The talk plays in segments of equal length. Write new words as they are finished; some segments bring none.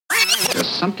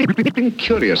There's something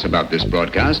curious about this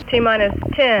broadcast. T-minus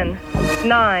 10,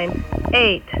 9,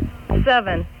 8,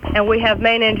 7, and we have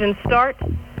main engine start.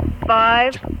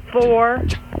 5, 4,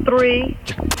 3,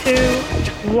 2,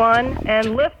 1, and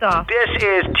liftoff. This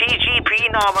is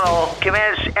TGP Nominal.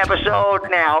 Commence episode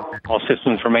now. All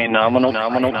systems remain nominal.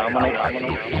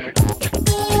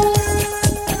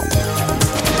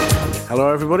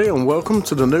 Hello everybody and welcome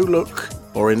to the new look,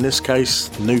 or in this case,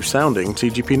 new sounding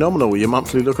TGP Nominal, your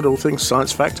monthly look at all things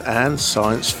science fact and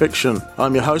science fiction.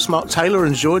 I'm your host Mark Taylor,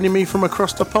 and joining me from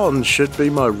across the pond should be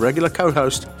my regular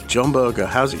co-host John Berger.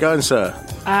 How's it going, sir?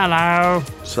 Hello.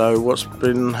 So what's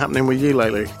been happening with you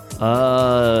lately?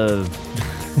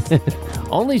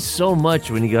 Only so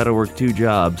much when you gotta work two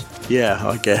jobs. Yeah,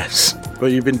 I guess. But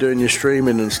you've been doing your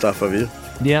streaming and stuff, have you?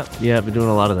 Yeah, I've been doing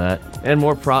a lot of that. And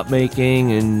more prop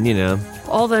making and,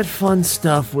 all that fun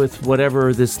stuff with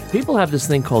whatever this... People have this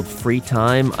thing called free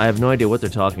time. I have no idea what they're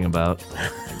talking about.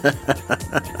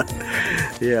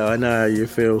 Yeah, I know how you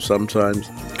feel sometimes.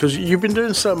 Because you've been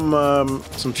doing some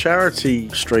charity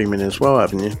streaming as well,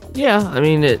 haven't you? Yeah, I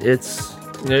mean, it's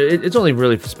only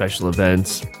really for special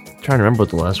events. I'm trying to remember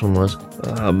what the last one was.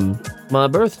 My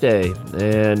birthday,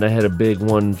 and I had a big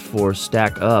one for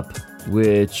Stack Up,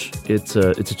 which it's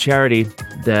a charity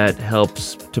that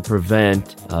helps to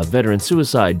prevent veteran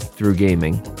suicide through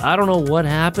gaming. I don't know what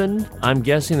happened. I'm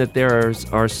guessing that there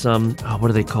are some,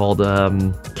 what are they called?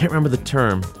 Can't remember the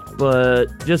term. But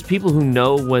just people who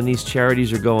know when these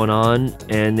charities are going on,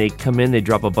 and they come in, they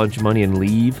drop a bunch of money and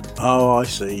leave. Oh, I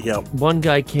see, yep. One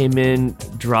guy came in,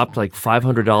 dropped like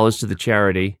 $500 to the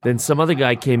charity. Then some other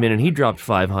guy came in and he dropped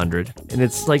 $500. And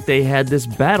it's like they had this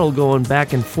battle going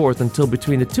back and forth until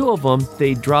between the two of them,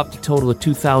 they dropped a total of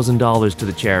 $2,000 to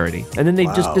the charity. And then they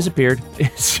just disappeared.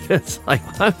 It's just like,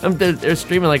 they're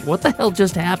streaming like, what the hell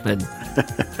just happened?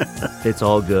 It's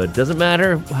all good. Doesn't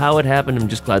matter how it happened. I'm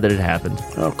just glad that it happened.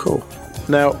 Oh, cool.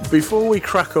 Now, before we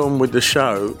crack on with the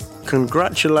show,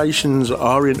 congratulations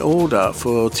are in order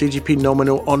for TGP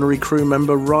Nominal honorary crew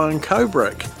member Ryan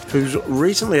Kobrek, who's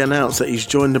recently announced that he's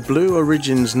joined the Blue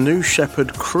Origin's New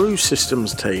Shepard crew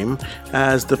systems team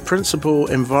as the principal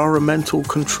environmental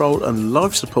control and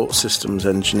life support systems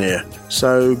engineer.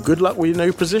 So good luck with your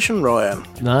new position, Ryan.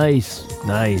 Nice.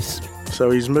 So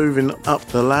he's moving up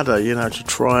the ladder, to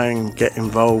try and get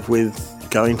involved with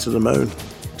going to the moon.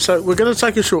 So we're going to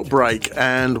take a short break,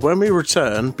 and when we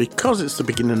return, because it's the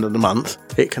beginning of the month,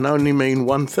 it can only mean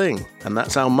one thing, and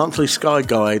that's our monthly Sky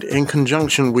Guide in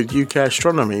conjunction with UK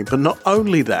Astronomy. But not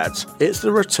only that, it's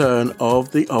the return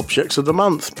of the Objects of the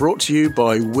Month, brought to you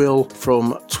by Will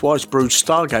from Twice Brewed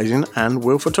Stargazing and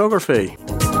Will Photography.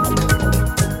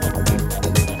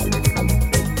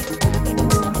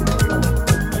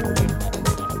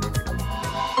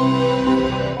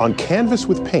 On canvas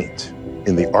with paint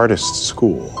in the artist's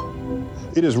school,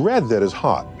 it is red that is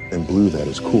hot and blue that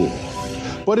is cool.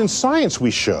 But in science we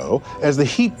show, as the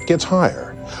heat gets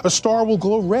higher, a star will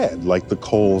glow red like the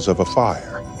coals of a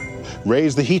fire.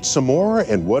 Raise the heat some more,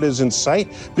 and what is in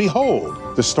sight?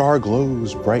 Behold, the star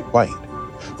glows bright white.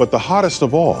 But the hottest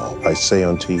of all, I say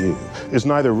unto you, is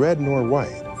neither red nor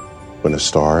white, when a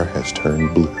star has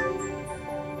turned blue.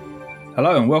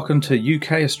 Hello and welcome to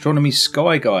UK Astronomy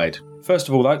Sky Guide. First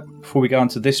of all, though, before we go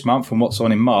into this month and what's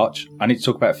on in March, I need to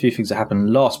talk about a few things that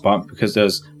happened last month, because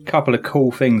there's a couple of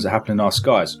cool things that happened in our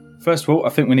skies. First of all, I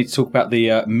think we need to talk about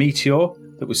the meteor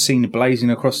that was seen blazing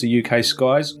across the UK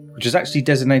skies, which is actually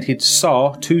designated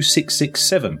SAR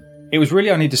 2667. It was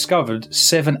really only discovered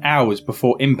 7 hours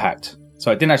before impact.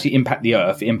 So it didn't actually impact the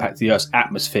Earth, it impacted the Earth's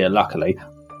atmosphere, luckily.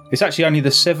 It's actually only the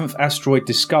 7th asteroid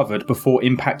discovered before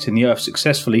impacting the Earth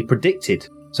successfully predicted.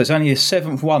 So it's only the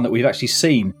 7th one that we've actually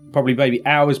seen, probably maybe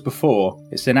hours before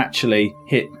it's then actually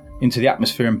hit into the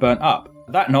atmosphere and burnt up.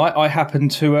 That night, I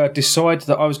happened to decide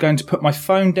that I was going to put my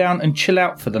phone down and chill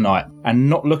out for the night and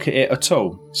not look at it at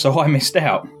all. So I missed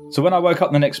out. So when I woke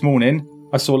up the next morning,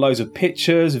 I saw loads of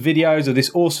pictures, videos of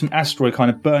this awesome asteroid kind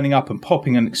of burning up and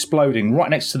popping and exploding right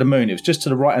next to the moon. It was just to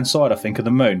the right-hand side, I think, of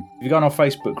the moon. If you go on our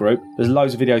Facebook group, there's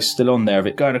loads of videos still on there of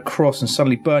it going across and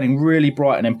suddenly burning really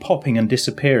bright and then popping and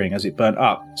disappearing as it burnt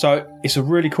up. So it's a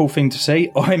really cool thing to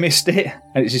see. I missed it,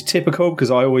 and it's just typical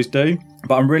because I always do.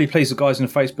 But I'm really pleased the guys in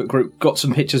the Facebook group got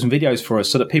some pictures and videos for us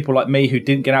so that people like me who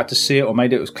didn't get out to see it or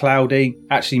maybe it was cloudy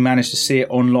actually managed to see it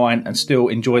online and still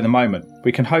enjoy the moment.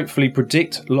 We can hopefully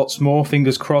predict lots more,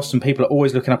 fingers crossed, and people are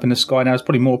always looking up in the sky now. There's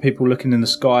probably more people looking in the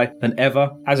sky than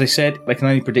ever. As I said, they can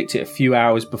only predict it a few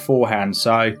hours beforehand,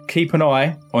 so keep an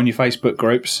eye on your Facebook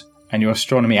groups and your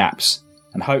astronomy apps,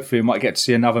 and hopefully we might get to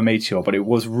see another meteor, but it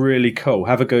was really cool.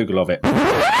 Have a Google of it.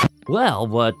 Well,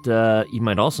 what you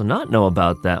might also not know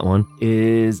about that one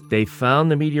is they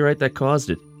found the meteorite that caused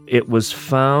it. It was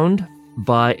found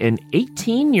by an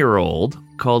 18-year-old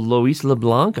called Lois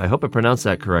LeBlanc. I hope I pronounced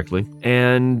that correctly.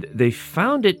 And they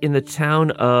found it in the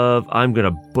town of, I'm going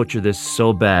to butcher this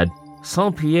so bad,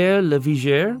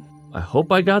 Saint-Pierre-le-Viger. I hope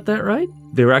I got that right.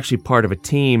 They were actually part of a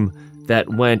team that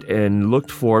went and looked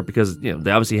for it because they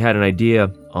obviously had an idea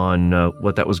on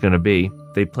what that was going to be.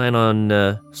 They plan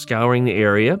on scouring the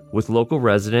area with local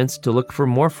residents to look for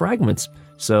more fragments.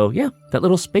 So yeah, that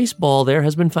little space ball there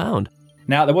has been found.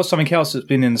 Now, there was something else that's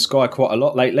been in the sky quite a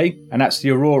lot lately, and that's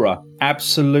the aurora.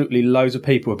 Absolutely loads of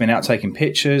people have been out taking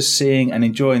pictures, seeing and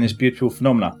enjoying this beautiful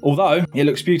phenomena. Although it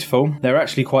looks beautiful, they're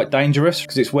actually quite dangerous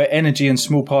because it's where energy and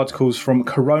small particles from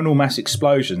coronal mass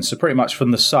explosions, so pretty much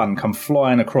from the sun, come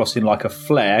flying across in like a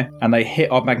flare, and they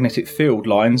hit our magnetic field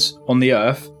lines on the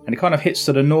Earth. And it kind of hits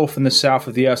to the north and the south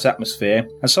of the Earth's atmosphere.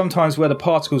 And sometimes where the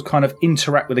particles kind of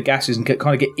interact with the gases and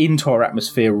kind of get into our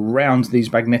atmosphere around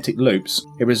these magnetic loops,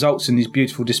 it results in these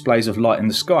beautiful displays of light in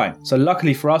the sky. So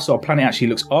luckily for us, our planet actually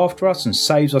looks after us and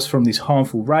saves us from these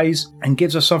harmful rays and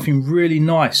gives us something really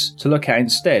nice to look at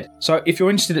instead. So if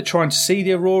you're interested at trying to see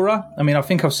the aurora, I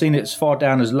think I've seen it as far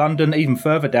down as London, even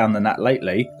further down than that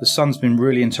lately. The sun's been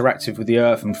really interactive with the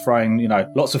Earth and throwing,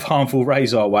 lots of harmful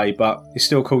rays our way, but it's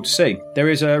still cool to see. There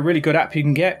is a really good app you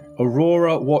can get,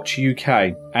 Aurora Watch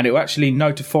UK, and it will actually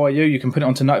notify you. You can put it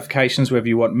onto notifications whether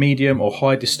you want medium or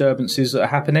high disturbances that are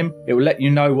happening. It will let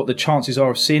you know what the chances are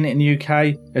of seeing it in the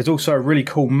UK. There's also a really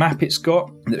cool map it's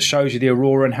got that shows you the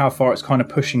aurora and how far it's kind of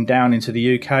pushing down into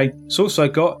the UK. It's also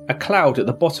got a cloud at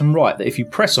the bottom right that if you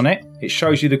press on it, it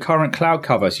shows you the current cloud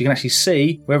cover, so you can actually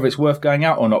see whether it's worth going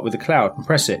out or not with the cloud and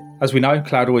press it. As we know,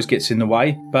 cloud always gets in the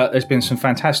way, but there's been some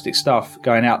fantastic stuff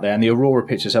going out there and the aurora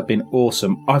pictures have been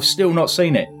awesome. I've still not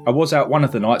seen it. I was out one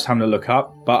of the nights having a look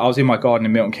up, but I was in my garden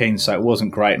in Milton Keynes, so it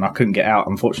wasn't great and I couldn't get out,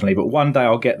 unfortunately, but one day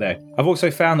I'll get there. I've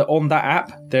also found that on that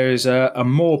app, there is a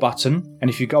more button, and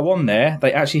if you go on there,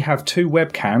 they actually have two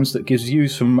webcams that gives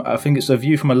views from, I think it's a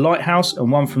view from a lighthouse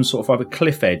and one from sort of like a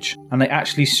cliff edge, and they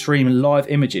actually stream live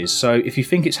images. So if you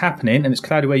think it's happening and it's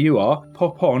cloudy where you are,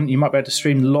 pop on, you might be able to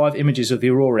stream live images of the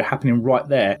aurora happening right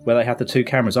there where they have the two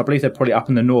cameras. I believe they're probably up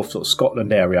in the north, sort of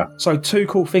Scotland area. So two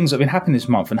cool things that have been happening this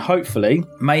month and hopefully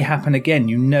may happen again.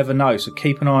 You never know. So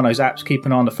keep an eye on those apps, keep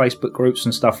an eye on the Facebook groups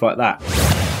and stuff like that.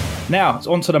 Now, it's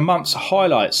on to the month's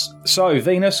highlights. So,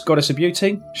 Venus, Goddess of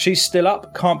Beauty, she's still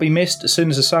up, can't be missed as soon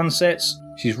as the sun sets.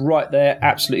 She's right there,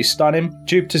 absolutely stunning.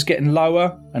 Jupiter's getting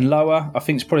lower and lower. I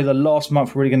think it's probably the last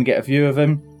month we're really going to get a view of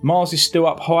him. Mars is still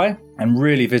up high and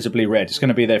really visibly red. It's going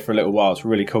to be there for a little while. It's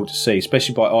really cool to see,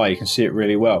 especially by eye. You can see it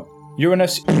really well.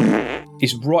 Uranus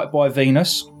is right by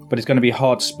Venus, but it's going to be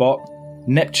hard to spot.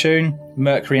 Neptune,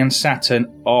 Mercury and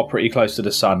Saturn are pretty close to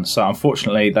the Sun, so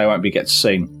unfortunately they won't be get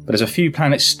seen. But there's a few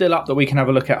planets still up that we can have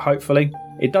a look at, hopefully.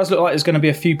 It does look like there's going to be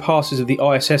a few passes of the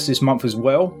ISS this month as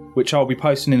well, which I'll be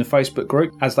posting in the Facebook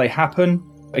group as they happen.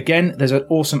 Again, there's an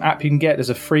awesome app you can get. There's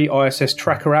a free ISS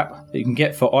tracker app that you can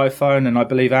get for iPhone and I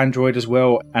believe Android as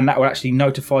well. And that will actually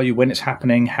notify you when it's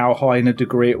happening, how high in a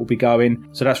degree it will be going.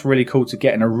 So that's really cool to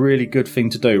get and a really good thing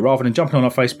to do. Rather than jumping on our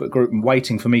Facebook group and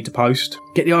waiting for me to post,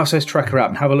 get the ISS tracker app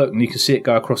and have a look and you can see it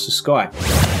go across the sky.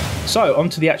 So on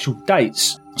to the actual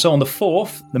dates. So on the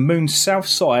 4th, the moon's south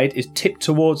side is tipped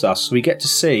towards us, so we get to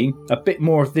see a bit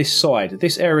more of this side.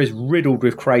 This area is riddled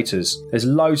with craters. There's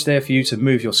loads there for you to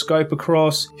move your scope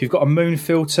across. If you've got a moon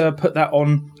filter, put that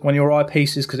on one of your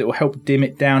eyepieces because it will help dim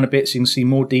it down a bit so you can see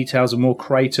more details and more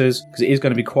craters, because it is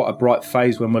going to be quite a bright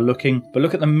phase when we're looking. But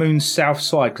look at the moon's south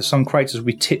side because some craters will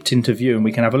be tipped into view and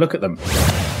we can have a look at them.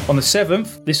 On the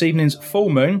 7th, this evening's full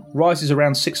moon rises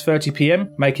around 6:30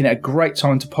 p.m, making it a great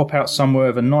time to pop out somewhere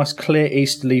with a nice clear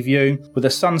easterly view. With the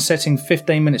sun setting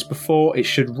 15 minutes before, it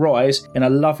should rise in a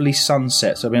lovely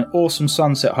sunset. So it'll be an awesome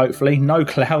sunset, hopefully. No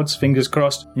clouds, fingers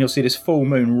crossed. And you'll see this full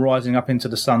moon rising up into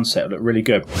the sunset. It'll look really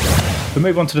good. We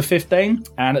move on to the 15th,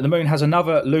 and the moon has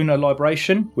another lunar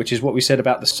libration, which is what we said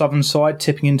about the southern side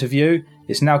tipping into view.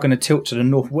 It's now going to tilt to the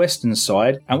northwestern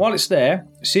side, and while it's there,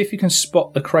 see if you can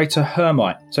spot the crater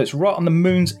Hermite. So it's right on the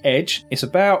moon's edge. It's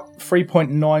about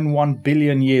 3.91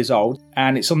 billion years old,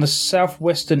 and it's on the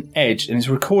southwestern edge, and it's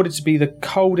recorded to be the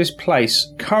coldest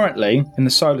place currently in the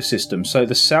solar system. So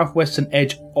the southwestern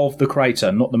edge of the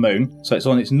crater, not the moon. So it's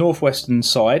on its northwestern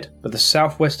side, but the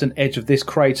southwestern edge of this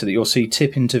crater that you'll see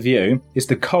tip into view is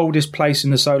the coldest place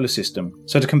in the solar system.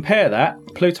 So to compare that,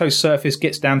 Pluto's surface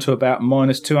gets down to about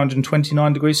minus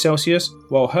 229 degrees Celsius,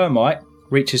 while Hermite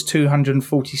reaches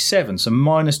 247, so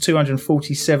minus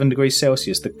 247 degrees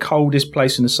Celsius, the coldest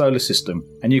place in the solar system.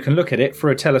 And you can look at it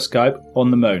through a telescope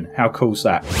on the moon. How cool's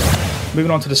that?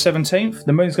 Moving on to the 17th,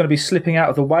 the moon's going to be slipping out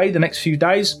of the way the next few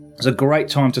days. It's a great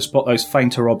time to spot those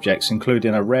fainter objects,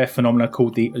 including a rare phenomenon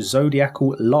called the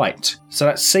zodiacal light. So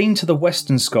that's seen to the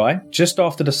western sky, just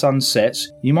after the sun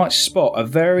sets, you might spot a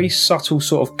very subtle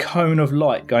sort of cone of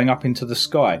light going up into the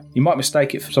sky. You might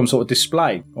mistake it for some sort of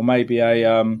display, or maybe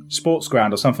a sports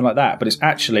ground or something like that, but it's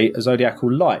actually a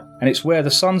zodiacal light. And it's where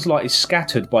the sun's light is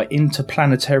scattered by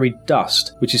interplanetary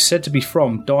dust, which is said to be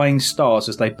from dying stars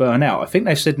as they burn out. I think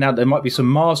they've said now there might be some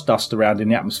Mars dust around in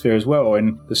the atmosphere as well, or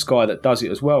in the sky that does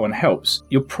it as well and helps.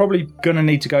 You're probably going to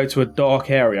need to go to a dark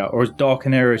area, or as dark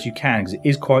an area as you can, because it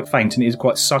is quite faint and it is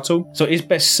quite subtle. So it is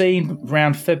best seen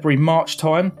around February, March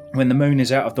time, when the moon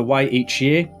is out of the way each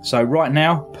year. So right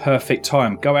now, perfect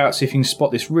time. Go out, see if you can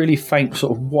spot this really faint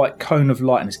sort of white cone of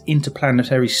light and this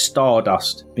interplanetary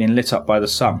stardust being lit up by the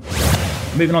sun.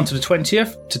 Moving on to the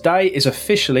 20th, today is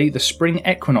officially the spring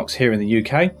equinox here in the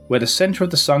UK, where the centre of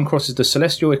the sun crosses the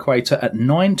celestial equator at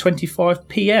 9:25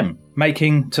 p.m,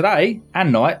 making today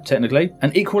and night, technically,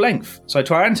 an equal length. So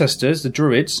to our ancestors, the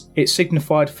Druids, it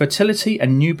signified fertility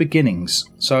and new beginnings.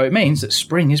 So it means that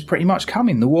spring is pretty much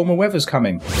coming, the warmer weather's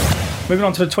coming. Moving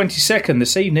on to the 22nd,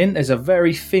 this evening, there's a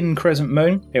very thin crescent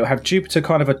moon. It will have Jupiter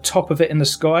kind of atop of it in the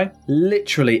sky.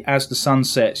 Literally, as the sun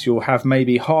sets, you'll have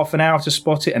maybe half an hour to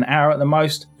spot it, an hour at the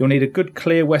most. You'll need a good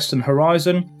clear western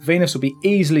horizon. Venus will be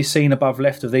easily seen above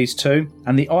left of these two,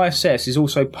 and the ISS is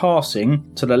also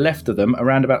passing to the left of them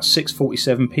around about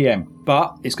 6:47 p.m.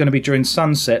 But it's going to be during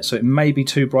sunset, so it may be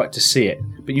too bright to see it.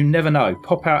 But you never know.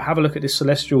 Pop out, have a look at this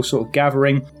celestial sort of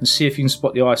gathering and see if you can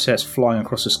spot the ISS flying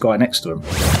across the sky next to them.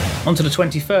 On to the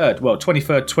 23rd,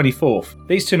 24th.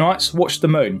 These 2 nights, watch the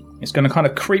moon. It's going to kind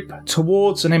of creep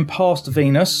towards and then past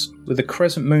Venus, with the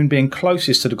crescent moon being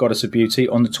closest to the goddess of beauty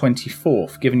on the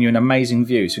 24th, giving you an amazing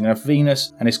view. So you're going to have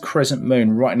Venus and this crescent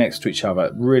moon right next to each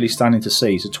other. Really stunning to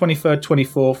see. So 23rd,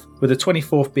 24th, with the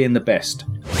 24th being the best.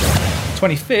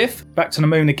 25th, back to the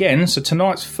moon again. So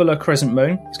tonight's fuller crescent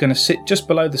moon is going to sit just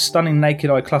below the stunning naked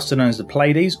eye cluster known as the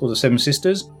Pleiades, or the Seven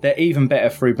Sisters. They're even better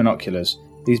through binoculars.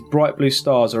 These bright blue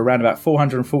stars are around about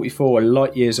 444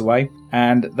 light years away,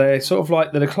 and they're sort of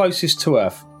like they're the closest to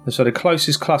Earth. So the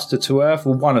closest cluster to Earth,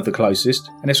 or one of the closest,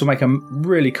 and this will make a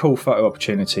really cool photo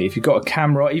opportunity. If you've got a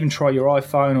camera, even try your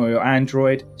iPhone or your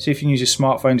Android, see if you can use your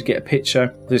smartphone to get a picture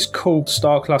of this cool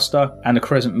star cluster and the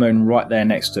crescent moon right there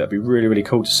next to it. It'd be really, really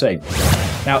cool to see.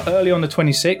 Now, early on the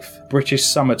 26th, British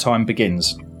summertime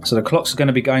begins. So the clocks are going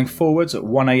to be going forwards at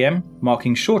 1 a.m,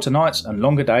 marking shorter nights and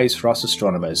longer days for us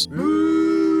astronomers.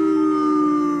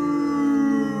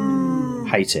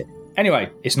 Hate it. Anyway,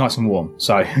 it's nice and warm,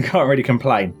 so I can't really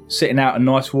complain. Sitting out on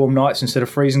nice warm nights instead of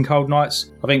freezing cold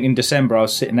nights. I think in December I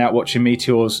was sitting out watching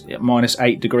meteors at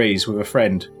 -8 degrees with a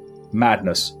friend.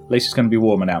 Madness. At least it's going to be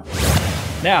warmer now.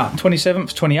 Now,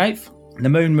 27th, 28th. The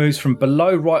moon moves from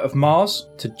below right of Mars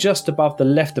to just above the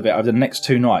left of it over the next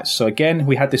 2 nights. So again,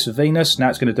 we had this with Venus, now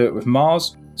it's going to do it with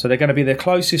Mars. So they're going to be the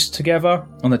closest together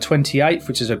on the 28th,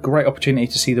 which is a great opportunity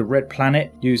to see the red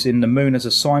planet using the moon as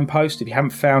a signpost. If you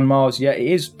haven't found Mars yet, it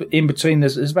is in between.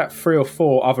 There's about 3 or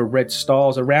 4 other red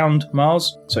stars around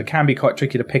Mars. So it can be quite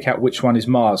tricky to pick out which one is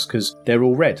Mars because they're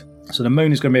all red. So the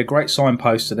moon is going to be a great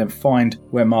signpost to then find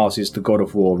where Mars is, the god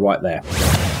of war, right there.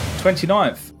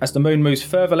 29th, as the moon moves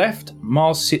further left,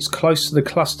 Mars sits close to the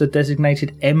cluster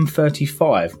designated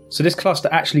M35. So this cluster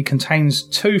actually contains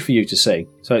 2 for you to see.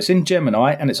 So it's in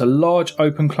Gemini and it's a large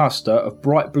open cluster of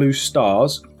bright blue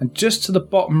stars, and just to the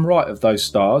bottom right of those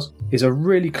stars is a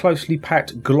really closely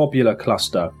packed globular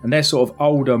cluster, and they're sort of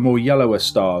older, more yellower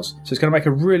stars. So it's going to make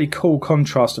a really cool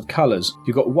contrast of colours.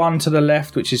 You've got one to the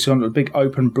left which is kind of big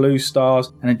open blue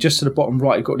stars, and then just to the bottom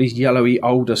right you've got these yellowy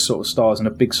older sort of stars and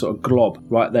a big sort of glob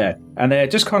right there. And they're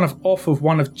just kind of off of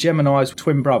one of Gemini's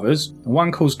twin brothers.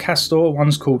 One called Castor,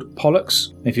 one's called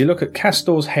Pollux. If you look at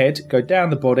Castor's head, go down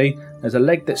the body, there's a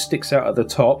leg that sticks out at the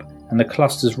top, and the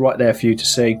cluster's right there for you to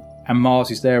see. And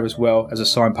Mars is there as well as a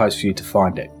signpost for you to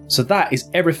find it. So that is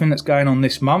everything that's going on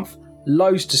this month.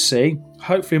 Loads to see.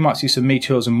 Hopefully we might see some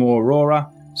meteors and more aurora.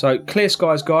 So clear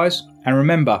skies, guys. And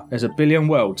remember, there's a billion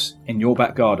worlds in your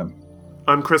back garden.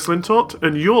 I'm Chris Lintott,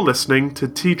 and you're listening to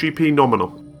TGP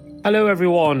Nominal. Hello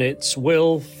everyone, it's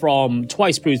Will from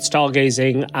Twice Brewed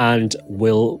Stargazing and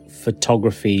Will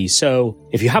Photography. So,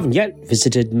 if you haven't yet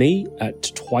visited me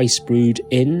at Twice Brewed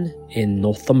Inn in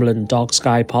Northumberland Dark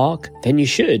Sky Park, then you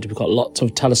should. We've got lots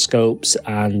of telescopes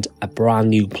and a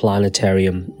brand new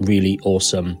planetarium, really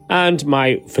awesome. And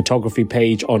my photography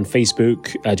page on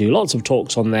Facebook, I do lots of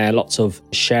talks on there, lots of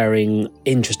sharing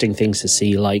interesting things to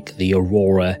see like the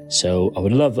aurora. So I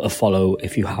would love a follow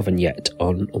if you haven't yet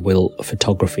on Will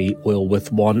Photography, Will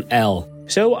with 1 L.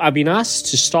 So I've been asked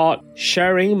to start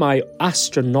sharing my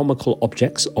astronomical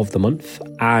objects of the month,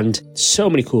 and so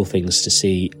many cool things to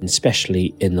see,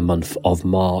 especially in the month of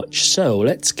March. So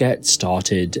let's get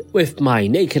started with my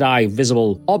naked eye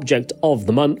visible object of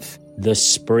the month, the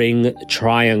Spring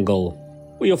Triangle.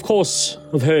 We, of course,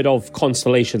 have heard of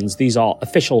constellations. These are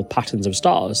official patterns of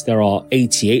stars. There are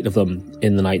 88 of them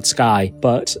in the night sky.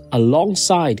 But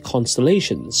alongside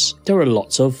constellations, there are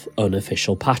lots of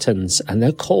unofficial patterns, and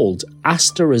they're called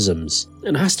asterisms.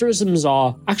 And asterisms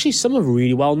are actually some are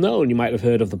really well known. You might have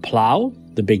heard of the Plough,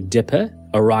 the Big Dipper,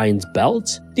 Orion's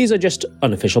Belt. These are just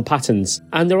unofficial patterns.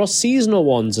 And there are seasonal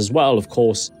ones as well, of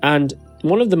course. And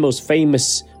one of the most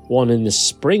famous one in the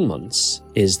spring months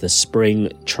is the Spring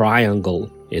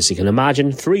Triangle. As you can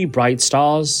imagine, 3 bright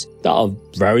stars that are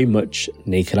very much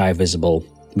naked eye visible.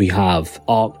 We have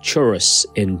Arcturus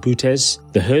in Bootes,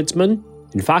 the herdsman.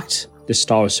 In fact, this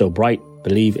star is so bright, I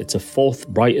believe it's the 4th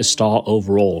brightest star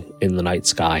overall in the night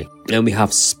sky. Then we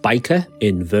have Spica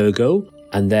in Virgo,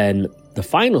 and then the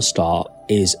final star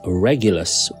is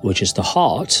Regulus, which is the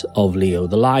heart of Leo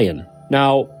the Lion.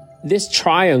 Now, this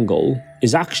triangle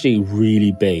is actually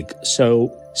really big,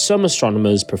 so some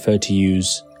astronomers prefer to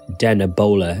use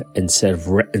Denebola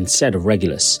instead of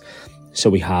Regulus. So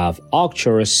we have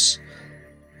Arcturus,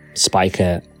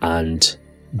 Spica, and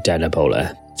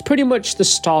Denebola. It's pretty much the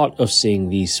start of seeing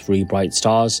these 3 bright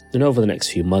stars, and over the next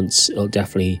few months, it'll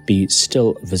definitely be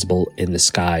still visible in the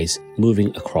skies,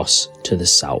 moving across to the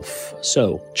south.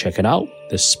 So check it out,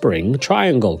 the Spring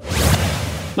Triangle.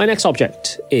 My next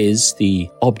object is the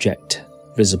object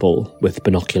visible with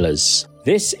binoculars.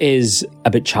 This is a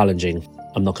bit challenging,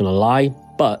 I'm not going to lie,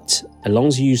 but as long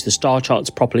as you use the star charts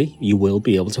properly, you will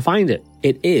be able to find it.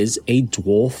 It is a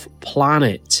dwarf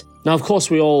planet. Now, of course,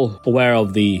 we're all aware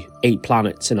of the 8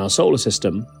 planets in our solar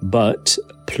system, but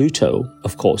Pluto,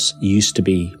 of course, used to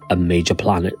be a major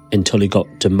planet until it got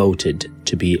demoted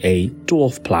to be a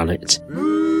dwarf planet.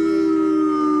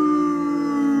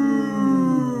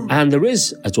 And there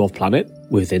is a dwarf planet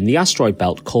within the asteroid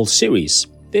belt called Ceres.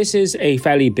 This is a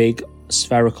fairly big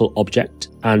spherical object,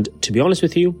 and to be honest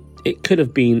with you, it could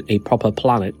have been a proper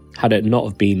planet had it not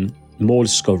have been more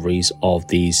discoveries of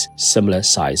these similar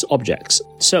size objects.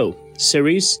 So,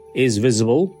 Ceres is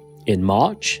visible in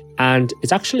March, and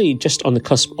it's actually just on the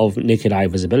cusp of naked eye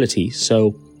visibility,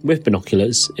 so with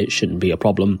binoculars, it shouldn't be a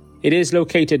problem. It is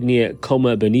located near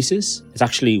Coma Berenices. It's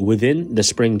actually within the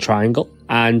Spring Triangle,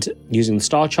 and using the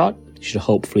star chart, you should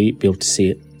hopefully be able to see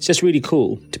it. It's just really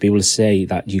cool to be able to say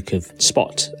that you could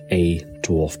spot a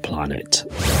dwarf planet.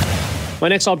 My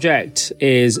next object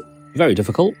is very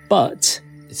difficult, but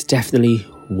it's definitely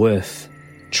worth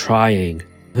trying.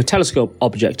 The telescope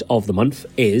object of the month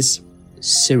is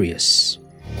Sirius.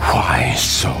 Why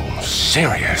so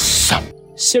serious?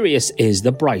 Sirius is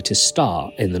the brightest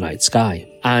star in the night sky,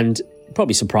 and you're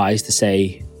probably surprised to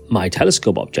say my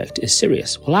telescope object is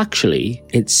Sirius. Well, actually,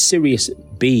 it's Sirius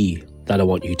B that I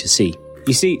want you to see.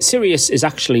 You see, Sirius is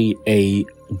actually a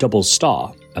double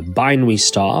star, a binary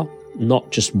star,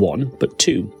 not just one, but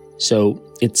 2. So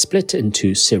it's split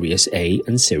into Sirius A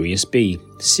and Sirius B.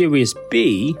 Sirius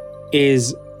B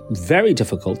is very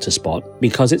difficult to spot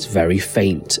because it's very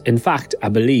faint. In fact, I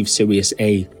believe Sirius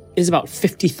A is about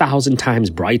 50,000 times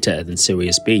brighter than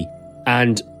Sirius B.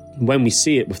 And when we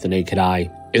see it with the naked eye,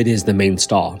 it is the main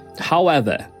star.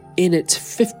 However, in its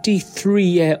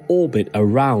 53-year orbit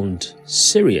around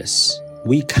Sirius,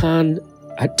 we can,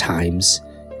 at times,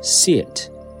 see it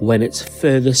when it's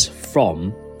furthest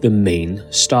from the main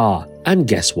star. And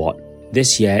guess what?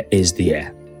 This year is the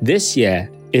year. This year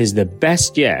is the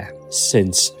best year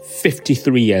since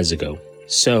 53 years ago.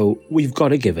 So we've got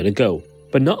to give it a go.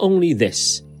 But not only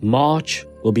this, March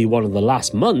will be one of the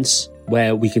last months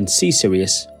where we can see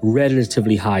Sirius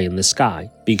relatively high in the sky,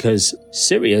 because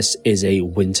Sirius is a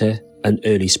winter and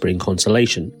early spring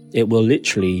constellation. It will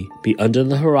literally be under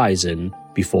the horizon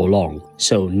before long.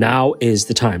 So now is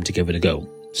the time to give it a go.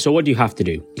 So what do you have to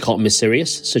do? You can't miss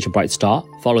Sirius, such a bright star.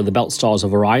 Follow the belt stars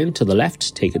of Orion to the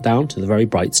left, take it down to the very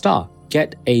bright star.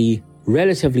 Get a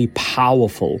relatively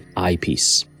powerful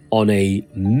eyepiece on a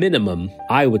minimum,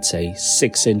 I would say,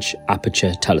 6-inch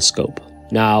aperture telescope.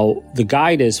 Now, the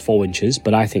guide is 4 inches,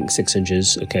 but I think 6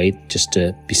 inches, okay, just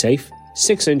to be safe.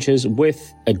 6 inches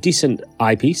with a decent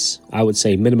eyepiece, I would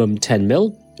say minimum 10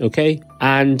 mil, okay?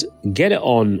 And get it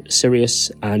on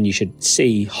Sirius, and you should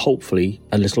see, hopefully,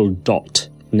 a little dot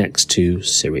next to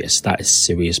Sirius. That is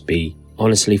Sirius B.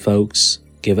 Honestly, folks,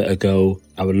 give it a go.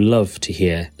 I would love to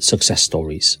hear success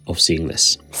stories of seeing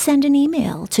this. Send an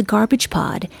email to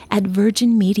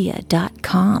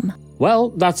garbagepod@virginmedia.com. Well,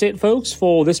 that's it, folks,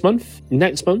 for this month.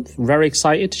 Next month, very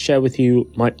excited to share with you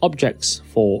my objects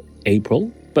for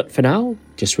April. But for now,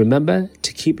 just remember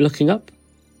to keep looking up.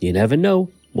 You never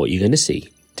know what you're going to see.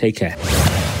 Take care.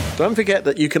 Don't forget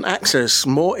that you can access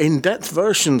more in-depth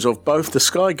versions of both the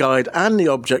Sky Guide and the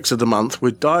Objects of the Month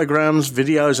with diagrams,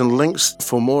 videos and links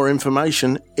for more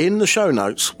information in the show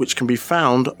notes, which can be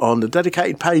found on the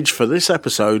dedicated page for this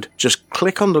episode. Just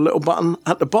click on the little button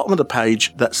at the bottom of the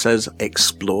page that says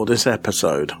Explore this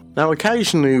episode. Now,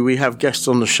 occasionally we have guests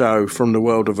on the show from the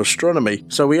world of astronomy,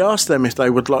 so we asked them if they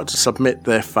would like to submit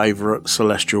their favourite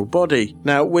celestial body.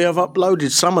 Now, we have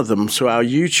uploaded some of them to our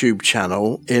YouTube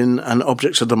channel in an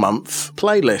Objects of the Month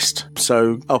playlist,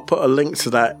 so I'll put a link to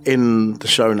that in the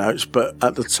show notes, but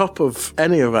at the top of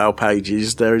any of our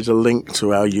pages there is a link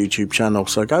to our YouTube channel,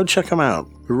 so go check them out.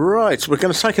 Right, we're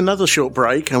going to take another short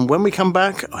break, and when we come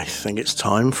back, I think it's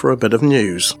time for a bit of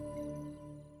news.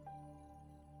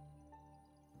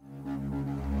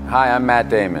 Hi, I'm Matt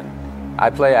Damon. I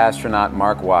play astronaut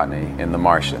Mark Watney in The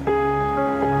Martian.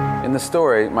 In the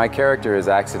story, my character is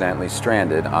accidentally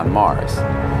stranded on Mars.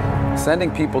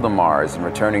 Sending people to Mars and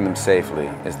returning them safely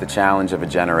is the challenge of a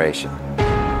generation.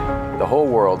 The whole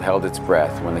world held its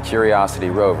breath when the Curiosity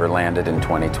rover landed in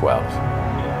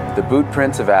 2012. The boot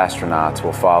prints of astronauts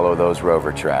will follow those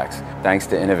rover tracks, thanks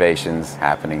to innovations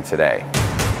happening today.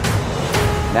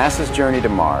 NASA's journey to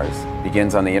Mars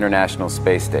begins on the International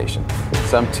Space Station,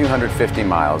 some 250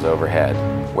 miles overhead,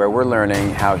 where we're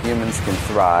learning how humans can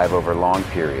thrive over long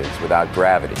periods without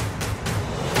gravity.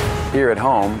 Here at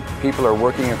home, people are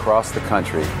working across the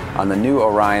country on the new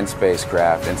Orion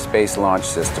spacecraft and Space Launch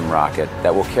System rocket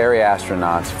that will carry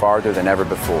astronauts farther than ever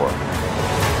before.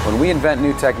 When we invent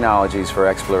new technologies for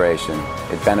exploration,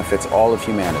 it benefits all of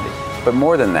humanity. But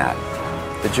more than that,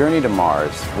 the journey to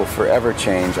Mars will forever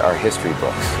change our history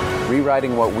books,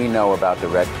 rewriting what we know about the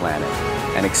Red Planet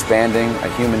and expanding a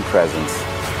human presence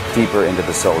deeper into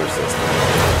the solar system.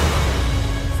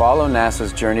 Follow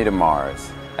NASA's journey to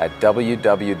Mars at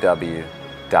www.nasa.gov.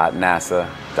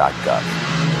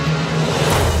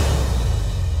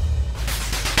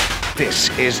 This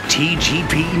is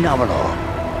TGP Nominal.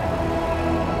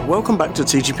 Welcome back to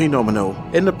TGP Nominal.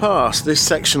 In the past, this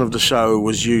section of the show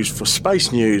was used for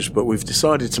space news, but we've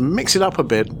decided to mix it up a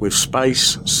bit with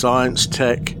space, science,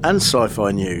 tech, and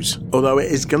sci-fi news. Although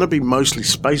it is going to be mostly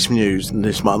space news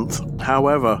this month.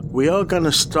 However, we are going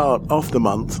to start off the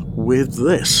month with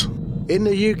this. In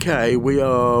the UK, we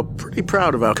are pretty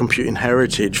proud of our computing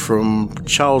heritage, from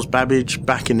Charles Babbage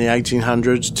back in the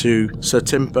 1800s to Sir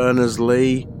Tim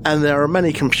Berners-Lee, and there are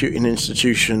many computing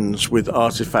institutions with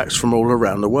artifacts from all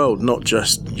around the world, not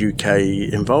just UK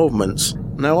involvements.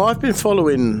 Now, I've been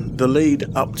following the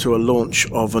lead up to a launch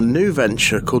of a new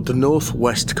venture called the North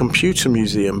West Computer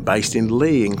Museum, based in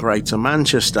Leigh in Greater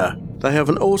Manchester. They have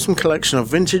an awesome collection of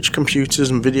vintage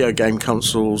computers and video game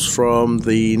consoles from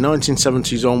the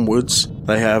 1970s onwards.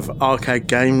 They have arcade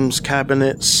games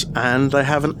cabinets, and they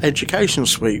have an education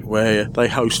suite where they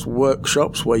host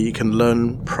workshops where you can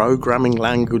learn programming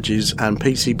languages and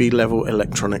PCB level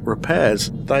electronic repairs.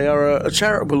 They are a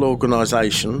charitable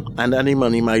organisation, and any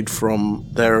money made from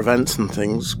their events and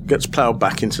things gets ploughed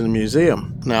back into the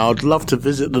museum. Now, I'd love to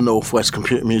visit the North West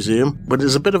Computer Museum, but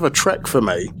it's a bit of a trek for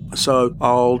me, so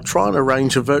I'll try and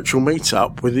arrange a virtual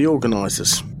meet-up with the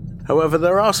organisers. However,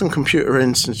 there are some computer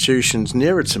institutions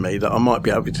nearer to me that I might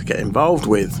be able to get involved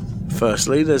with.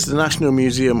 Firstly, there's the National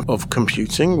Museum of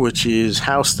Computing, which is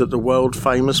housed at the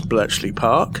world-famous Bletchley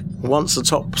Park, once the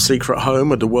top-secret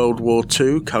home of the World War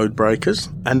II codebreakers.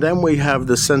 And then we have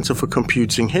the Centre for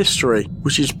Computing History,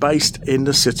 which is based in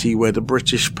the city where the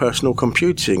British personal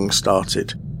computing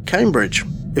started, Cambridge.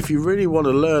 If you really want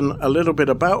to learn a little bit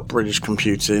about British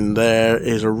computing, there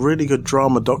is a really good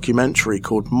drama documentary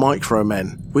called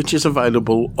Micromen, which is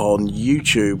available on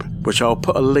YouTube, which I'll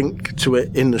put a link to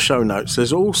it in the show notes.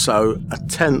 There's also a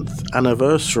 10th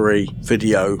anniversary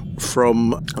video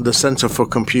from the Centre for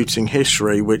Computing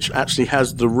History, which actually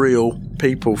has the real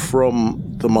people from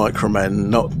the Micromen,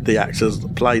 not the actors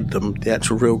that played them, the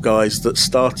actual real guys that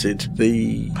started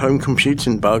the home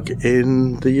computing bug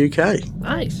in the UK.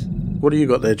 Nice. What do you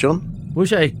got there, John?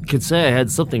 Wish I could say I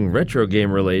had something retro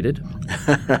game related.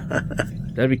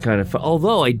 That'd be kind of fun.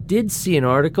 Although I did see an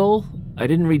article, I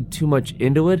didn't read too much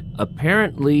into it.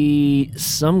 Apparently,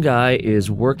 some guy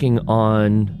is working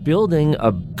on building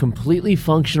a completely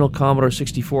functional Commodore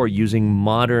 64 using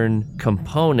modern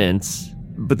components.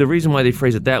 But the reason why they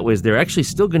phrase it that way is they're actually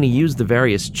still going to use the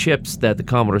various chips that the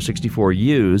Commodore 64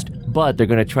 used, but they're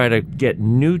going to try to get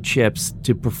new chips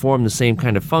to perform the same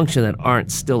kind of function that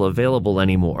aren't still available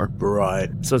anymore. Right.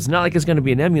 So it's not like it's going to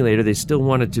be an emulator. They still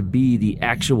want it to be the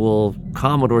actual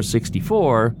Commodore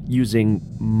 64 using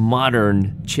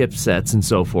modern chipsets and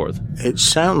so forth. It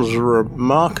sounds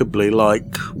remarkably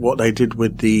like what they did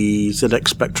with the ZX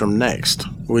Spectrum Next,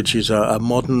 which is a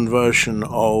modern version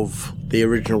of the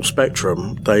original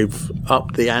Spectrum. They've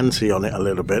upped the ante on it a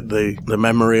little bit. The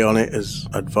memory on it is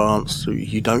advanced. So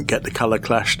you don't get the color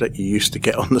clash that you used to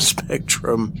get on the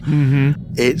Spectrum. Mm-hmm.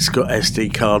 It's got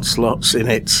SD card slots in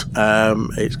it.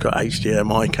 It's got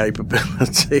HDMI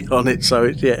capability on it. So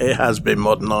it has been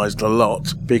modernized a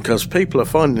lot because people are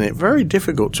finding it very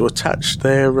difficult to attach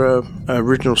their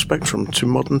original Spectrum to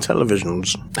modern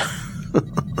televisions.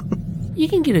 You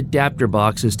can get adapter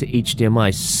boxes to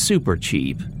HDMI super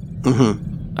cheap.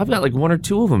 Mm-hmm. I've got like one or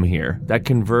two of them here that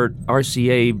convert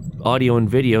RCA audio and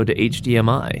video to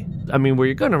HDMI. I mean, where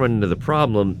you're going to run into the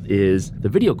problem is the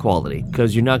video quality,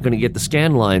 because you're not going to get the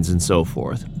scan lines and so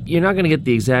forth. You're not going to get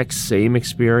the exact same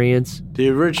experience. The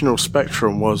original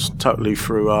Spectrum was totally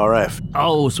through RF.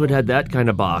 Oh, so it had that kind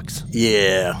of box.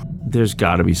 Yeah. There's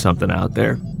got to be something out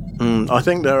there. I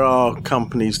think there are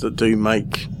companies that do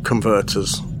make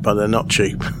converters, but they're not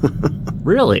cheap.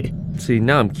 Really? See,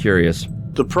 now I'm curious.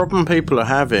 The problem people are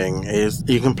having is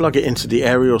you can plug it into the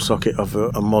aerial socket of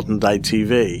a modern-day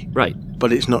TV. Right.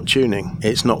 But it's not tuning.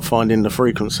 It's not finding the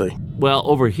frequency. Well,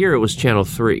 over here it was channel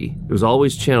 3. It was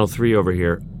always channel 3 over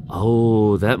here.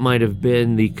 Oh, that might have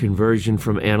been the conversion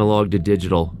from analog to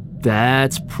digital.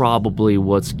 That's probably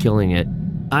what's killing it.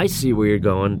 I see where you're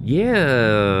going.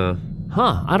 Yeah.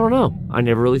 Huh, I don't know. I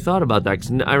never really thought about that,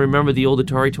 because I remember the old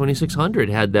Atari 2600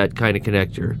 had that kind of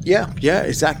connector. Yeah,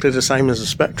 exactly the same as the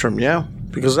Spectrum, yeah.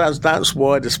 Because that's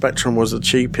why the Spectrum was the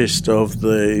cheapest of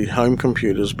the home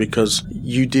computers, because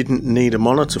you didn't need a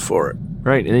monitor for it.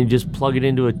 Right, and then you just plug it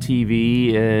into a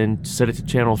TV and set it to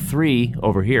channel 3,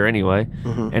 over here anyway,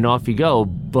 and off you go.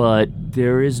 But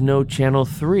there is no channel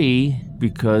 3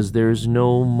 because there's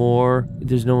no more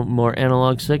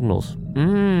analog signals.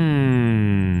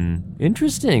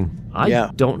 Interesting.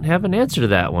 I don't have an answer to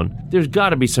that one. There's got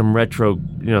to be some retro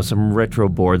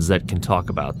boards that can talk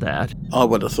about that. I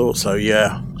would have thought so,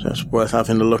 yeah. That's worth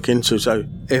having a look into. So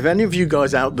if any of you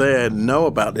guys out there know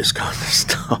about this kind of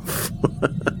stuff,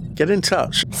 get in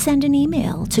touch. Send an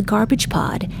email to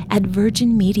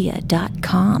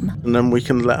garbagepod@virginmedia.com. And then we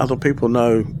can let other people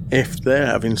know if they're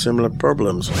having similar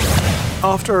problems.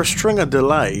 After a string of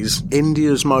delays,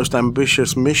 India's most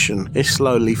ambitious mission is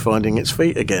slowly finding its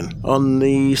feet again. On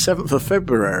the 7th of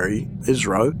February,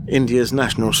 ISRO, India's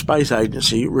National Space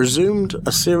Agency, resumed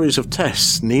a series of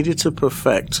tests needed to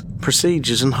perfect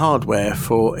procedures and hardware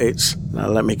for its, now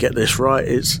let me get this right,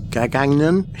 its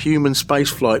Gaganyaan human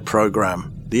spaceflight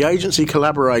program. The agency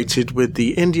collaborated with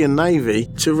the Indian Navy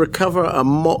to recover a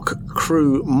mock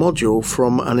crew module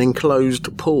from an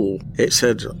enclosed pool. It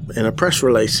said in a press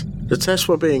release, the tests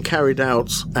were being carried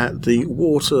out at the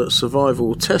Water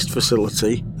Survival Test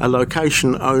Facility, a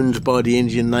location owned by the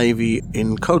Indian Navy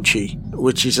in Kochi,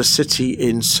 which is a city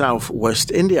in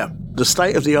southwest India. The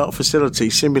state-of-the-art facility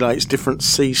simulates different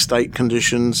sea state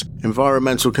conditions,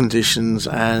 environmental conditions,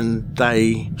 and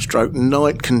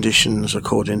day/night conditions,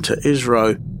 according to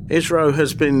ISRO. ISRO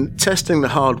has been testing the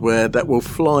hardware that will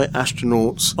fly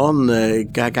astronauts on their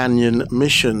Gaganyaan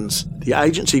missions. The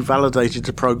agency validated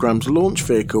the program's launch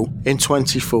vehicle in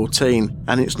 2014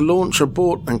 and its launch,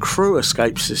 abort and crew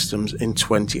escape systems in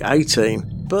 2018.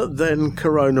 But then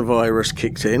coronavirus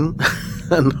kicked in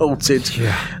and halted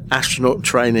astronaut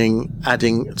training,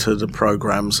 adding to the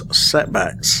program's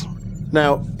setbacks.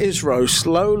 Now, ISRO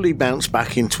slowly bounced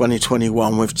back in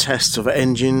 2021 with tests of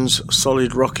engines,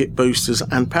 solid rocket boosters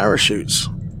and parachutes.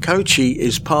 Kochi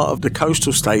is part of the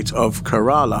coastal state of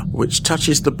Kerala, which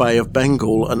touches the Bay of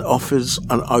Bengal and offers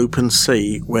an open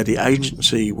sea where the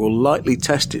agency will likely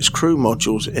test its crew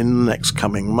modules in the next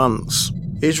coming months.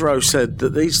 ISRO said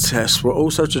that these tests were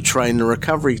also to train the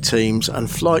recovery teams and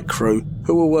flight crew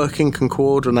who were working in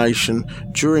coordination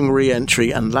during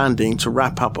re-entry and landing to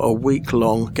wrap up a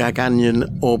week-long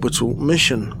Gaganyaan orbital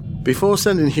mission. Before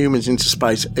sending humans into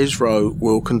space, ISRO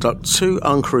will conduct 2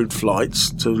 uncrewed flights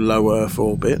to low Earth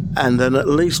orbit, and then at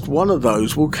least one of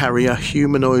those will carry a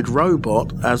humanoid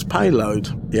robot as payload,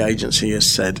 the agency has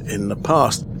said in the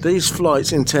past. These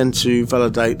flights intend to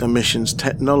validate the mission's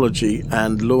technology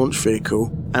and launch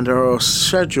vehicle, and are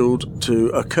scheduled to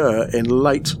occur in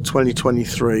late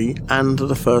 2023 and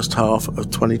the first half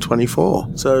of 2024.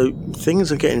 So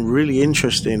things are getting really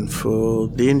interesting for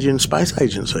the Indian Space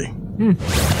Agency.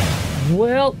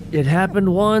 Well, it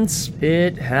happened once,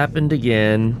 it happened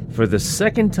again. For the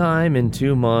second time in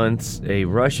 2 months, a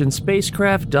Russian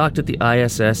spacecraft docked at the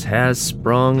ISS has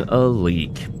sprung a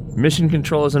leak. Mission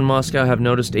controllers in Moscow have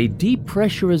noticed a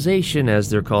depressurization, as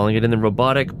they're calling it, in the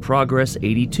robotic Progress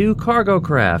 82 cargo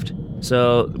craft.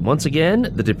 So, once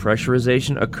again, the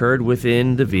depressurization occurred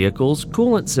within the vehicle's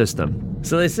coolant system.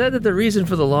 So they said that the reason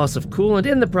for the loss of coolant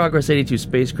in the Progress 82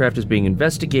 spacecraft is being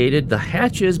investigated. The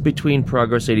hatches between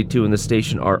Progress 82 and the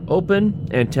station are open,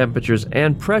 and temperatures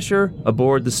and pressure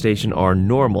aboard the station are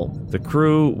normal. The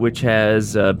crew, which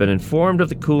has been informed of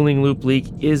the cooling loop leak,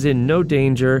 is in no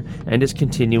danger and is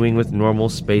continuing with normal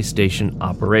space station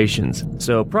operations.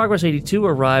 So Progress 82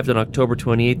 arrived on October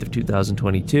 28th of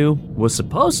 2022, was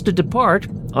supposed to depart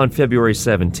on February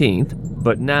 17th,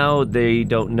 but now they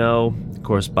don't know. Of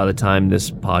course, by the time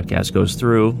this podcast goes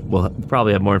through, we'll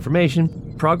probably have more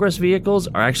information. Progress vehicles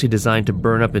are actually designed to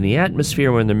burn up in the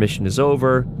atmosphere when their mission is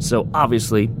over, so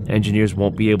obviously, engineers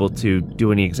won't be able to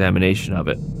do any examination of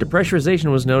it.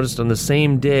 Depressurization was noticed on the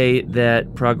same day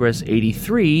that Progress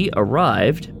 83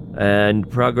 arrived, and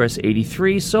Progress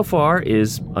 83 so far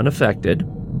is unaffected.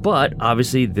 But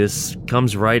obviously, this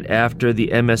comes right after the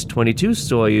MS-22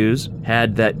 Soyuz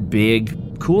had that big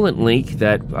coolant leak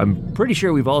that I'm pretty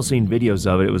sure we've all seen videos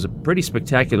of it. It was a pretty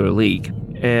spectacular leak.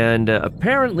 And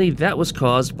apparently that was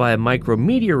caused by a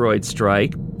micrometeoroid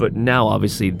strike, but now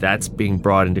obviously that's being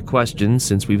brought into question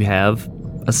since we have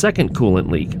a second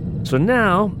coolant leak. So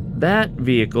now that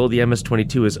vehicle, the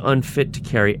MS-22, is unfit to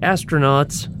carry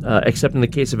astronauts, except in the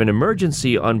case of an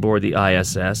emergency on board the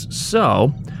ISS.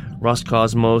 So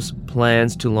Roscosmos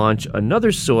plans to launch another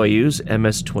Soyuz,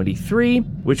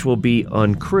 MS-23, which will be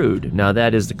uncrewed. Now,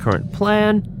 that is the current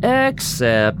plan,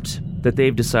 except that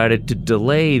they've decided to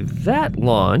delay that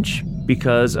launch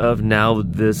because of now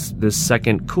this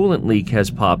second coolant leak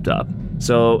has popped up.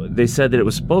 So they said that it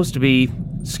was supposed to be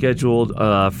scheduled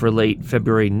for late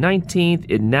February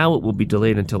 19th, and now it will be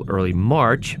delayed until early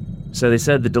March. So they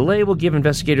said the delay will give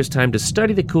investigators time to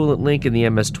study the coolant leak in the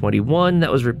MS-21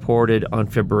 that was reported on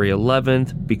February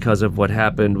 11th because of what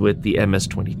happened with the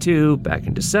MS-22 back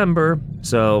in December.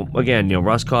 So again,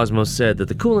 Roscosmos said that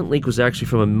the coolant leak was actually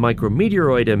from a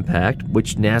micrometeoroid impact,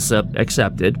 which NASA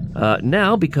accepted.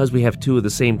 Now, because we have two of the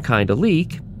same kind of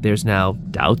leak, there's now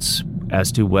doubts as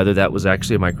to whether that was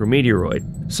actually a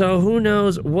micrometeoroid. So who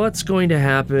knows what's going to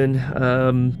happen.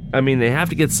 They have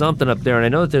to get something up there, and I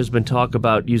know that there's been talk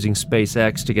about using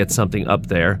SpaceX to get something up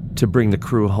there to bring the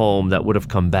crew home that would have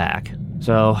come back.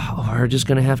 So we're just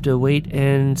going to have to wait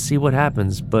and see what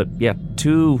happens. But yeah,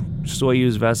 2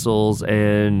 Soyuz vessels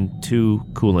and 2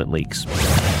 coolant leaks.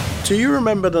 Do you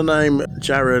remember the name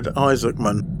Jared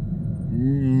Isaacman?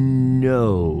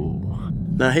 No.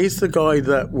 Now, he's the guy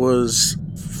that was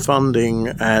funding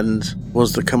and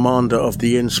was the commander of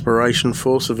the Inspiration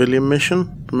 4 civilian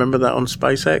mission. Remember that on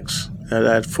SpaceX? They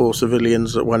had 4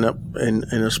 civilians that went up in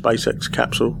a SpaceX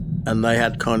capsule, and they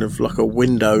had kind of like a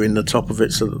window in the top of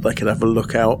it so that they could have a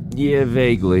look out. Yeah,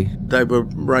 vaguely. They were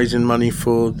raising money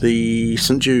for the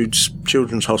St. Jude's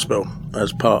Children's Hospital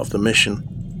as part of the mission.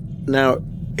 Now,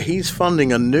 he's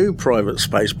funding a new private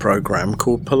space program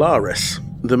called Polaris.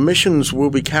 The missions will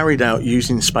be carried out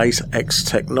using SpaceX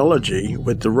technology,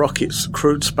 with the rockets,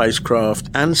 crewed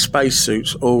spacecraft and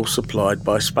spacesuits all supplied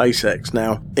by SpaceX.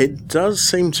 Now, it does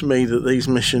seem to me that these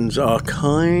missions are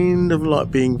kind of like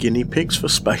being guinea pigs for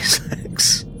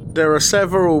SpaceX. There are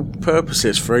several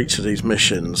purposes for each of these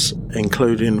missions,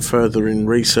 including furthering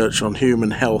research on human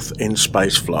health in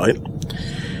spaceflight,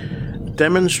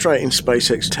 demonstrating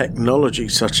SpaceX technology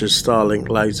such as Starlink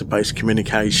laser-based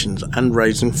communications, and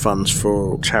raising funds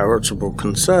for charitable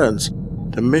concerns.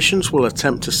 The missions will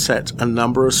attempt to set a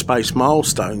number of space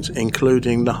milestones,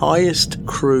 including the highest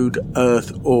crewed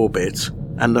Earth orbit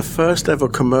and the first ever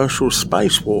commercial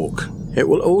spacewalk. It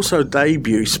will also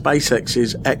debut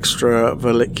SpaceX's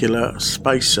extravehicular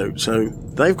spacesuit. So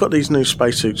they've got these new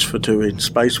spacesuits for doing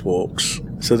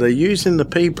spacewalks. So they're using the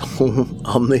people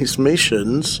on these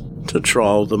missions to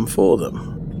trial them for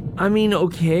them. I mean,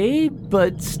 okay,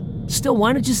 but still,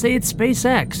 why don't you say it's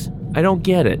SpaceX? I don't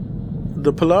get it.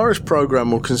 The Polaris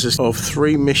program will consist of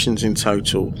 3 missions in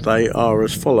total. They are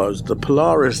as follows. The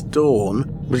Polaris Dawn,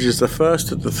 which is the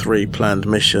first of the 3 planned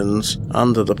missions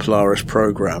under the Polaris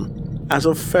program. As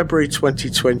of February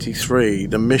 2023,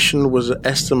 the mission was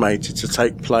estimated to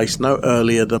take place no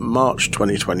earlier than March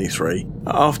 2023,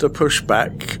 after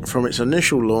pushback from its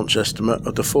initial launch estimate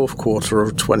of the 4th quarter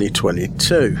of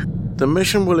 2022. The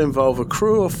mission will involve a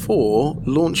crew of 4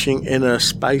 launching in a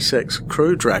SpaceX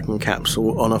Crew Dragon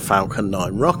capsule on a Falcon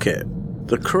 9 rocket.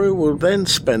 The crew will then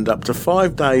spend up to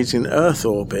 5 days in Earth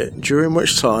orbit, during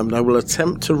which time they will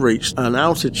attempt to reach an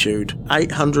altitude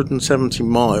 870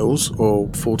 miles, or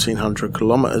 1,400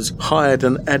 kilometres, higher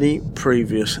than any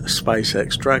previous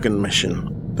SpaceX Dragon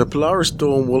mission. The Polaris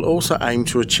Dawn will also aim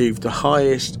to achieve the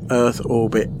highest Earth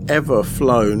orbit ever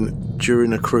flown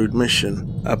during a crewed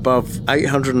mission, above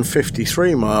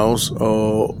 853 miles,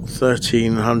 or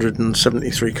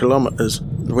 1,373 kilometres,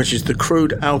 which is the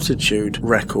crewed altitude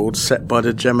record set by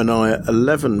the Gemini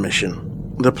 11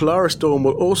 mission. The Polaris Dawn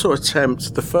will also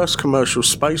attempt the first commercial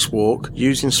spacewalk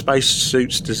using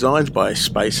spacesuits designed by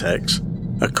SpaceX.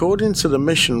 According to the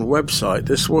mission website,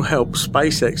 this will help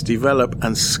SpaceX develop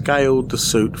and scale the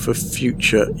suit for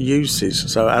future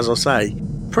uses. So, as I say,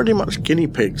 pretty much guinea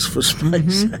pigs for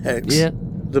SpaceX. Yeah.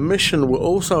 The mission will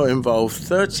also involve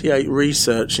 38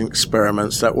 research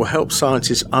experiments that will help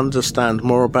scientists understand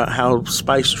more about how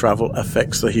space travel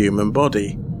affects the human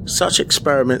body. Such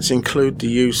experiments include the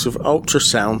use of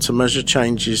ultrasound to measure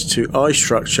changes to eye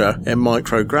structure in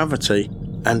microgravity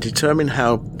and determine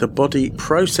how the body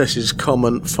processes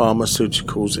common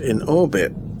pharmaceuticals in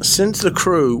orbit. Since the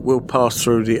crew will pass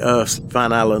through the Earth's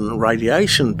Van Allen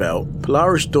radiation belt,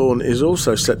 Polaris Dawn is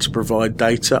also set to provide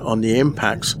data on the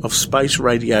impacts of space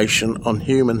radiation on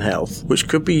human health, which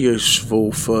could be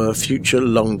useful for future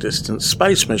long-distance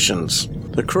space missions.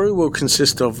 The crew will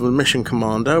consist of the mission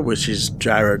commander, which is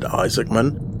Jared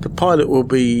Isaacman. The pilot will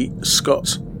be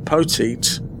Scott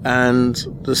Poteet, and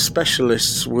the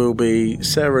specialists will be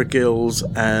Sarah Gills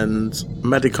and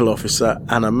medical officer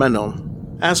Anna Menon.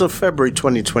 As of February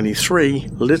 2023,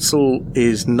 little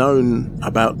is known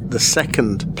about the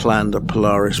second planned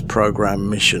Polaris program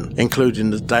mission,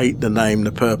 including the date, the name,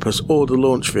 the purpose, or the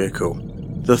launch vehicle.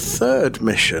 The third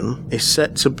mission is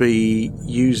set to be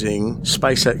using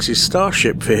SpaceX's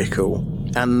Starship vehicle,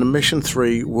 and mission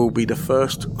 3 will be the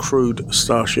first crewed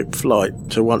Starship flight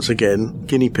to, once again,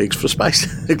 guinea pigs for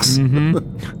SpaceX.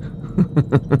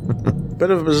 Bit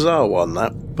of a bizarre one,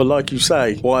 that. But like you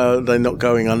say, why are they not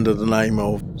going under the name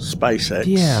of SpaceX?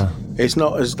 Yeah. It's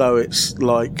not as though it's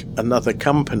like another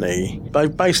company.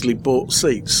 They've basically bought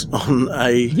seats on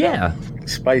a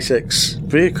SpaceX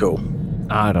vehicle.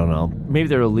 I don't know. Maybe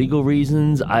there are legal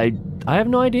reasons. I have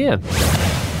no idea.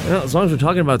 Well, as long as we're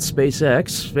talking about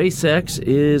SpaceX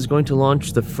is going to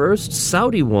launch the first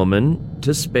Saudi woman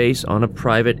to space on a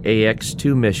private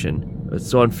AX-2 mission.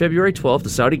 So on February 12th, the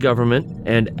Saudi government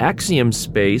and Axiom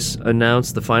Space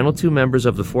announced the final 2 members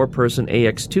of the 4-person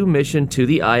AX-2 mission to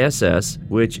the ISS,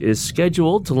 which is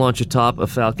scheduled to launch atop a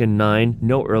Falcon 9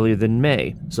 no earlier than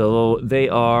May. So they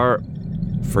are,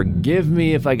 forgive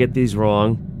me if I get these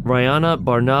wrong, Rayana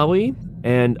Barnawi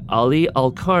and Ali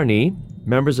Al-Karni,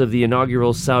 members of the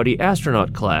inaugural Saudi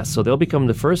astronaut class. So they'll become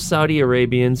the first Saudi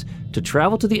Arabians to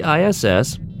travel to the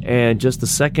ISS and just the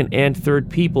second and third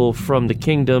people from the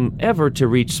kingdom ever to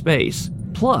reach space.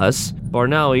 Plus,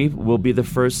 Barnawi will be the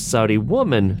first Saudi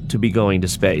woman to be going to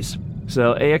space.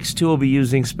 So AX-2 will be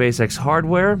using SpaceX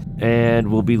hardware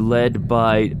and will be led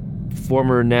by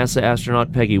former NASA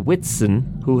astronaut Peggy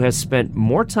Whitson, who has spent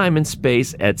more time in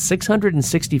space at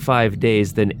 665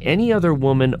 days than any other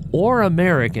woman or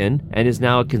American and is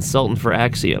now a consultant for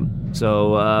Axiom.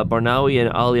 So Barnawi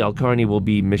and Ali Al-Karni will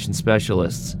be mission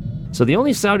specialists. So the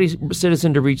only Saudi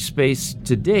citizen to reach space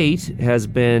to date has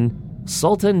been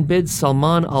Sultan bin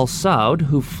Salman Al Saud,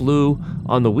 who flew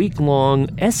on the week-long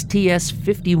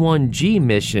STS-51G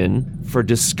mission for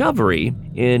Discovery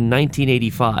in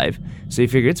 1985. So you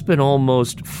figure it's been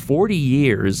almost 40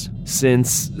 years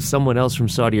since someone else from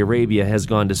Saudi Arabia has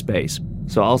gone to space.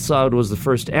 So Al Saud was the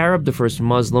first Arab, the first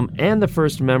Muslim, and the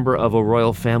first member of a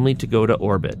royal family to go to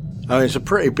orbit. I mean, it's a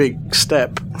pretty big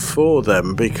step for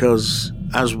them because,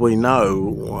 as we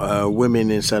know,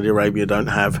 women in Saudi Arabia don't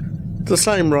have the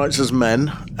same rights as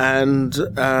men, and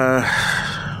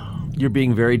you're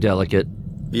being very delicate.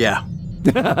 Yeah.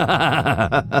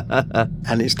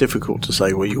 And it's difficult to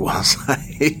say what you want to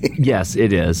say. Yes,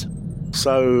 it is.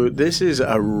 So this is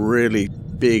a really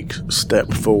big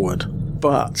step forward.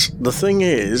 But the thing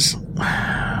is,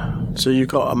 so you've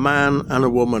got a man and a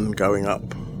woman going up.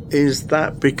 Is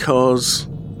that because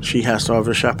she has to have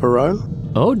a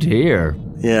chaperone? Oh dear.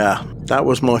 Yeah, that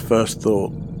was my first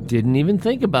thought. Didn't even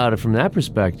think about it from that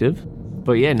perspective.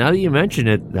 But yeah, now that you mention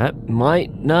it, that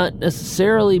might not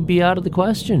necessarily be out of the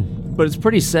question. But it's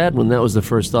pretty sad when that was the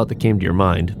first thought that came to your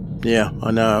mind. Yeah,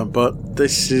 I know, but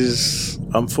this is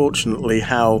unfortunately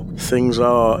how things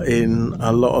are in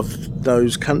a lot of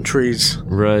those countries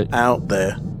out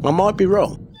there. I might be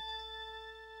wrong.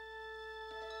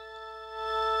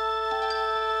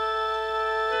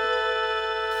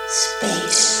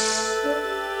 Space,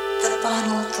 the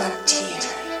final frontier.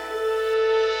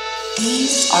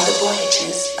 These are the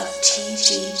voyages of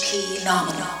TGP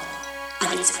Nominal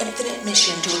and its infinite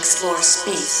mission to explore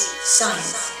space,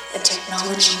 science, and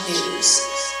technology news.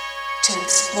 To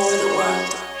explore the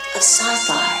world of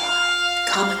sci-fi,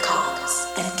 comic-cons,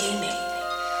 and gaming.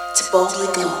 To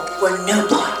boldly go where no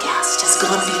podcast has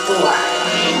gone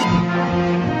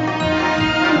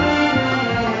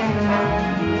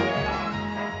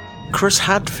before. Chris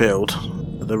Hadfield,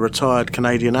 the retired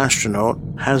Canadian astronaut,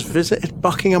 has visited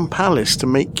Buckingham Palace to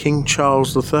meet King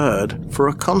Charles III for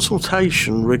a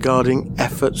consultation regarding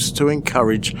efforts to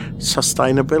encourage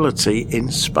sustainability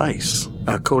in space,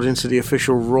 according to the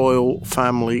official royal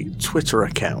family Twitter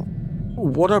account.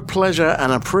 What a pleasure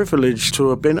and a privilege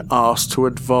to have been asked to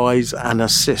advise and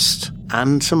assist,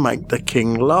 and to make the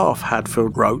King laugh,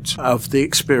 Hadfield wrote of the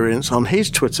experience on his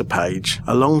Twitter page,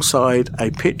 alongside a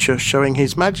picture showing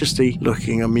His Majesty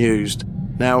looking amused.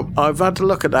 Now, I've had a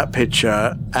look at that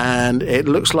picture, and it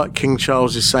looks like King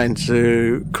Charles is saying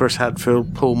to Chris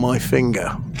Hadfield, pull my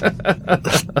finger.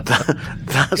 That's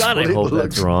God, I hope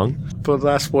that's wrong. But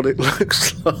that's what it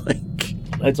looks like.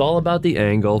 It's all about the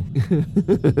angle.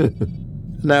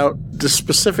 Now, the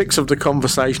specifics of the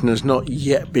conversation has not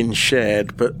yet been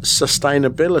shared, but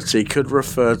sustainability could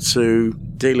refer to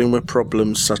dealing with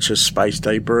problems such as space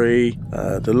debris,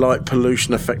 the light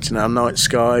pollution affecting our night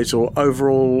skies, or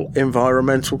overall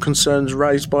environmental concerns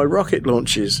raised by rocket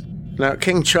launches. Now,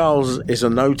 King Charles is a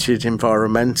noted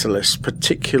environmentalist,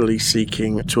 particularly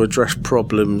seeking to address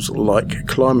problems like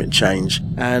climate change.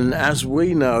 And as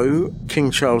we know, King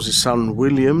Charles' son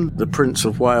William, the Prince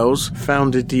of Wales,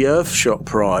 founded the Earthshot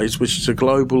Prize, which is a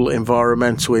global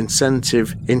environmental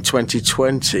incentive in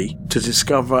 2020 to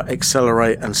discover,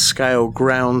 accelerate and scale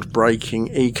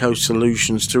groundbreaking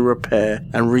eco-solutions to repair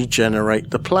and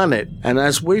regenerate the planet. And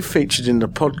as we've featured in the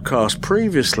podcast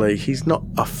previously, he's not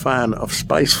a fan of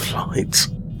spaceflight.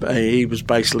 He was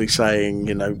basically saying,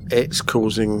 it's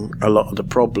causing a lot of the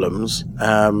problems,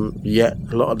 yet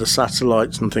a lot of the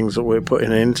satellites and things that we're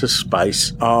putting into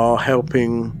space are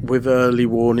helping with early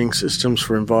warning systems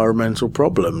for environmental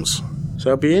problems. So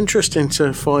it'll be interesting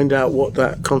to find out what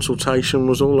that consultation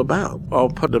was all about. I'll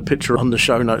put the picture on the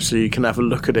show notes so you can have a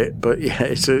look at it, but yeah,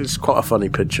 it's quite a funny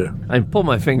picture. And pull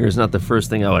my finger is not the first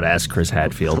thing I would ask Chris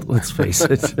Hadfield, let's face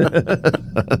it.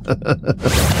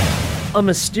 A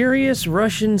mysterious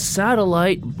Russian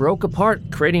satellite broke apart,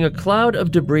 creating a cloud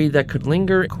of debris that could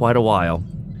linger quite a while.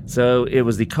 So it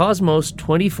was the Cosmos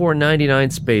 2499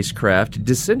 spacecraft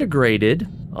disintegrated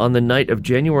on the night of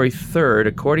January 3rd,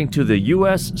 according to the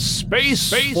U.S.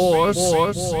 Space Force,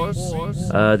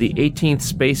 the 18th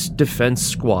Space Defense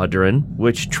Squadron,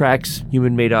 which tracks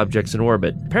human-made objects in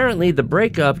orbit. Apparently, the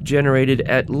breakup generated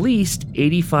at least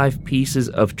 85 pieces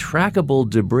of trackable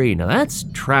debris. Now, that's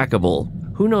trackable.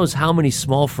 Who knows how many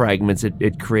small fragments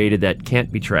it created that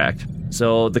can't be tracked.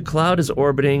 So the cloud is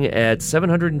orbiting at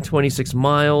 726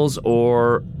 miles,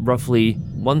 or roughly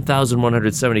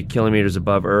 1,170 kilometers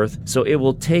above Earth. So it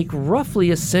will take roughly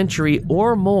a century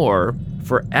or more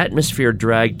for atmosphere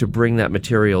drag to bring that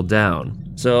material down.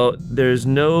 So there's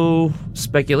no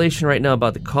speculation right now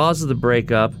about the cause of the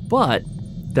breakup, but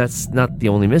that's not the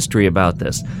only mystery about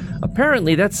this.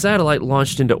 Apparently, that satellite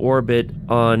launched into orbit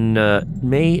on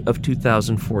May of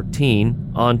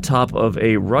 2014 on top of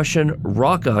a Russian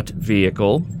rocket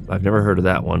vehicle. I've never heard of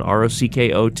that one.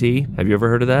 ROCKOT. Have you ever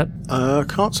heard of that? I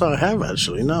can't say I have,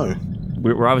 actually, no.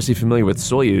 We're obviously familiar with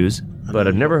Soyuz, but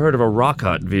I've never heard of a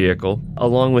rocket vehicle,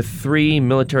 along with 3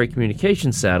 military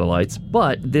communication satellites.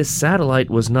 But this satellite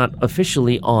was not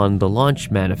officially on the launch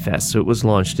manifest, so it was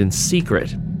launched in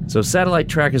secret. So satellite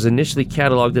trackers initially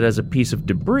cataloged it as a piece of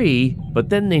debris, but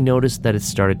then they noticed that it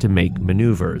started to make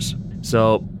maneuvers.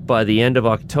 So by the end of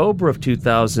October of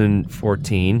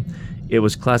 2014, it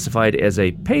was classified as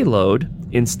a payload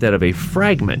instead of a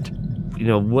fragment.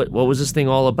 What was this thing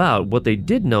all about? What they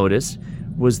did notice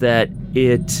was that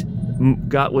it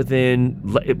got within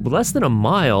less than a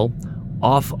mile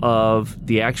off of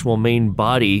the actual main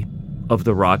body of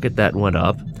the rocket that went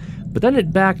up, but then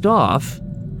it backed off,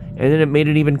 and then it made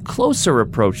an even closer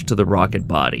approach to the rocket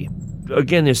body.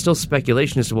 Again, there's still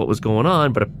speculation as to what was going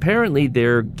on, but apparently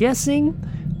they're guessing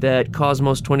that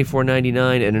Cosmos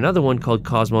 2499 and another one called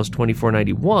Cosmos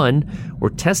 2491 were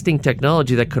testing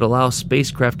technology that could allow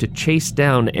spacecraft to chase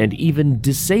down and even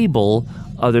disable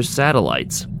other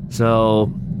satellites.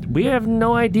 So we have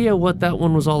no idea what that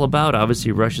one was all about.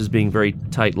 Obviously, Russia's being very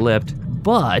tight-lipped.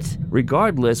 But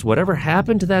regardless, whatever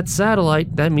happened to that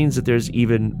satellite, that means that there's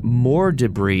even more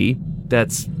debris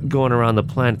that's going around the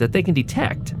planet that they can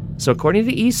detect. So according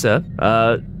to ESA,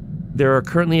 there are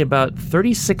currently about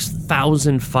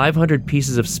 36,500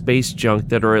 pieces of space junk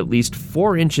that are at least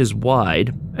 4 inches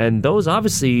wide, and those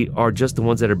obviously are just the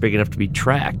ones that are big enough to be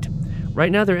tracked.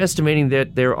 Right now, they're estimating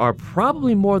that there are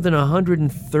probably more than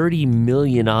 130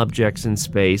 million objects in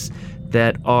space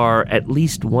that are at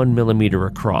least 1 millimeter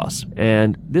across,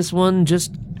 and this one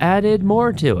just added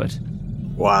more to it.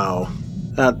 Wow,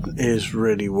 that is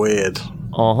really weird.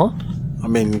 Uh-huh. I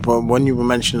mean, when you were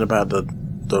mentioning about the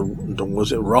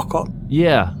was it Rocket?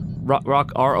 Yeah,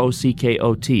 Rock,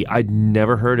 R-O-C-K-O-T. I'd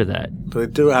never heard of that. They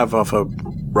do have other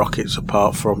rockets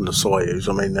apart from the Soyuz.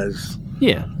 I mean, there's...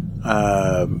 Yeah.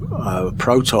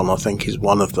 Proton, I think, is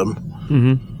one of them.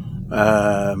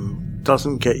 Mm-hmm.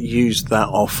 Doesn't get used that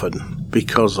often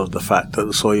because of the fact that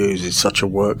the Soyuz is such a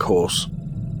workhorse.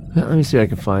 Let me see what I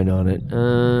can find on it.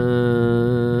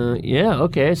 Yeah,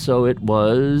 okay, so it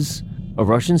was a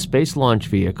Russian space launch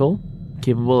vehicle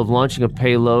capable of launching a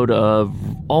payload of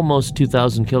almost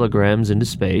 2,000 kilograms into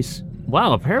space.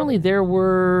 Wow, apparently there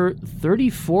were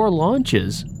 34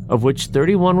 launches, of which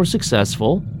 31 were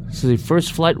successful. So the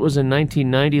first flight was in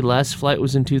 1990, last flight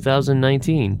was in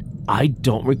 2019. I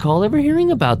don't recall ever hearing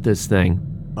about this thing.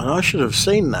 And I should have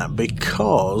seen that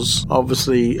because,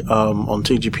 obviously, on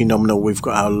TGP Nominal, we've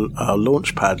got our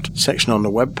Launchpad section on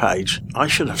the webpage. I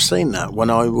should have seen that when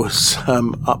I was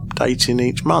updating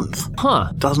each month.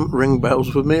 Huh. Doesn't ring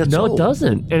bells with me at all. No, it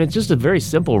doesn't. And it's just a very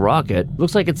simple rocket.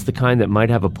 Looks like it's the kind that might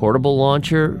have a portable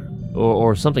launcher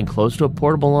or something close to a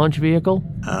portable launch vehicle.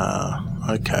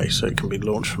 Okay, so it can be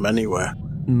launched from anywhere.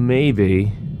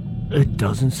 Maybe. It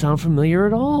doesn't sound familiar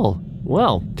at all.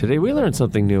 Well, today we learned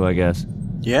something new, I guess.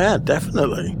 Yeah,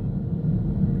 definitely.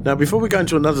 Now, before we go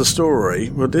into another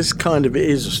story, well, this kind of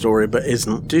is a story, but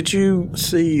isn't. Did you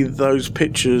see those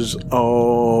pictures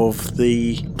of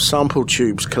the sample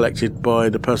tubes collected by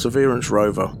the Perseverance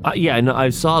rover? Yeah,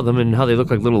 I saw them and how they look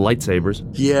like little lightsabers.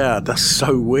 Yeah, that's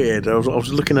so weird. I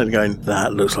was looking at it going,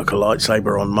 that looks like a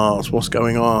lightsaber on Mars. What's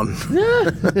going on?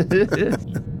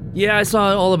 Yeah, I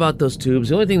saw all about those tubes.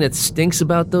 The only thing that stinks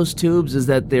about those tubes is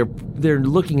that they're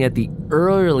looking at the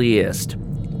earliest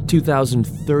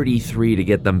 2033 to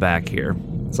get them back here.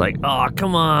 It's like, oh,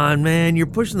 come on, man. You're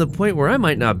pushing the point where I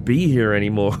might not be here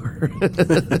anymore.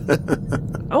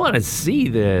 I want to see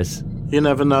this. You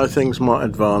never know, things might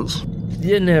advance.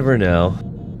 You never know.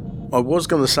 I was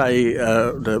going to say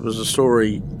there was a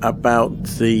story about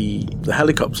the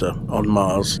helicopter on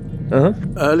Mars. Uh-huh.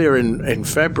 Earlier in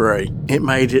February, it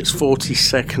made its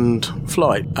 42nd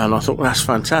flight, and I thought, that's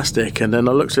fantastic. And then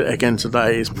I looked at it again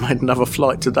today, it's made another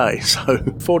flight today, so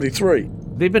 43.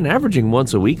 They've been averaging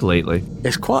once a week lately.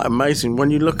 It's quite amazing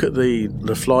when you look at the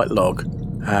flight log,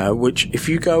 which if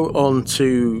you go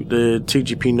onto the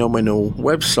TGP Nominal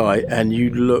website and you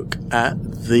look at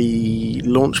the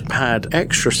Launchpad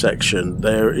extra section,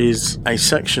 there is a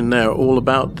section there all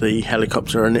about the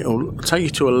helicopter, and it'll take you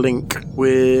to a link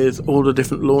with all the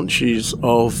different launches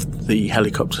of the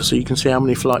helicopter, so you can see how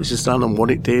many flights it's done and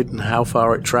what it did and how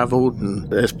far it travelled, and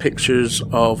there's pictures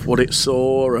of what it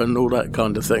saw and all that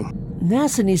kind of thing.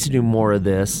 NASA needs to do more of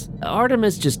this.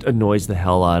 Artemis just annoys the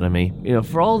hell out of me. You know,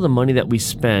 for all the money that we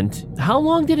spent, how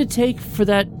long did it take for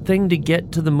that thing to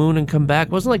get to the moon and come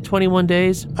back? Wasn't it like 21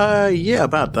 days? Yeah,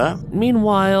 about that.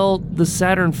 Meanwhile, the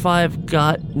Saturn V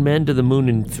got men to the moon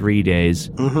in 3 days.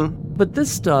 Mm-hmm. But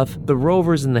this stuff, the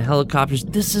rovers and the helicopters,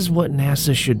 this is what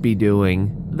NASA should be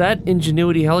doing. That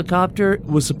Ingenuity helicopter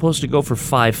was supposed to go for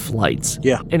 5 flights.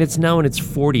 Yeah. And it's now in its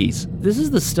 40s. This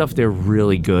is the stuff they're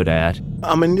really good at.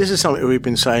 I mean, this is something we've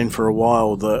been saying for a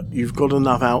while, that you've got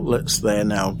enough outlets there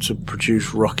now to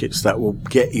produce rockets that will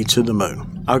get you to the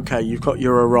moon. Okay, you've got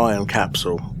your Orion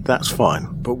capsule. That's fine.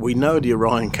 But we know the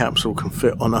Orion capsule can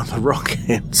fit on other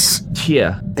rockets.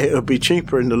 Yeah. It would be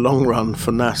cheaper in the long run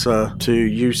for NASA to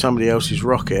use somebody else's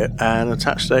rocket and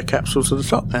attach their capsule to the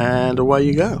top, and away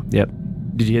you go. Yep.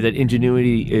 Did you hear that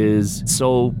Ingenuity is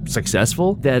so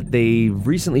successful that they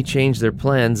recently changed their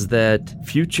plans that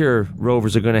future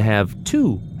rovers are going to have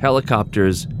 2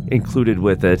 helicopters included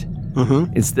with it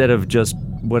instead of just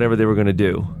whatever they were going to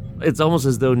do? It's almost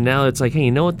as though now it's like, hey,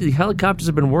 you know what? The helicopters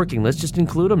have been working. Let's just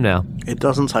include them now. It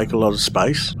doesn't take a lot of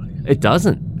space. It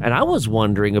doesn't. And I was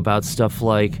wondering about stuff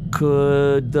like,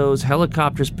 could those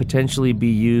helicopters potentially be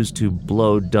used to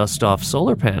blow dust off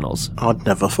solar panels? I'd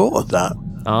never thought of that.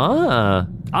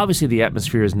 Obviously the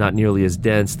atmosphere is not nearly as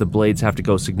dense. The blades have to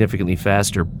go significantly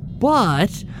faster,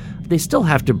 but they still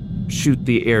have to shoot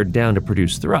the air down to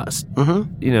produce thrust.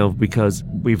 You know, because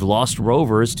we've lost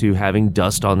rovers to having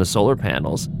dust on the solar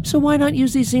panels. So why not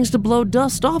use these things to blow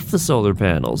dust off the solar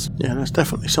panels? Yeah, that's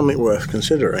definitely something worth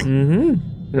considering.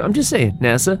 I'm just saying,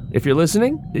 NASA, if you're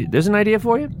listening, there's an idea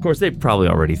for you. Of course, they've probably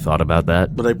already thought about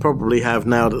that. But they probably have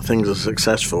now that things are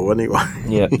successful anyway.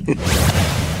 Yeah.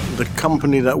 The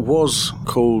company that was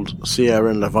called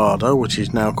Sierra Nevada, which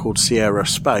is now called Sierra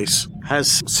Space,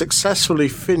 has successfully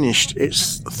finished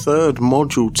its third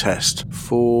module test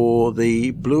for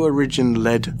the Blue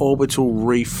Origin-led Orbital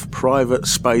Reef private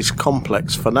space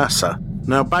complex for NASA.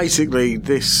 Now, basically,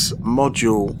 this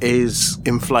module is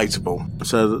inflatable,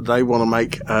 so that they want to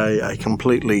make a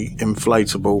completely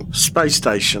inflatable space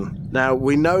station. Now,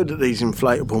 we know that these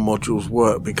inflatable modules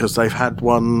work because they've had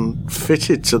one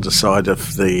fitted to the side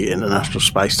of the International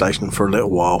Space Station for a little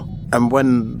while. And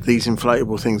when these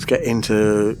inflatable things get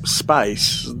into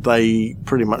space, they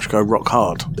pretty much go rock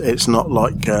hard. It's not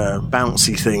like a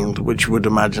bouncy thing, which you would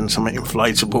imagine something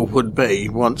inflatable would be.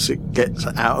 Once it gets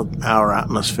out of our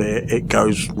atmosphere, it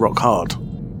goes rock hard.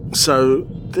 So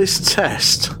this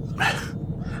test,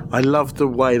 I love the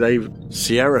way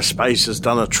Sierra Space has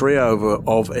done a trio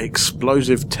of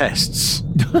explosive tests.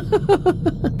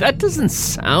 That doesn't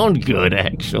sound good,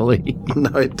 actually.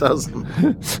 No, it doesn't.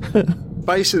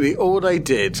 Basically, all they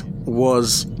did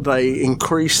was they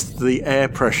increased the air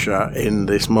pressure in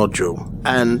this module,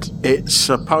 and it's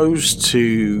supposed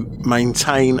to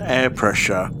maintain air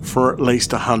pressure for at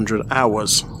least 100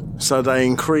 hours. So they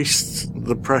increased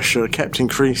the pressure, kept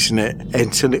increasing it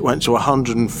until it went to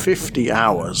 150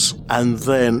 hours, and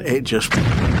then it just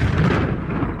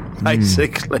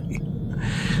basically.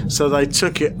 So they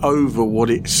took it over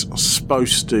what it's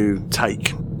supposed to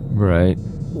take. Right.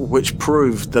 Which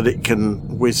proved that it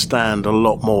can withstand a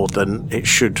lot more than it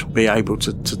should be able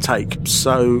to take.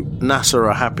 So NASA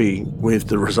are happy with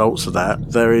the results of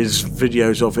that. There is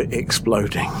videos of it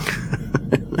exploding.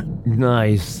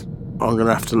 Nice. I'm going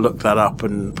to have to look that up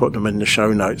and put them in the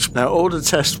show notes. Now, all the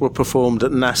tests were performed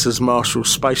at NASA's Marshall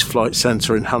Space Flight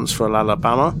Center in Huntsville,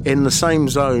 Alabama, in the same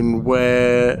zone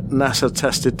where NASA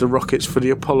tested the rockets for the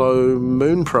Apollo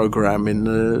moon program in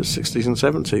the 60s and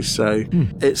 70s. So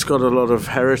it's got a lot of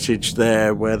heritage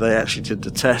there where they actually did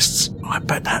the tests. I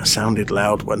bet that sounded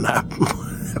loud when that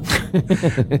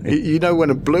You know, when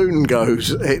a balloon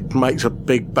goes, it makes a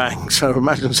big bang. So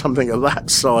imagine something of that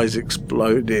size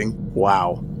exploding.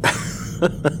 Wow.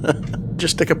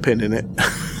 Just stick a pin in it.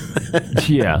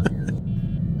 Yeah.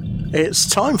 It's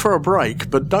time for a break,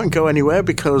 but don't go anywhere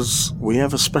because we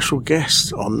have a special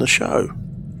guest on the show.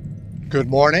 Good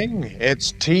morning.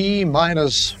 It's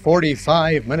T-minus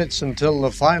 45 minutes until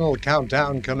the final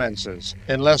countdown commences.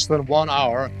 In less than 1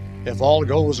 hour, if all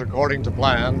goes according to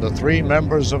plan, the 3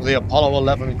 members of the Apollo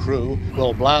 11 crew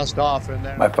will blast off in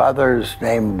their... My father's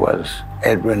name was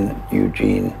Edwin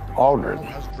Eugene Aldrin.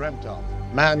 ...has dreamt of.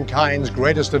 Mankind's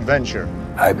greatest adventure.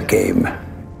 I became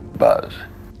Buzz.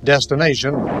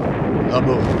 Destination, the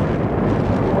moon.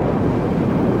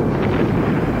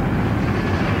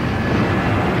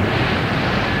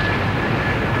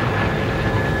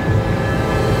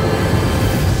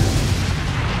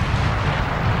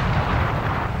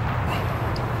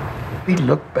 We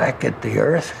looked back at the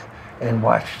Earth and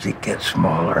watched it get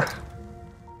smaller.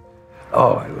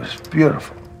 Oh, it was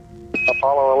beautiful.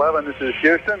 Apollo 11, this is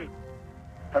Houston.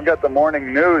 I've got the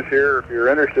morning news here if you're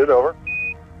interested, over.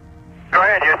 Go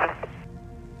ahead, Houston.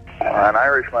 An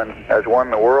Irishman has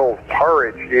won the world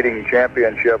porridge eating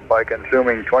championship by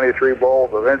consuming 23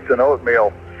 bowls of instant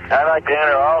oatmeal. I'd like to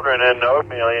enter Aldrin in the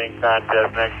oatmeal eating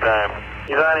contest next time.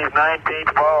 He's on his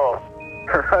 19th bowl.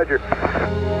 Roger.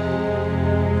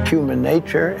 Human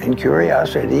nature and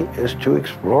curiosity is to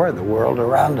explore the world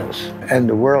around us. And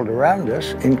the world around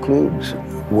us includes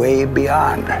way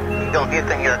beyond. Go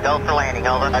Houston, you're go for landing,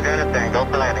 over. I understand, go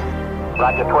for landing.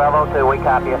 Roger, 1202, we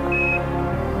copy you.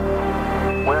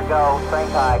 We're go, same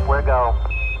type, we're go.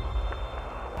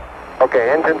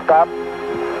 Okay, engine stop.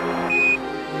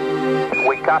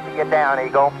 We copy you down,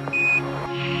 Eagle.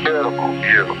 Beautiful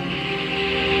view.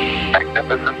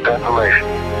 Magnificent desolation.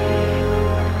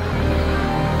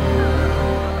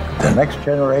 The next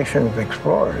generation of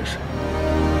explorers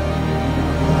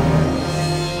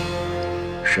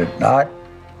should not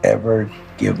ever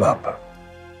give up.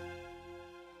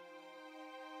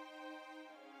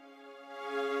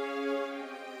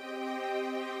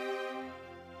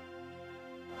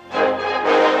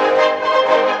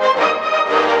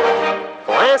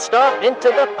 Blast off into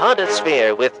the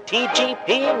podosphere with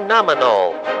TGP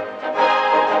Nominal.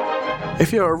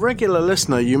 If you're a regular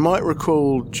listener, you might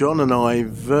recall John and I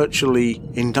virtually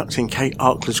inducting Kate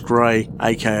Arkless-Gray,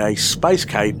 aka Space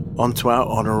Kate, onto our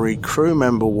honorary crew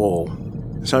member wall.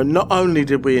 So not only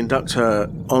did we induct her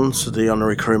onto the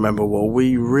honorary crew member wall,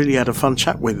 we really had a fun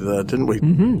chat with her, didn't we?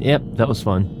 Mm-hmm. Yep, that was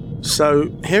fun. So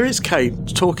here is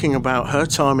Kate talking about her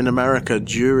time in America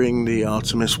during the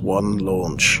Artemis 1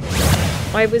 launch.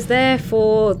 I was there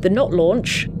for the not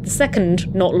launch, the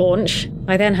second not launch.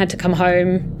 I then had to come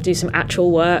home, do some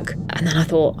actual work, and then I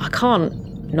thought, I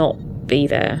can't not be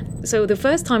there. So the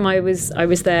first time I was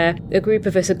there, a group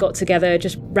of us had got together,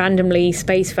 just randomly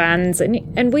space fans,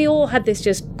 and we all had this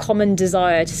just common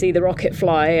desire to see the rocket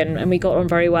fly, and we got on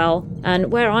very well.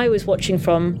 And where I was watching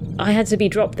from, I had to be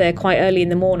dropped there quite early in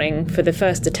the morning for the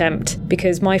first attempt,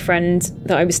 because my friend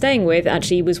that I was staying with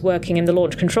actually was working in the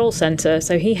Launch Control Center,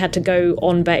 so he had to go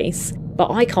on base.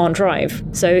 But I can't drive.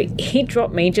 So he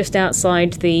dropped me just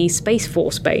outside the Space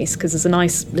Force base, because there's a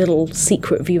nice little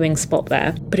secret viewing spot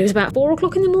there. But it was about 4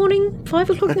 o'clock in the morning, 5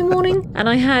 o'clock in the morning, and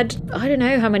I had, I don't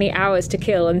know how many hours to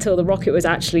kill until the rocket was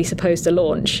actually supposed to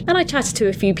launch. And I chatted to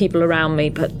a few people around me,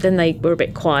 but then they were a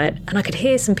bit quiet, and I could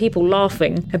hear some people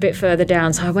laughing a bit further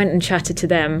down, so I went and chatted to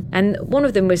them. And one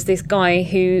of them was this guy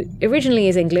who originally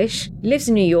is English, lives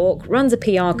in New York, runs a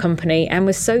PR company, and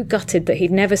was so gutted that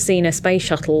he'd never seen a space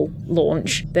shuttle launch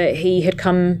that he had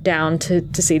come down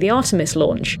to see the Artemis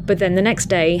launch. But then the next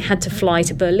day had to fly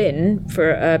to Berlin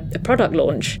for a product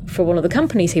launch for one of the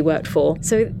companies he worked for.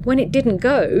 So when it didn't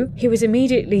go, he was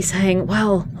immediately saying,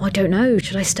 well, I don't know,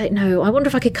 should I stay? No, I wonder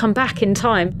if I could come back in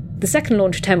time. The second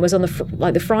launch attempt was on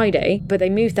the Friday, but they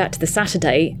moved that to the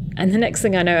Saturday. And the next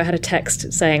thing I know, I had a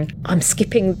text saying, I'm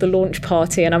skipping the launch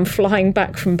party and I'm flying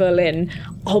back from Berlin.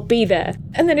 I'll be there.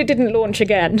 And then it didn't launch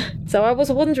again. So I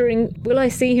was wondering, will I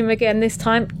see him again this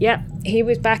time? Yeah, he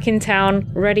was back in town,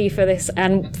 ready for this.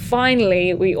 And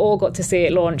finally, we all got to see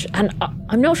it launch. And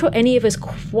I'm not sure any of us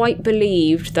quite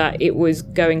believed that it was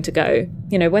going to go.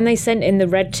 You know, when they sent in the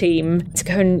red team to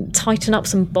go and tighten up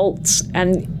some bolts,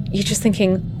 and you're just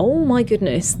thinking, oh my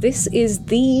goodness, this is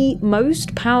the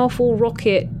most powerful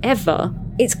rocket ever.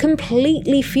 It's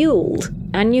completely fueled.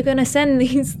 And you're going to send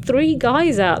these 3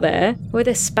 guys out there with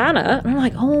a spanner. And I'm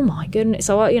like, oh my goodness.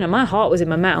 So, my heart was in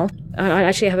my mouth. I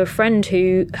actually have a friend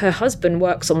who, her husband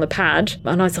works on the pad.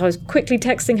 And I was quickly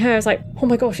texting her. I was like, oh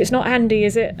my gosh, it's not Andy,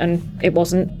 is it? And it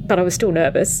wasn't, but I was still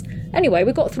nervous. Anyway,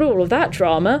 we got through all of that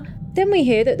drama. Then we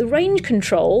hear that the range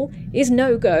control is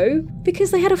no-go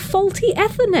because they had a faulty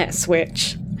Ethernet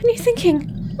switch. And you're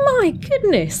thinking, my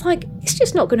goodness, it's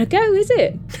just not going to go, is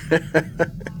it?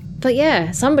 But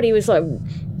yeah, somebody was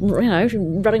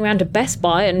running around to Best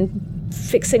Buy and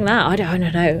fixing that. I don't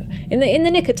know. In the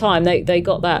nick of time, they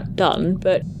got that done,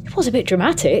 but it was a bit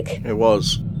dramatic. It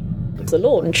was. The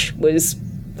launch was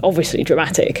obviously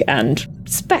dramatic and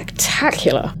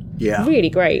spectacular. Yeah. Really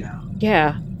great.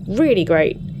 Yeah, really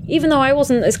great. Even though I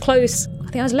wasn't as close,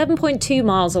 I think I was 11.2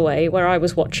 miles away where I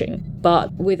was watching,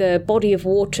 but with a body of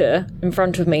water in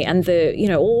front of me and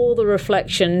all the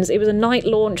reflections. It was a night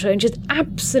launch and just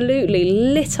absolutely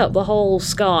lit up the whole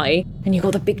sky. And you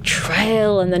got the big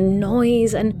trail and the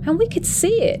noise, and we could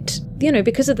see it.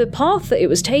 Because of the path that it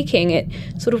was taking, it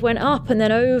sort of went up and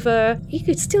then over. You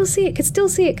could still see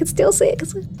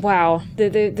it, Wow.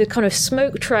 The kind of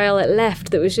smoke trail it left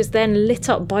that was just then lit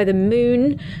up by the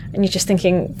moon. And you're just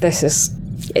thinking,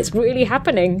 it's really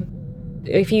happening.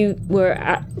 If you were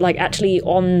actually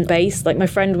on base, like my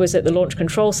friend was at the Launch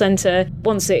Control Center,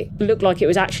 once it looked like it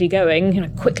was actually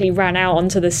going, quickly ran out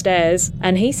onto the stairs,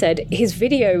 and he said his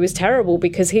video was terrible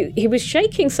because he was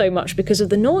shaking so much because of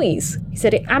the noise. He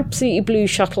said it absolutely blew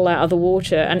shuttle out of the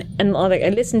water, and I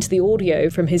listened to the audio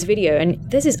from his video, and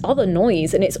there's this other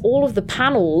noise, and it's all of the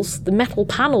panels, the metal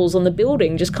panels on the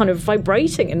building just kind of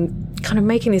vibrating and kind of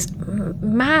making this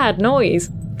mad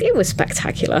noise. It was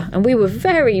spectacular, and we were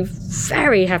very,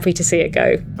 very happy to see it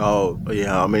go. Oh,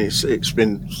 yeah, I mean, it's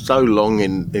been so long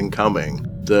in coming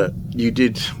that you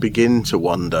did begin to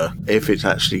wonder if it's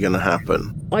actually going to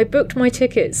happen. I booked my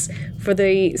tickets for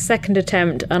the second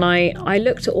attempt, and I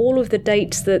looked at all of the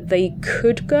dates that they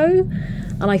could go,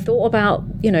 and I thought about,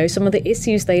 some of the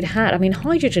issues they'd had. I mean,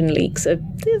 hydrogen leaks are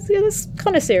that's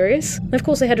kind of serious. And of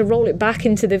course, they had to roll it back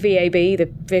into the VAB, the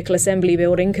Vehicle Assembly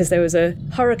Building, because there was a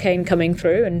hurricane coming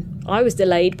through, and I was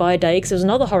delayed by a day because there was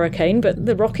another hurricane, but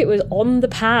the rocket was on the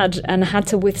pad and had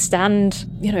to withstand,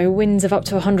 winds of up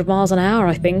to 100 miles an hour,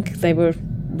 I think they were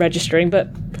registering, but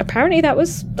apparently that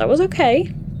was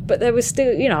okay. But there was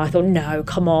still, I thought, no,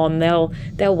 come on, they'll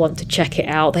want to check it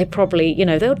out. They probably,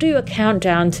 they'll do a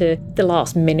countdown to the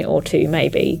last minute or two,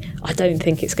 maybe. I don't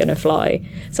think it's going to fly.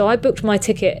 So I booked my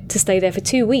ticket to stay there for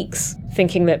 2 weeks,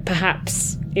 thinking that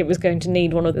perhaps it was going to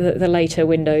need one of the later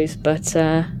windows. But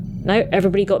no,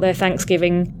 everybody got their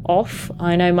Thanksgiving off.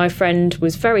 I know my friend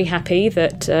was very happy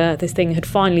that this thing had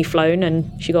finally flown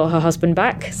and she got her husband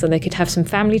back so they could have some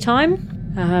family time.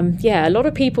 A lot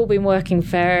of people have been working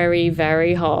very,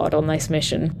 very hard on this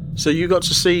mission. So you got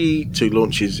to see 2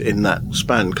 launches in that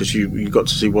span, because you got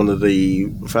to see one of the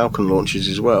Falcon launches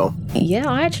as well. Yeah,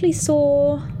 I actually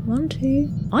saw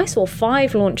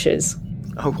 5 launches.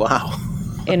 Oh, wow.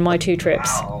 In my 2 trips.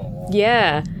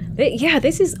 Yeah.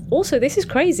 This is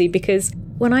crazy, because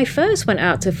when I first went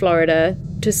out to Florida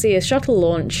to see a shuttle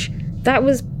launch, that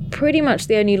was pretty much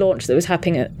the only launch that was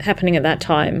happening at that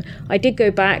time. I did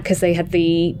go back because they had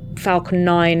the Falcon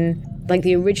 9, like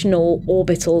the original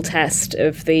orbital test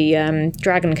of the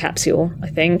Dragon capsule, I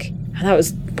think. And that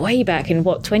was way back in,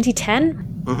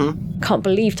 2010? Mm-hmm. Can't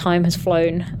believe time has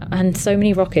flown, and so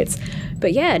many rockets.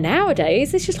 But yeah,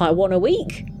 nowadays it's just like one a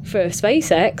week for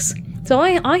SpaceX. So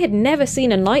I had never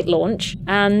seen a night launch,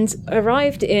 and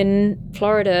arrived in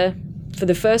Florida for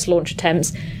the first launch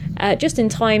attempts just in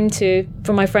time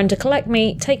for my friend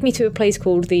to take me to a place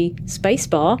called the Space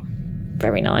Bar.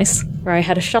 Very nice, where I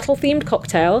had a shuttle-themed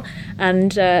cocktail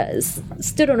and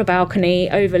stood on a balcony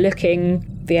overlooking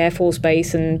the Air Force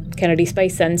Base and Kennedy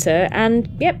Space Center, and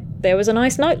yep, there was a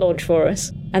nice night launch for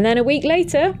us. And then a week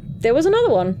later, there was another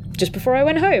one, just before I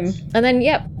went home. And then,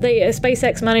 yep,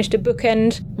 SpaceX managed to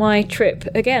bookend my trip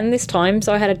again this time,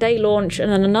 so I had a day launch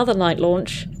and then another night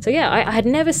launch. So yeah, I had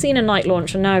never seen a night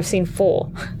launch, and now I've seen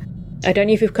 4. I don't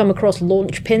know if you've come across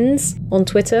Launch Pins on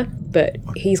Twitter, but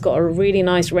he's got a really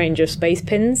nice range of space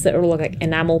pins that are all like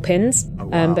enamel pins. Oh,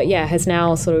 wow. But yeah, has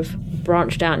now sort of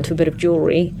branched out into a bit of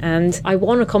jewellery. And I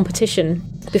won a competition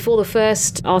before the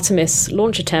first Artemis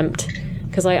launch attempt,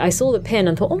 because I saw the pin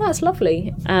and thought, oh, that's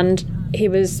lovely. And he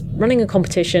was running a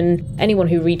competition. Anyone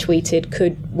who retweeted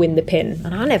could win the pin.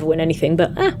 And I never win anything,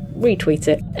 but retweet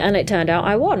it. And it turned out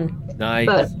I won. Nice.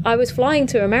 But I was flying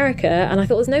to America, and I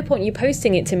thought there's no point you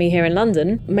posting it to me here in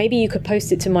London. Maybe you could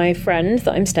post it to my friend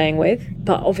that I'm staying with.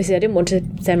 But obviously I didn't want to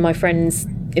send my friend's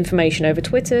information over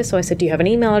Twitter, so I said, do you have an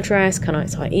email address? So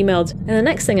I emailed, and the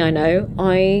next thing I know,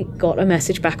 I got a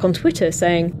message back on Twitter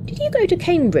saying, did you go to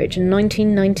Cambridge in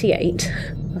 1998?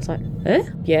 I was like,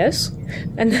 yes.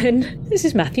 And then, this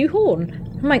is Matthew Horn.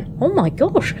 I'm like, oh my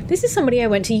gosh, this is somebody I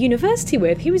went to university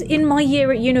with. He was in my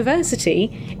year at university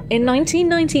in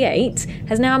 1998,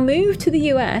 has now moved to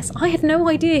the US. I had no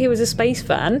idea he was a space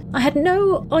fan. I had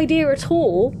no idea at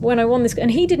all when I won this, and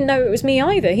he didn't know it was me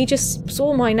either. He just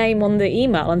saw my name on the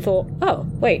email and thought, oh,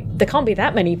 wait, there can't be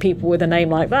that many people with a name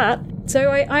like that.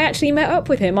 So I actually met up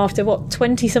with him after,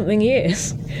 20-something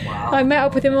years. Wow. I met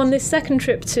up with him on this second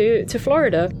trip to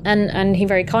Florida, and he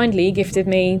very kindly gifted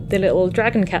me the little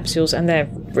Dragon capsules, and they're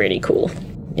really cool.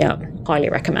 Yeah, highly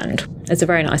recommend. It's a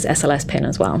very nice SLS pin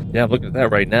as well. Yeah, look at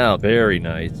that right now. Very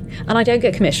nice. And I don't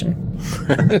get commission.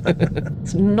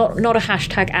 It's not a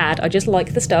hashtag ad. I just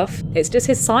like the stuff. It's just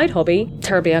his side hobby.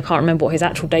 Terribly, I can't remember what his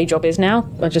actual day job is now.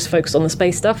 I just focus on the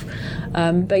space stuff.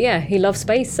 But yeah, he loves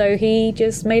space, so he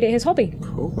just made it his hobby.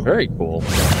 Cool. Very cool.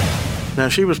 Now,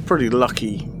 she was pretty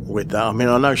lucky with that. I mean,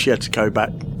 I know she had to go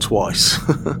back twice,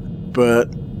 but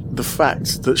the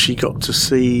fact that she got to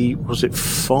see, was it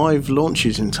 5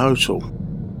 launches in total?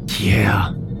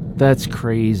 Yeah, that's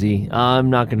crazy. I'm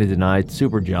not going to deny it.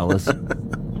 Super jealous.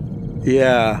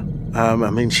 Yeah, I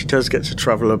mean, she does get to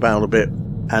travel about a bit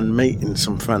and meeting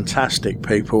some fantastic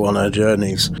people on her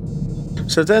journeys.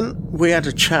 So then we had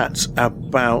a chat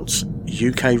about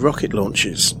UK rocket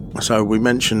launches. So we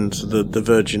mentioned the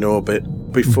Virgin Orbit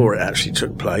before it actually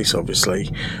took place, obviously.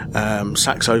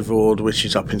 Saxo Vord, which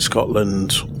is up in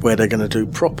Scotland, where they're going to do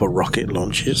proper rocket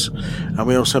launches. And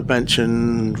we also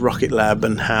mentioned Rocket Lab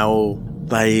and how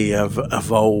they have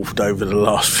evolved over the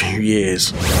last few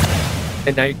years.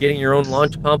 And now you're getting your own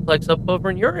launch complex up over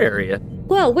in your area.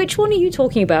 Well, which one are you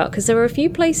talking about? Because there are a few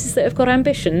places that have got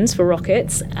ambitions for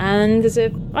rockets, and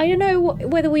I don't know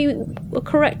whether we were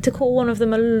correct to call one of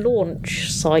them a launch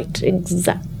site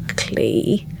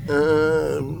exactly.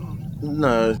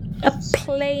 No. A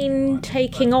plane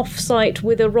taking off site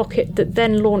with a rocket that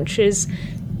then launches.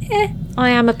 I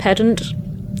am a pedant.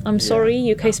 I'm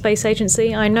sorry, UK Space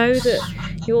Agency. I know that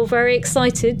you're very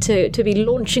excited to be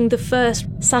launching the first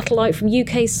satellite from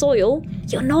UK soil.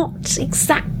 You're not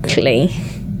exactly.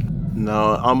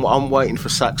 No, I'm waiting for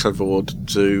Saxo Vord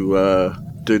to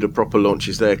do the proper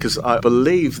launches there, because I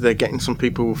believe they're getting some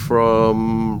people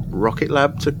from Rocket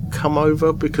Lab to come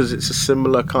over, because it's a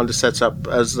similar kind of setup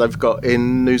as they've got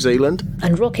in New Zealand.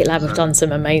 And Rocket Lab have done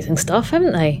some amazing stuff,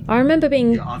 haven't they? I remember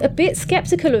being a bit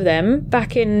sceptical of them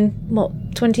back in,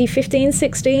 2015,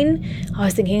 16? I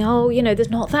was thinking, there's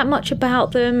not that much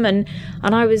about them, and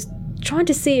I was trying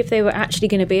to see if they were actually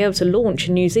going to be able to launch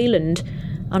in New Zealand.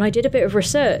 And I did a bit of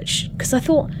research, because I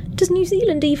thought, does New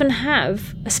Zealand even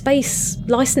have a space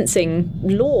licensing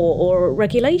law or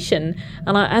regulation?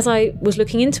 And as I was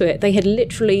looking into it, they had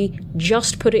literally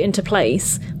just put it into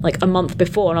place like a month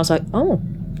before, and I was like, oh,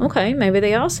 okay, maybe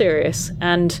they are serious.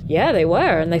 And yeah, they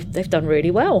were, and they've done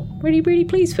really well. Really, really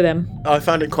pleased for them. I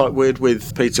found it quite weird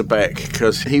with Peter Beck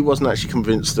because he wasn't actually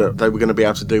convinced that they were going to be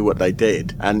able to do what they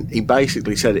did. And he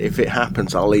basically said, if it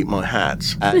happens, I'll eat my hat.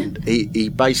 And he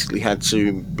basically had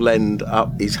to blend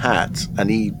up his hat,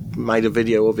 and he made a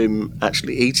video of him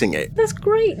actually eating it. That's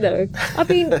great, though. I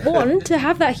mean, one, to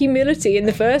have that humility in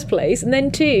the first place, and then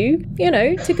two,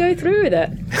 to go through with it.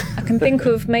 I can think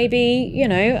of maybe,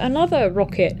 another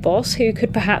rocket boss who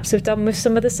could perhaps have done with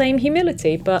some of the same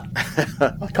humility, but...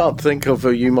 I can't think of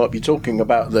who you might be talking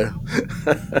about there.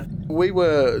 We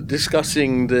were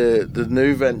discussing the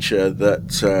new venture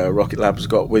that Rocket Lab has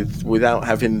got without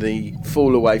having the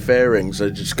fall-away fairings. They're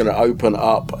just going to open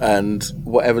up and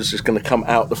whatever's just going to come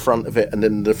out the front of it, and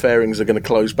then the fairings are going to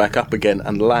close back up again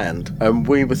and land. And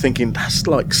we were thinking that's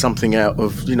like something out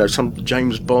of, some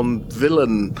James Bond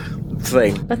villain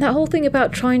thing. And that whole thing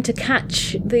about trying to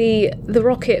catch the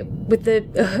rocket with a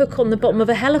hook on the bottom of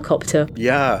a helicopter.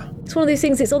 Yeah. It's one of those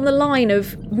things, it's on the line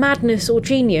of madness or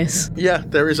genius. Yeah,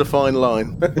 there is a fine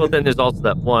line. Well, then there's also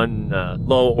that one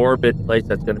low orbit place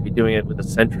that's going to be doing it with a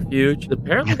centrifuge.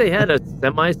 Apparently they had a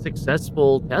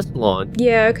semi-successful test launch.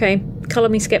 Yeah, okay. Colour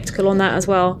me sceptical on that as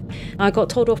well. I got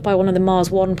told off by one of the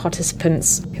Mars One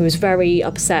participants who was very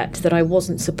upset that I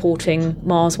wasn't supporting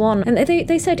Mars One. And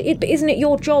they said, isn't it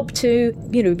your job to,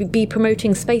 be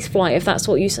promoting spaceflight if that's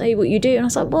what you say, what you do? And I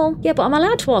was like, well, yeah, but I'm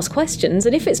allowed to ask questions.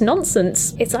 And if it's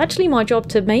nonsense, it's actually my job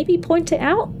to maybe point it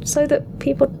out so that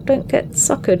people don't get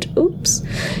suckered. Oops.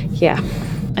 Yeah.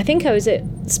 I think I was at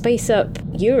Space Up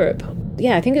Europe.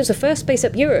 Yeah, I think it was the first Space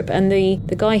Up Europe, and the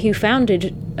guy who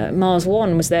founded Mars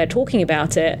One was there talking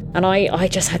about it, and I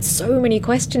just had so many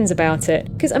questions about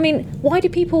it. Because, why do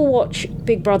people watch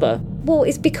Big Brother? Well,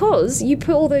 it's because you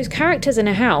put all those characters in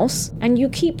a house, and you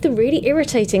keep the really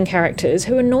irritating characters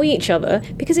who annoy each other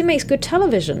because it makes good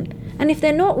television. And if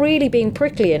they're not really being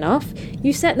prickly enough,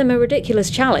 you set them a ridiculous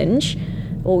challenge,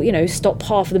 or, stop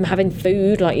half of them having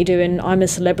food like you do in I'm a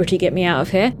Celebrity, Get Me Out of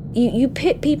Here. You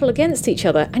pit people against each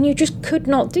other, and you just could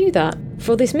not do that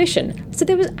for this mission. So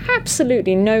there was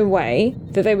absolutely no way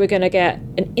that they were going to get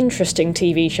an interesting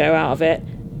TV show out of it.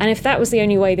 And if that was the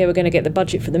only way they were going to get the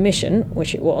budget for the mission,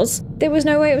 which it was, there was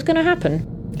no way it was going to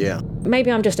happen. Yeah.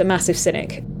 Maybe I'm just a massive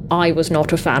cynic. I was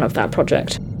not a fan of that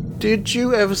project. Did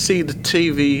you ever see the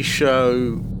TV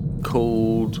show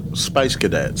called Space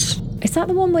Cadets? Is that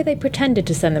the one where they pretended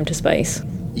to send them to space?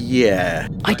 Yeah.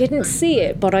 I didn't see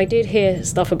it, but I did hear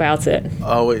stuff about it.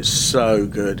 Oh, it's so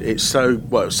good. It's so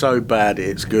bad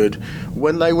it's good.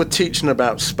 When they were teaching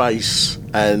about space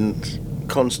and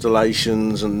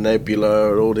constellations and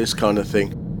nebula and all this kind of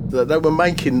thing, they were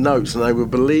making notes and they were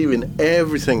believing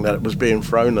everything that was being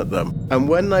thrown at them. And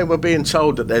when they were being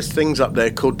told that there's things up there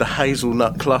called the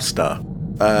hazelnut cluster,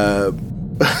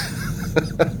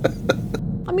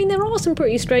 there are some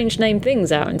pretty strange named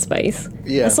things out in space.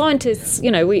 Yeah. The scientists,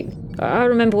 I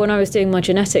remember when I was doing my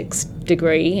genetics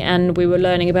degree and we were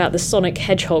learning about the sonic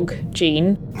hedgehog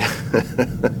gene,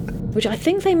 which I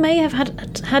think they may have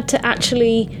had to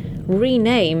actually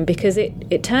rename because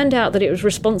it turned out that it was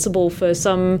responsible for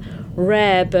some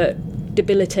rare but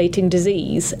debilitating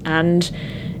disease, and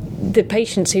the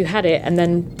patients who had it and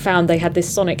then found they had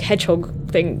this sonic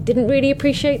hedgehog thing didn't really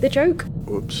appreciate the joke.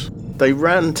 Whoops. They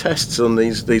ran tests on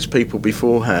these people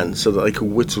beforehand so that they could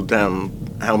whittle down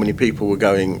how many people were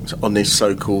going on this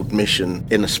so-called mission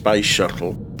in a space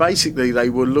shuttle. Basically, they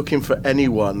were looking for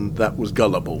anyone that was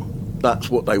gullible.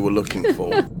 That's what they were looking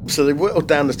for. So they whittled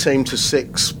down the team to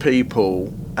 6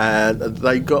 people, and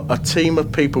they got a team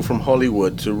of people from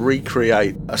Hollywood to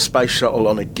recreate a space shuttle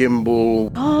on a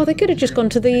gimbal. Oh, they could have just gone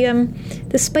to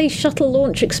the space shuttle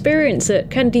launch experience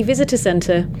at Kennedy Visitor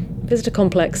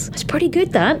Complex. It's pretty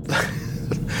good, that.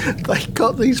 They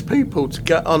got these people to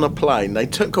get on a plane. They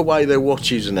took away their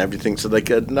watches and everything, so they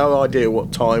had no idea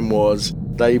what time was.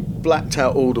 They blacked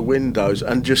out all the windows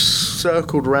and just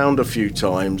circled around a few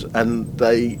times, and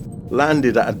they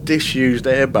landed at a disused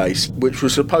airbase, which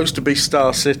was supposed to be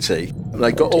Star City.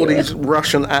 They got all these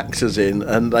Russian actors in,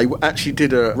 and they actually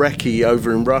did a recce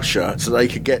over in Russia so they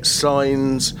could get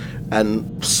signs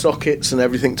and sockets and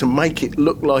everything to make it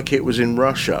look like it was in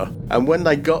Russia. And when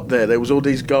they got there was all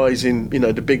these guys in,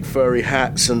 the big furry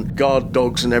hats and guard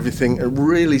dogs and everything, and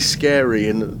really scary,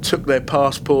 and took their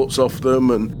passports off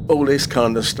them and all this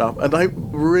kind of stuff. And they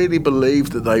really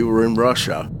believed that they were in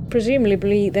Russia.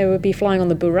 Presumably they would be flying on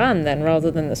the Buran then rather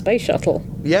than the space shuttle.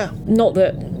 Yeah. Not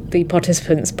that the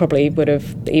participants probably would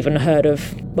have even heard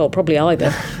of, well, probably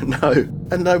either. No.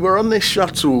 And they were on this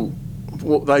shuttle,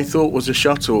 what they thought was a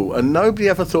shuttle, and nobody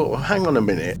ever thought, well, hang on a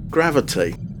minute,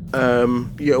 gravity.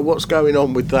 What's going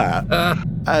on with that?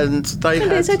 And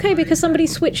it's okay because somebody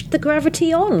switched the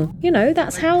gravity on.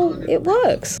 That's how it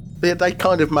works. They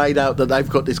kind of made out that they've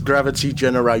got this gravity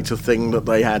generator thing that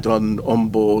they had on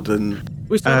board, and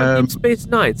we saw Deep Space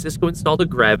Nine. Cisco installed a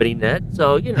gravity net,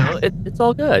 so it's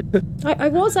all good. I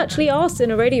was actually asked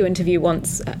in a radio interview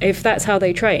once if that's how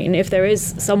they train. If there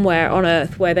is somewhere on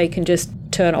Earth where they can just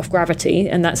turn off gravity,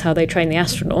 and that's how they train the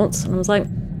astronauts, and I was like,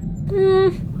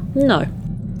 no.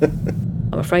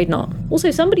 I'm afraid not. Also,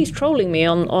 somebody's trolling me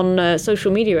on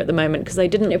social media at the moment because they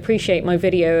didn't appreciate my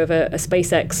video of a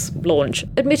SpaceX launch.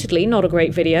 Admittedly, not a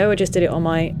great video. I just did it on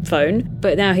my phone.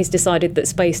 But now he's decided that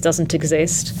space doesn't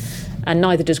exist, and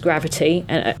neither does gravity.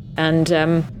 And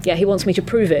he wants me to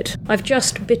prove it. I've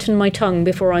just bitten my tongue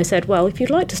before I said, well, if you'd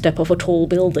like to step off a tall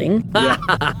building.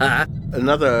 Yeah.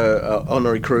 Another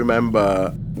honorary crew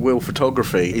member, Will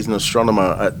Photography, he's an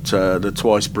astronomer at the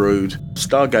Twice Brewed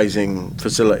stargazing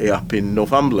facility up in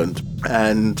Northumberland,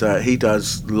 and he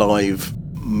does live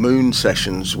moon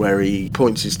sessions where he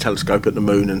points his telescope at the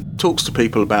moon and talks to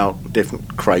people about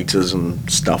different craters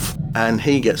and stuff, and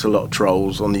he gets a lot of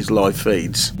trolls on his live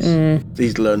feeds.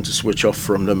 He's learned to switch off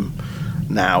from them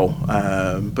now,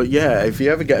 but yeah, if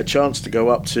you ever get a chance to go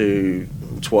up to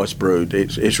Twice Brewed,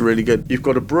 it's really good. You've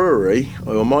got a brewery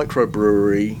or a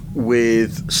microbrewery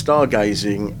with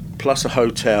stargazing plus a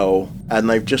hotel, and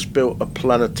they've just built a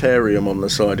planetarium on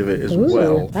the side of it as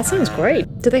well. That sounds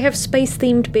great. Do they have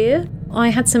space-themed beer? I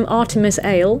had some Artemis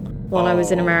Ale while I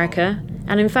was in America,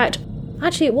 and in fact,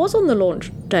 actually it was on the launch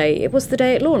day. It was the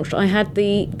day it launched. I had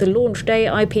the launch day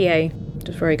IPA. It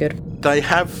was very good. They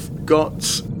have got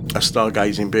a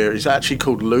stargazing beer. It's actually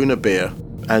called Lunar Beer.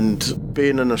 And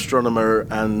being an astronomer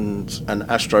and an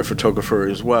astrophotographer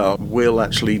as well, Will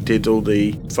actually did all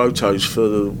the photos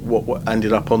for what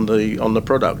ended up on the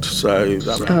product. So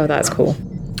that's cool.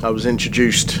 I was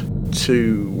introduced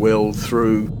to Will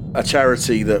through a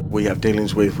charity that we have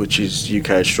dealings with, which is UK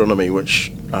Astronomy,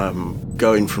 which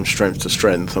going from strength to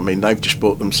strength. I mean, they've just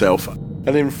bought themselves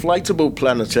an inflatable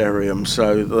planetarium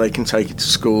so that they can take it to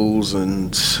schools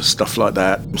and stuff like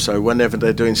that. So whenever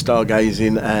they're doing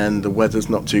stargazing and the weather's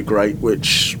not too great,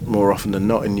 which more often than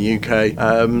not in the UK,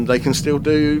 they can still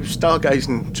do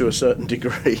stargazing to a certain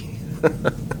degree.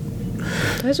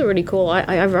 Those are really cool.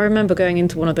 I remember going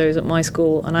into one of those at my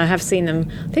school, and I have seen them.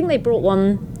 I think they brought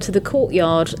one to the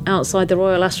courtyard outside the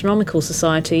Royal Astronomical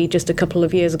Society just a couple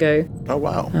of years ago. Oh,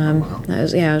 wow. It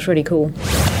was really cool.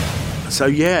 So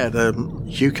yeah, the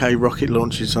UK rocket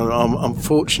launches,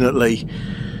 unfortunately,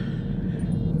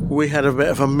 we had a bit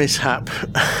of a mishap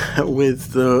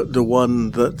with the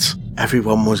one that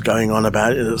everyone was going on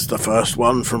about. It's the first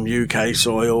one from UK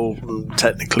soil.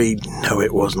 Technically, no,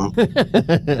 it wasn't.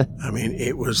 I mean,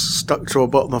 it was stuck to the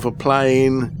bottom of a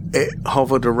plane. It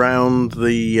hovered around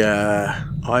the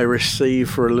Irish Sea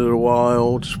for a little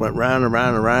while, just went round and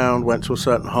round and round, went to a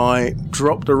certain height,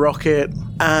 dropped the rocket,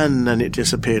 and then it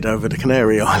disappeared over the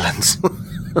Canary Islands.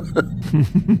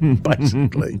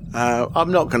 Basically.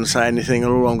 I'm not going to say anything.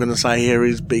 All I'm going to say here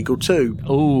is Beagle 2.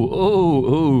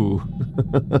 Ooh.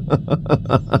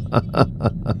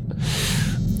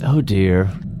 Oh dear.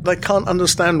 They can't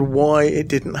understand why it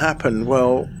didn't happen.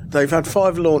 Well, they've had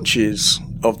 5 launches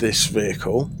of this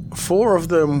vehicle. 4 of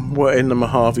them were in the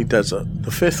Mojave Desert.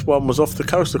 The 5th one was off the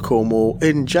coast of Cornwall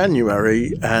in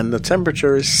January, and the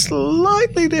temperature is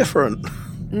slightly different.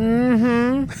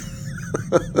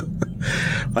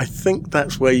 I think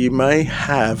that's where you may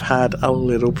have had a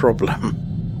little problem.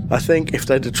 I think if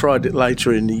they'd have tried it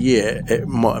later in the year, it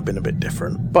might have been a bit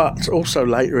different. But also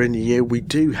later in the year, we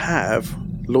do have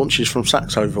launches from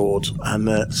Saxo Vord, and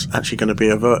that's actually going to be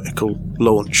a vertical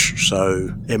launch.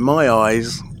 So in my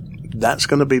eyes, that's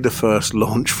going to be the first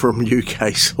launch from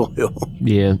UK soil.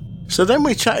 Yeah. So then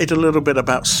we chatted a little bit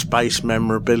about space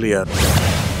memorabilia.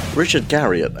 Richard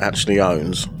Garriott actually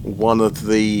owns one of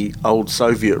the old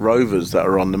Soviet rovers that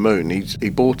are on the moon. He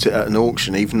bought it at an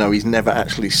auction, even though he's never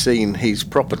actually seen his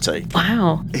property.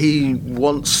 Wow. He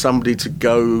wants somebody to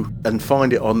go and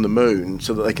find it on the moon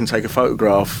so that they can take a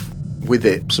photograph with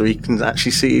it so he can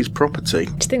actually see his property.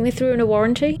 Do you think they threw in a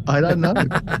warranty? I don't know.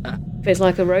 If it's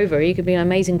like a rover, he could be an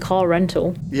amazing car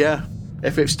rental. Yeah,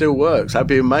 if it still works. That'd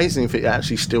be amazing if it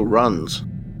actually still runs.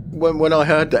 When I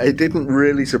heard that, it didn't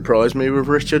really surprise me with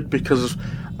Richard because,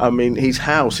 I mean, his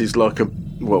house is like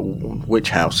which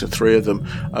house? 3 of them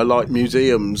are like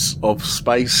museums of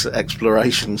space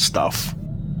exploration stuff.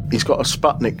 he's got a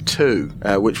Sputnik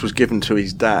 2, which was given to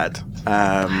his dad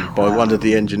by one of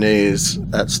the engineers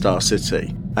at Star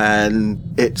City. And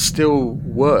it still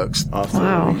works after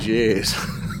all these years.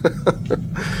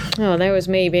 Oh, there was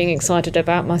me being excited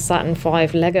about my Saturn V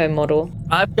Lego model.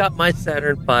 I've got my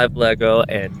Saturn V Lego,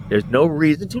 and there's no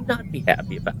reason to not be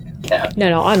happy about it.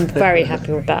 No, I'm very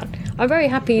happy with that. I'm very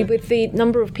happy with the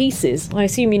number of pieces. I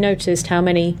assume you noticed how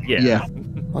many? Yeah.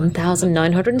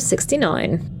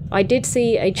 1,969. I did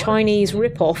see a Chinese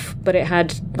rip-off, but it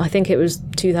had, I think it was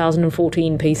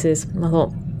 2,014 pieces. I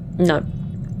thought, no,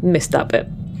 missed that bit.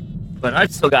 But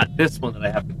I've still got this one that I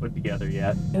have to put together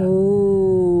yet.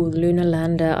 Ooh, Lunar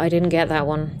Lander. I didn't get that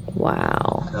one.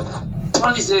 Wow. One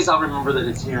of these days I'll remember that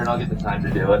it's here and I'll get the time to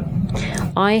do it.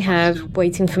 I have,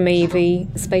 waiting for me, the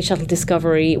Space Shuttle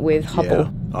Discovery with Hubble.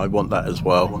 Yeah, I want that as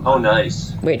well. Oh,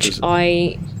 nice. Which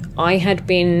I had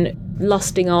been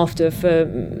lusting after for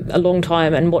a long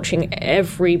time and watching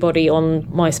everybody on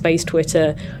my space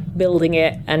Twitter building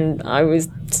it, and I was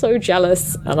so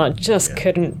jealous, and I just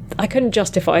couldn't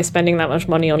justify spending that much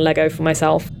money on Lego for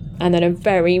myself. And then a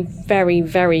very, very,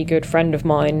 very good friend of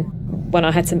mine, when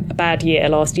I had a bad year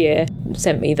last year,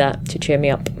 sent me that to cheer me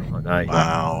up. Oh, nice.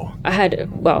 Wow.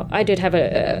 I did have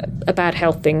a bad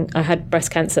health thing. I had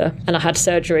breast cancer and I had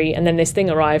surgery, and then this thing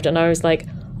arrived and I was like,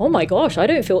 oh my gosh, I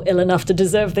don't feel ill enough to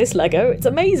deserve this Lego. It's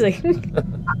amazing.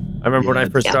 I remember when I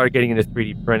first started getting into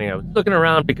 3D printing, I was looking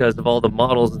around because of all the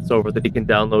models and so forth that you can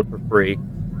download for free.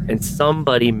 And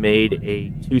somebody made a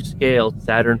 2-scale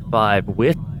Saturn V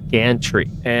with gantry.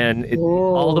 And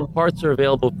all the parts are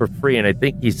available for free. And I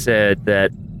think he said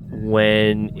that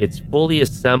when it's fully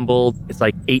assembled, it's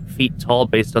like 8 feet tall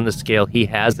based on the scale he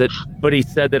has it. But he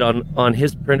said that on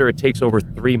his printer, it takes over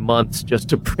 3 months just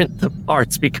to print the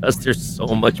parts because there's so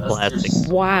much plastic.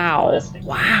 Wow.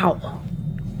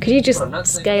 Could you just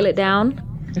scale it down?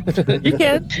 You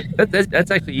can. That's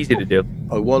actually easy to do.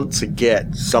 I want to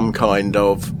get some kind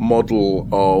of model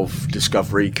of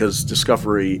Discovery, because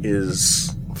Discovery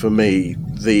is, for me,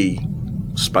 the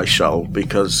space shuttle,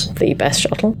 because the best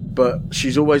shuttle. But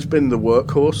she's always been the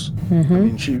workhorse. Mm-hmm. I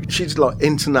mean, she's like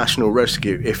international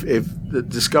rescue. If the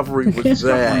Discovery was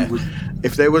there,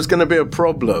 if there was going to be a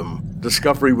problem,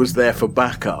 Discovery was there for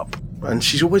backup. And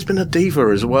she's always been a diva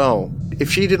as well.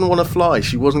 If she didn't want to fly,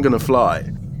 she wasn't going to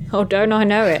fly. Oh, don't I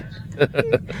know it?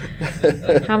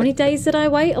 How many days did I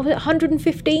wait? Was it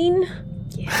 115?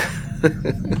 Yeah.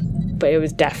 But it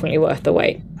was definitely worth the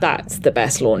wait. That's the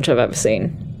best launch I've ever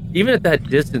seen. Even at that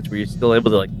distance, were you still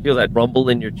able to feel that rumble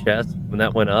in your chest when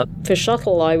that went up? For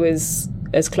shuttle, I was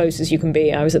as close as you can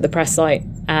be. I was at the press site,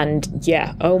 and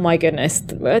yeah, oh my goodness.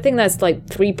 I think that's like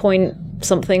 3.2,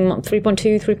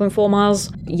 3.4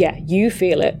 miles. Yeah, you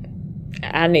feel it.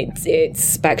 And it's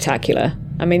spectacular.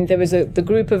 I mean, there was the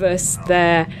group of us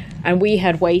there, and we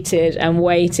had waited and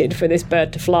waited for this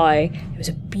bird to fly. It was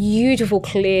a beautiful,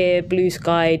 clear, blue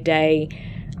sky day,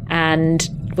 and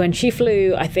when she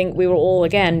flew, I think we were all,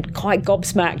 again, quite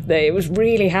gobsmacked that it was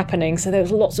really happening. So there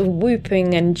was lots of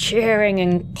whooping and cheering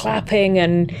and clapping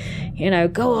and,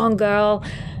 go on, girl.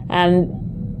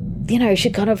 And, she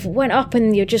kind of went up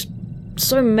and you're just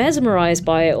so mesmerized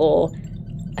by it all.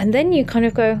 And then you kind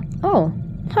of go, oh,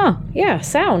 yeah,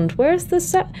 sound. Where's the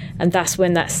sound? And that's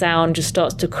when that sound just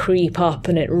starts to creep up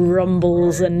and it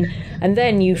rumbles. And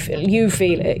then you feel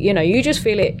it. You just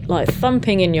feel it like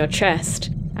thumping in your chest.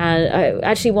 And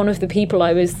actually, one of the people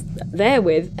I was there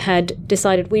with had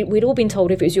decided, we'd all been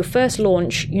told if it was your first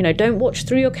launch, don't watch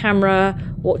through your camera,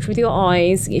 watch with your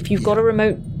eyes. If you've got a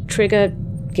remote trigger,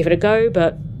 give it a go,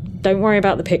 but don't worry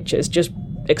about the pictures, just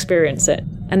experience it.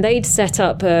 And they'd set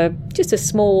up just a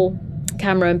small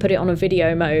camera and put it on a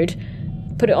video mode,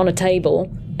 put it on a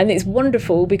table. And it's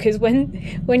wonderful because when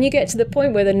you get to the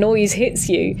point where the noise hits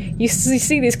you, you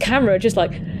see this camera just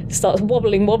starts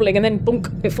wobbling, and then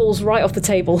boonk, it falls right off the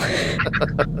table.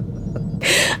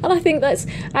 And I think that's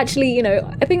actually,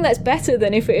 I think that's better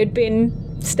than if it had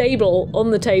been stable on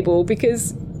the table,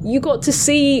 because you got to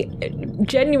see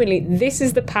genuinely, this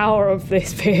is the power of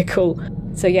this vehicle.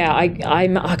 So yeah,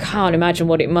 I can't imagine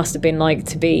what it must have been like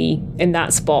to be in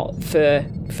that spot for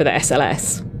the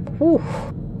SLS. Whew.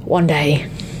 One day.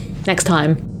 Next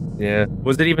time. Yeah.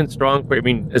 Was it even strong for,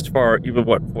 as far, even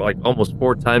almost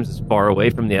 4 times as far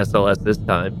away from the SLS this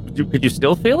time? Could you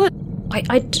still feel it?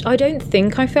 I don't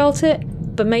think I felt it,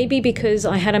 but maybe because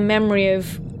I had a memory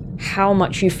of how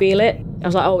much you feel it. I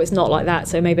was like, oh, it's not like that,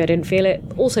 so maybe I didn't feel it.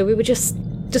 Also, we were just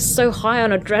so high on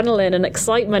adrenaline and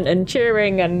excitement and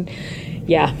cheering, and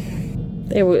yeah,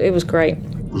 it was great.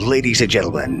 Ladies and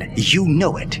gentlemen, you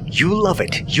know it, you love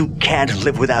it, you can't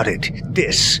live without it.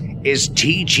 This is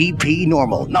TGP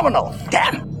Normal. Nominal.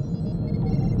 Damn.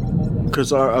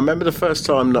 because I remember the first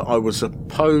time that I was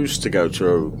supposed to go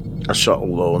to a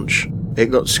shuttle launch. It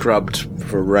got scrubbed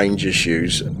for range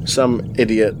issues. Some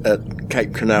idiot at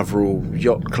Cape Canaveral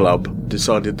Yacht Club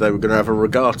decided they were going to have a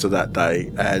regatta that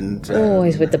day, and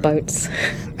always with the boats.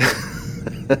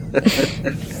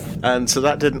 And so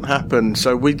that didn't happen.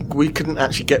 So we couldn't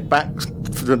actually get back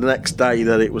for the next day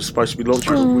that it was supposed to be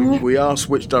launching. We asked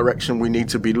which direction we need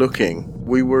to be looking.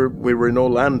 We were in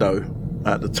Orlando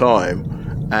at the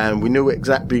time, and we knew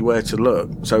exactly where to look.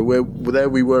 So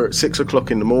we were at 6 o'clock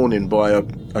in the morning by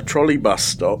a trolley bus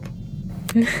stop,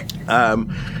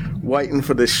 waiting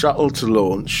for this shuttle to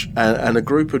launch, and a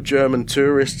group of German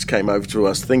tourists came over to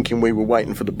us thinking we were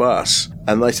waiting for the bus,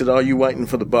 and they said, "Are you waiting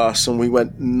for the bus?" And we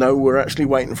went, "No, we're actually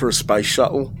waiting for a space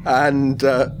shuttle." And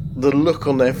the look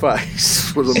on their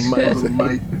face was amazing.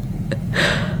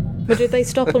 But did they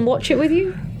stop and watch it with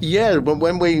you? Yeah, but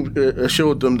when we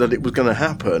assured them that it was going to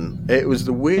happen, it was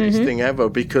the weirdest thing ever,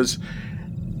 because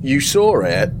you saw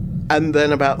it, and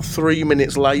then about 3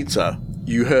 minutes later,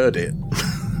 you heard it,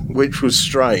 which was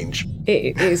strange.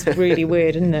 It is really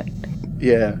weird, isn't it?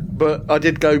 Yeah, but I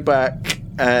did go back,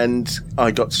 and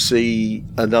I got to see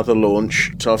another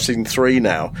launch, so I've seen 3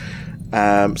 now.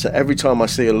 So every time I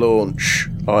see a launch,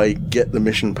 I get the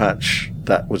mission patch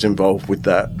that was involved with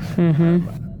that.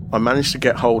 I managed to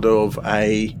get hold of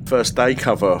a first day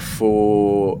cover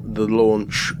for the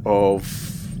launch of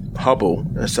Hubble,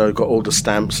 so I got all the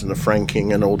stamps and the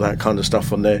franking and all that kind of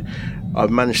stuff on there. I've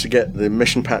managed to get the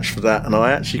mission patch for that, and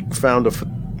I actually found a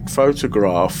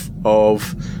photograph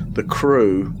of the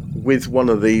crew with one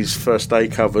of these first day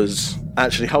covers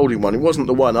actually holding one. It wasn't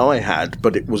the one I had,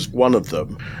 but it was one of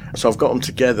them. So I've got them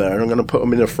together, and I'm going to put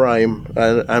them in a frame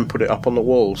and put it up on the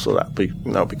wall. So that'd be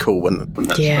cool when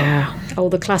that's yeah. done. Oh,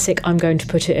 the classic, I'm going to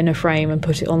put it in a frame and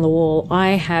put it on the wall.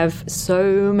 I have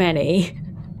so many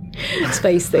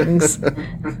space things.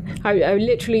 I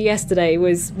literally yesterday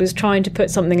was trying to put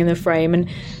something in the frame, and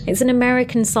it's an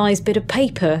American-sized bit of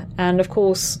paper, and of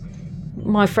course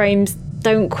my frames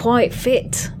don't quite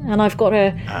fit, and I've got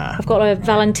a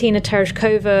Valentina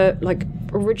Tereshkova like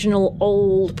original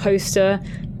old poster,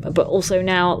 but also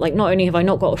now, like, not only have I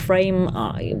not got a frame,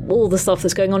 all the stuff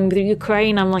that's going on with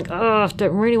Ukraine, I'm like, I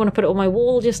don't really want to put it on my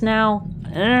wall just now.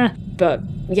 But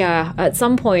yeah, at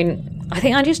some point I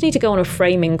think I just need to go on a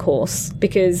framing course,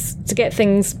 because to get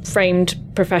things framed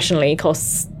professionally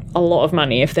costs a lot of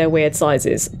money if they're weird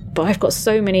sizes. But I've got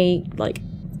so many like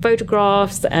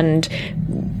photographs and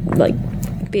like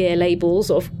beer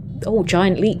labels of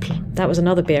Giant Leap. That was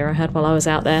another beer I had while I was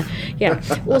out there. Yeah,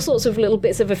 all sorts of little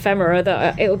bits of ephemera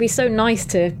that it would be so nice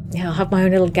to have my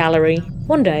own little gallery.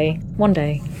 One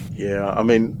day. Yeah, I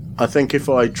mean, I think if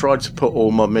I tried to put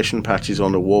all my mission patches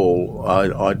on the wall,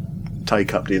 I'd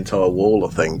take up the entire wall, I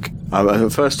think. The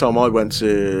first time I went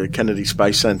to Kennedy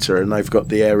Space Center, and they've got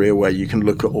the area where you can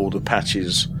look at all the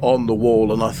patches on the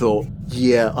wall, and I thought,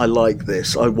 yeah, I like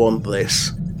this, I want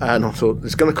this. And I thought,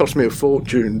 it's going to cost me a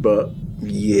fortune, but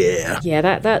yeah. Yeah,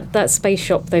 that space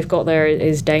shop they've got there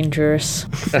is dangerous.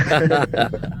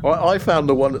 I found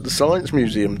the one at the Science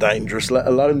Museum dangerous, let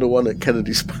alone the one at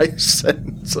Kennedy Space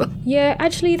Center. Yeah,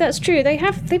 actually, that's true.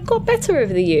 They've got better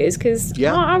over the years, because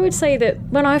I would say that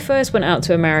when I first went out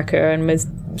to America and was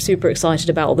super excited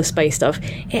about all the space stuff,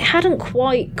 it hadn't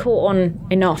quite caught on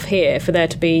enough here for there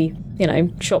to be,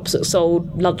 shops that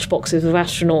sold lunchboxes with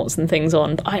astronauts and things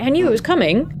on. I knew it was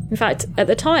coming. In fact, at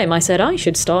the time, I said I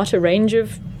should start a range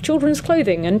of children's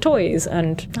clothing and toys,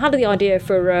 and I had the idea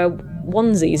for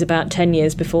onesies about 10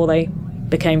 years before they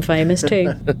became famous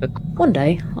too. One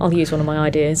day, I'll use one of my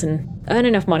ideas and earn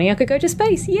enough money I could go to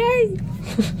space. Yay!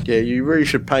 Yeah, you really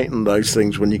should patent those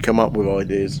things when you come up with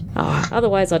ideas.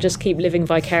 Otherwise, I'll just keep living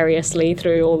vicariously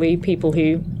through all the people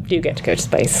who do get to go to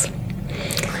space.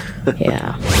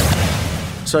 Yeah.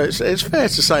 So it's fair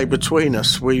to say between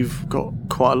us we've got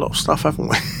quite a lot of stuff, haven't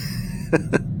we?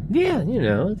 Yeah,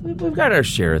 we've got our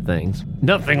share of things.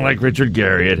 Nothing like Richard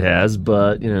Garriott has,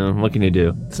 but, what can you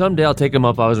do? Someday I'll take him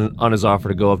up on his offer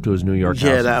to go up to his New York house.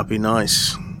 Yeah, that would be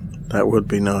nice. That would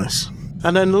be nice.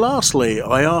 And then lastly,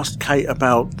 I asked Kate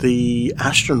about the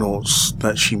astronauts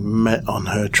that she met on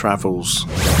her travels.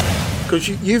 Because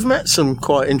you've met some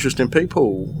quite interesting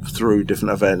people through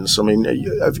different events. I mean,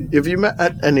 have you met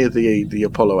any of the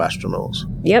Apollo astronauts?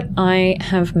 Yep, I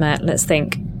have met. Let's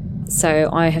think. So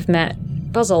I have met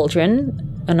Buzz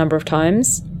Aldrin a number of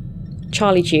times.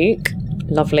 Charlie Duke,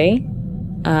 lovely.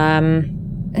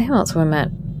 Who else have I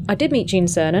met? I did meet Gene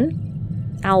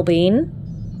Cernan, Al Bean,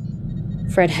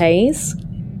 Fred Hayes,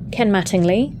 Ken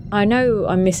Mattingly. I know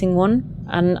I'm missing one,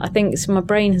 and I think my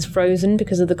brain has frozen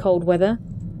because of the cold weather.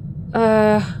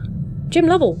 Jim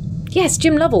Lovell. Yes,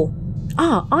 Jim Lovell.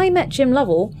 I met Jim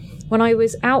Lovell when I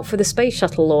was out for the space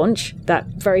shuttle launch, that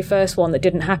very first one that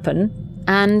didn't happen,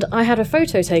 and I had a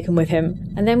photo taken with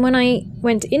him. And then when I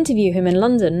went to interview him in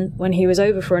London when he was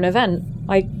over for an event,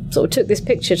 I sort of took this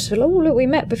picture to say, oh, look, we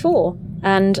met before.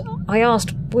 And I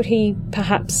asked, would he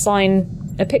perhaps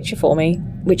sign a picture for me,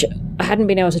 which I hadn't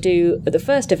been able to do at the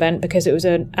first event because it was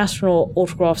an astronaut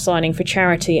autograph signing for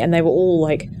charity, and they were all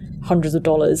like hundreds of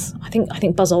dollars. I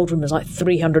think Buzz Aldrin was like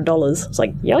 $300. I was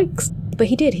like, yikes. But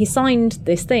he did. He signed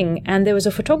this thing, and there was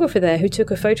a photographer there who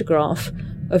took a photograph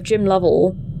of Jim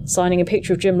Lovell signing a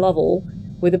picture of Jim Lovell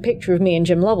with a picture of me and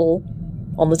Jim Lovell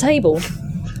on the table,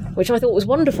 which I thought was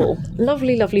wonderful.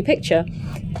 Lovely, lovely picture.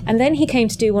 And then he came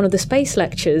to do one of the space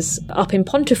lectures up in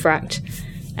Pontefract,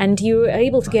 and you were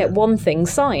able to get one thing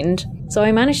signed. So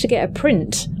I managed to get a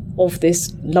print of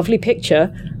this lovely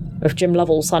picture of Jim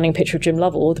Lovell signing a picture of Jim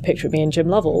Lovell with a picture of me and Jim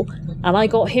Lovell, and I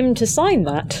got him to sign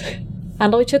that.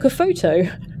 And I took a photo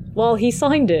while he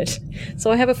signed it.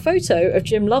 So I have a photo of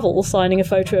Jim Lovell signing a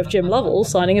photo of Jim Lovell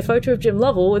signing a photo of Jim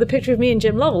Lovell with a picture of me and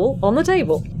Jim Lovell on the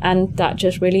table. And that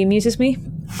just really amuses me.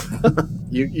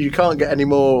 You can't get any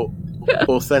more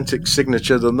authentic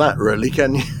signature than that, really,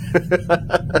 can you?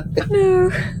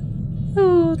 No.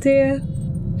 Oh, dear.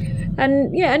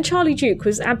 And yeah, and Charlie Duke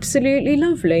was absolutely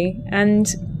lovely.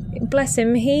 And bless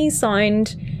him, he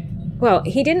signed... Well,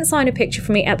 he didn't sign a picture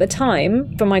for me at the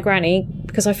time for my granny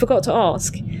because I forgot to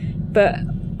ask. But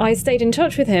I stayed in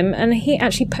touch with him, and he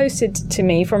actually posted to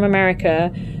me from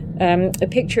America a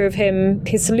picture of him,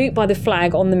 his salute by the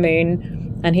flag on the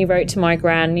moon. And he wrote to my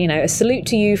gran, you know, a salute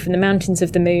to you from the mountains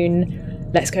of the moon.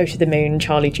 Let's go to the moon,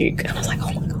 Charlie Duke. And I was like,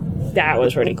 oh my God, that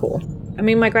was really cool. I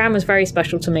mean, my gran was very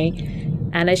special to me.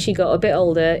 And as she got a bit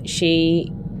older,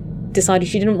 she decided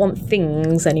she didn't want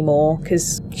things anymore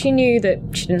because she knew that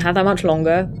she didn't have that much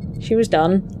longer. She was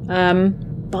done.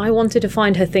 But I wanted to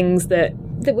find her things that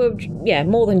were, yeah,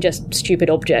 more than just stupid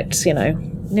objects, you know.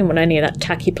 I didn't want any of that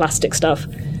tacky plastic stuff.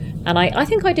 And I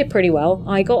think I did pretty well.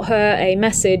 I got her a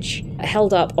message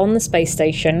held up on the space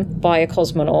station by a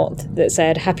cosmonaut that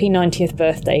said, "Happy 90th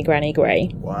birthday, Granny Gray."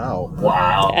 Wow.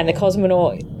 Wow. And the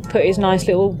cosmonaut put his nice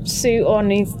little suit on,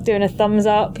 he's doing a thumbs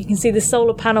up. You can see the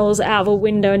solar panels out of a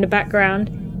window in the background.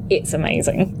 It's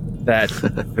amazing. That's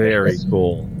very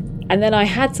cool. And then I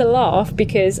had to laugh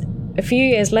because a few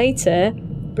years later,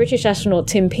 British astronaut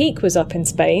Tim Peake was up in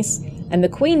space and the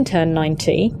Queen turned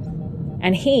 90,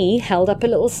 and he held up a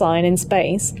little sign in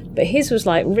space, but his was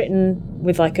like written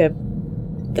with like a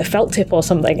felt tip or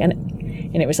something, and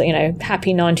it was like, you know,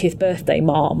 "Happy 90th birthday,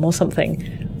 Mom," or something.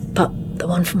 But the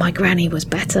one for my granny was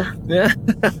better. Yeah.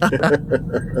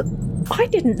 I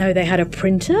didn't know they had a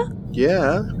printer.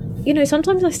 Yeah. You know,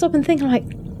 sometimes I stop and think, like,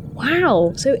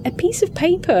 wow, so a piece of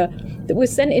paper that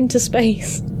was sent into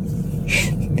space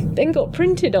then got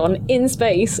printed on in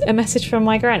space a message from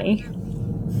my granny.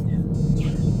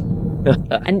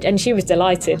 and she was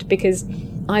delighted because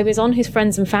I was on his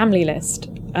friends and family list,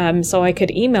 so I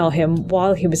could email him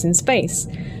while he was in space.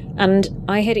 And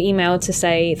I had emailed to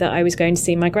say that I was going to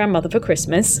see my grandmother for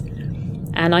Christmas,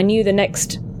 and I knew the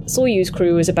next Soyuz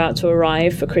crew was about to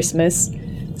arrive for Christmas.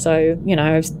 So, you know,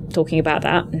 I was talking about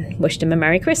that and wished him a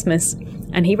Merry Christmas.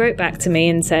 And he wrote back to me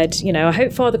and said, you know, "I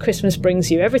hope Father Christmas brings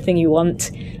you everything you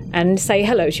want, and say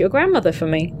hello to your grandmother for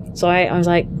me." So I was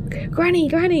like, Granny,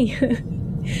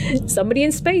 somebody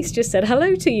in space just said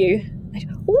hello to you.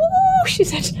 Ooh, she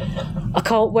said, "I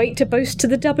can't wait to boast to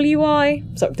the WI,"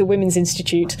 so the Women's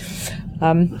Institute.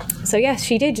 So yes,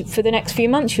 she did for the next few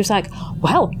months. She was like,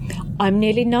 "Well, I'm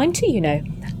nearly 90, you know,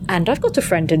 and I've got a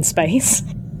friend in space."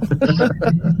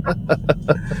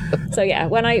 So yeah,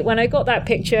 when I got that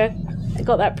picture, I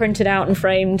got that printed out and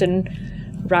framed and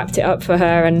wrapped it up for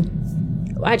her. And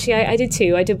actually, I did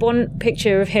two. I did one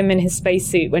picture of him in his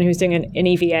spacesuit when he was doing an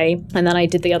EVA, and then I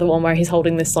did the other one where he's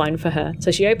holding this sign for her.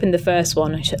 So she opened the first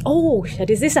one, and she said, "Oh," she said,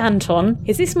 "is this Anton?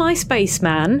 Is this my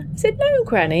spaceman?" I said, "No,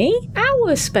 Granny,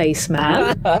 our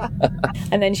spaceman."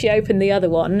 And then she opened the other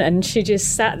one, and she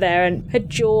just sat there, and her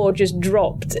jaw just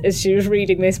dropped as she was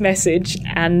reading this message,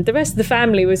 and the rest of the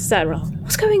family was sat around,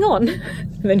 "What's going on?"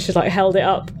 And then she like held it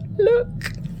up.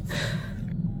 Look.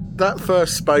 That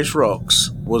first Space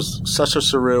Rocks was such a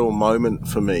surreal moment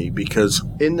for me because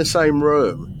in the same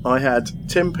room I had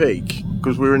Tim Peake,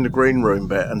 because we were in the green room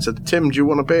bit, and said, Tim, do you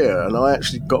want a beer? And I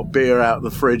actually got a beer out of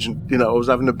the fridge, and, I was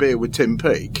having a beer with Tim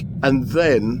Peake. And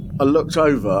then I looked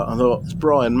over and thought, it's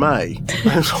Brian May.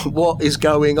 I was like, what is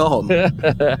going on?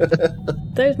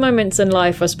 Those moments in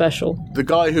life are special. The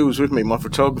guy who was with me, my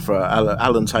photographer,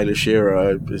 Alan Taylor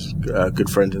Shearer, is a good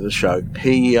friend of the show.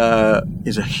 He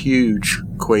is a huge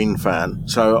Queen fan.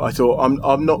 So I thought,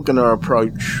 I'm not going to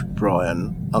approach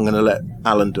Brian. I'm going to let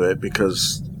Alan do it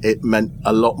because it meant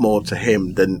a lot more to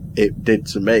him than it did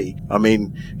to me. I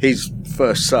mean, his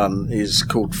first son is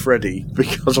called Freddie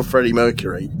because of Freddie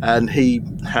Mercury, and he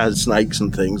has snakes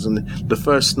and things, and the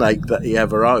first snake that he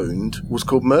ever owned was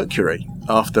called Mercury,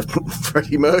 after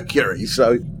Freddie Mercury.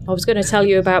 So I was going to tell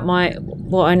you about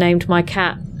what I named my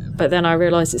cat, but then I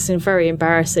realised it's a very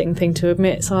embarrassing thing to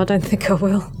admit, so I don't think I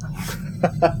will.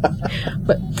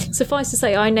 But suffice to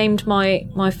say, I named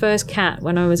my first cat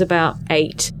when I was about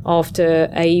 8 after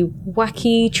a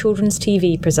wacky children's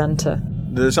TV presenter.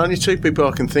 There's only 2 people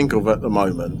I can think of at the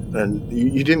moment, and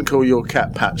you didn't call your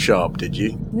cat Pat Sharp, did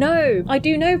you? No, I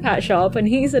do know Pat Sharp, and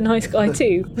he's a nice guy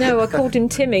too. No, I called him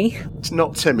Timmy. It's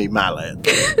not Timmy Mallet.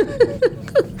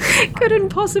 Couldn't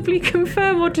possibly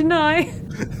confirm or deny.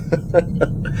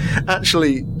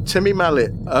 Actually, Timmy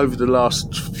Mallet over the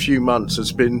last few months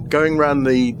has been going around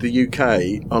the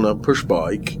UK on a push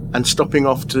bike and stopping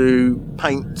off to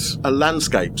paint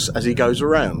landscapes as he goes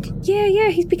around. Yeah,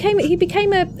 he became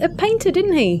a painter,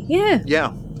 didn't he?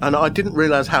 Yeah. And I didn't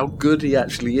realise how good he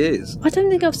actually is. I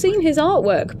don't think I've seen his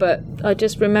artwork, but I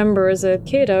just remember as a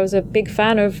kid I was a big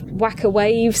fan of Whacker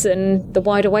Waves and the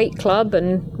Wide Awake Club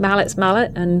and Mallet's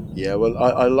Mallet. And yeah, well,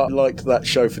 I liked that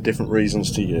show for different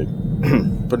reasons to you.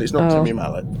 But it's not Timmy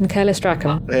Mallet. Michaela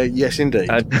Strachan. Yes, indeed.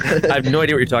 I have no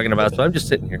idea what you're talking about, so I'm just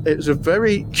sitting here. It was a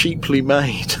very cheaply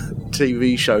made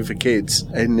TV show for kids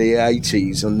in the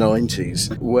 80s and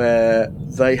 90s where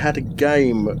they had a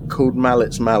game called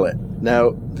Mallet's Mallet.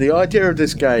 Now, the idea of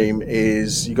this game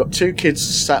is you've got 2 kids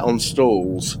sat on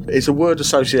stools. It's a word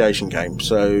association game.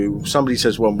 So somebody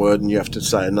says one word and you have to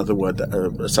say another word that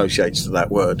associates to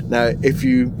that word. Now, if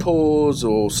you pause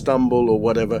or stumble or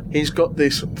whatever, he's got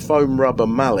this foam rubber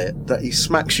mallet that he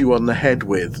smacks you on the head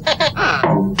with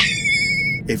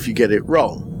if you get it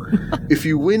wrong. If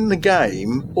you win the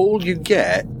game, all you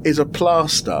get is a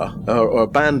plaster or a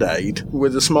Band-Aid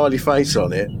with a smiley face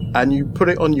on it, and you put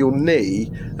it on your knee,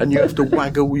 and you have to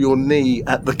waggle your knee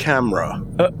at the camera.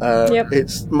 Yep.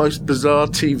 It's the most bizarre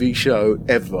TV show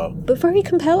ever. But very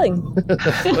compelling.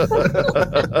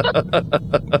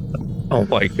 Oh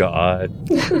my god.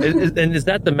 And is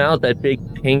that the mouth, that big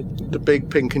pink? The big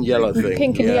pink and yellow thing.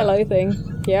 Pink and yellow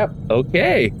thing. Yep.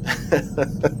 Okay.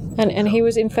 And he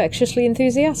was infectiously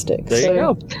enthusiastic. There you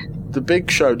go. The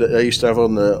big show that they used to have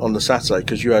on the Saturday,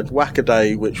 because you had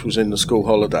Whackaday, which was in the school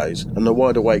holidays, and the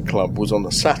Wide Awake Club was on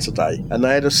the Saturday. And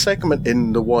they had a segment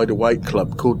in the Wide Awake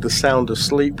Club called the Sound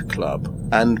Asleep Club.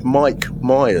 And Mike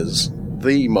Myers,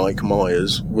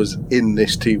 was in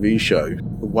this TV show.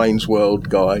 The Wayne's World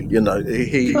guy, he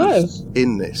was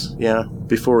in this,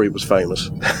 before he was famous.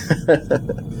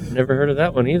 Never heard of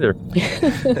that one either.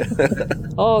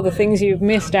 Oh, the things you've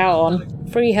missed out on.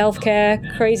 Free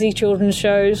healthcare, crazy children's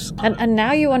shows. And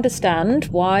now you understand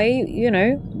why,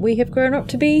 we have grown up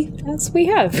to be as we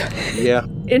have. Yeah.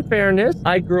 In fairness,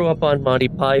 I grew up on Monty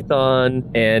Python,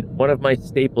 and one of my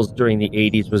staples during the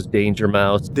 80s was Danger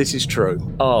Mouse. This is true.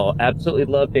 Oh, absolutely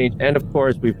love Danger. And of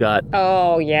course, we've got...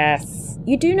 Oh, yes.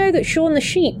 You do know that Shaun the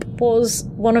Sheep was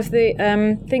one of the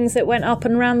things that went up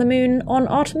and around the moon on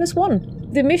Artemis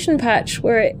 1. The mission patch,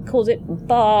 where it calls it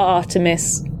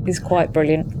Bartemis, is quite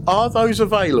brilliant. Are those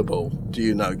available, do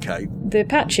you know, Kate? The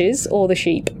patches or the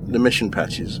sheep? The mission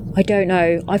patches. I don't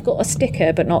know. I've got a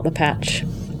sticker, but not the patch.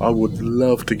 I would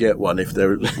love to get one if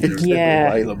they're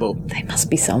available. They must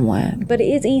be somewhere. But it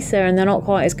is ESA, and they're not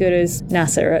quite as good as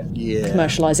NASA at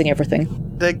commercialising everything.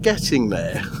 They're getting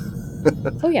there.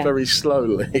 Oh, yeah. Very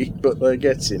slowly, but they're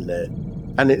getting there.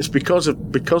 And it's because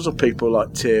of people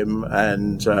like Tim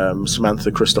and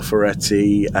Samantha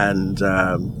Cristoforetti and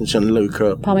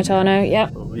Gianluca Parmitano, yeah.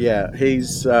 Yeah,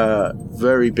 he's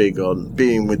very big on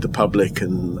being with the public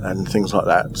and things like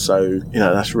that. So,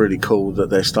 that's really cool that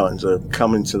they're starting to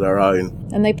come into their own.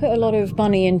 And they put a lot of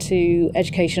money into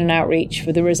education and outreach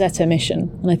for the Rosetta mission.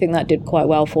 And I think that did quite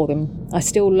well for them. I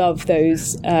still love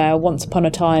those Once Upon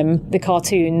a Time, the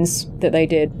cartoons that they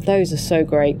did. Those are so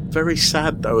great. Very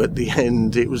sad, though, at the end.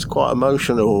 It was quite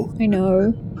emotional. I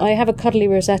know. I have a cuddly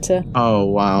Rosetta. Oh,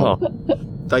 wow.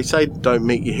 They say don't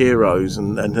meet your heroes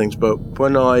and things, but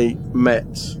when I met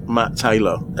Matt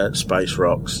Taylor at Space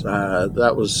Rocks,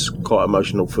 that was quite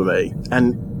emotional for me.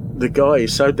 And the guy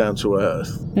is so down to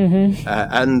earth. Mm-hmm.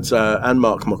 And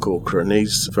Mark McCorker, and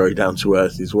he's very down to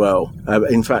earth as well.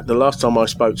 In fact, the last time I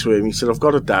spoke to him, he said, "I've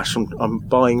got a dash. I'm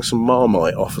buying some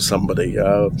Marmite off of somebody."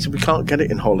 He said, "We can't get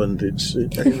it in Holland."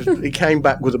 He came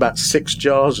back with about 6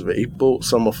 jars of it. He bought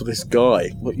some off of this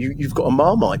guy. Well, you've got a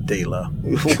Marmite dealer.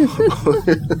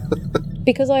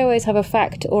 Because I always have a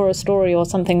fact or a story or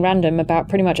something random about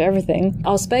pretty much everything,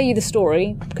 I'll spare you the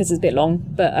story because it's a bit long,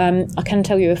 but I can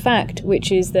tell you a fact,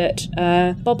 which is that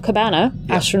Bob Cabana,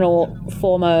 astronaut,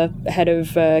 former head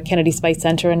of Kennedy Space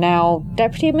Center and now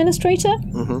deputy administrator,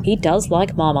 he does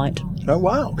like Marmite. Oh,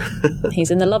 wow. He's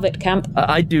in the love it camp.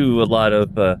 I do a lot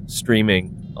of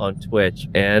streaming on Twitch,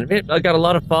 and I got a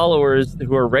lot of followers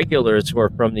who are regulars who are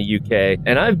from the UK,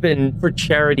 and I've been for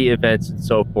charity events and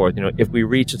so forth. If we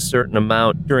reach a certain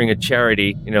amount during a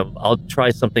charity, I'll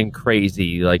try something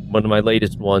crazy. Like one of my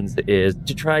latest ones is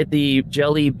to try the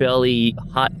Jelly Belly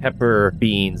hot pepper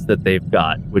beans that they've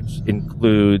got, which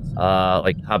includes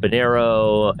like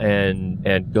habanero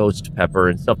and ghost pepper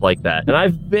and stuff like that. And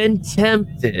I've been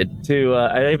tempted to,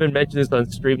 I even mentioned this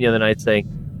on stream the other night,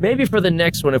 saying, maybe for the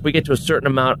next one, if we get to a certain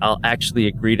amount, I'll actually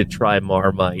agree to try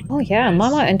Marmite. Oh, yeah,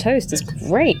 Marmite and toast is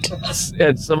great.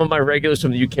 And some of my regulars from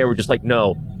the UK were just like,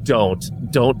 no, don't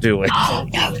do it. Oh,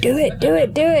 no, do it.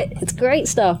 It's great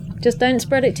stuff. Just don't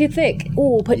spread it too thick.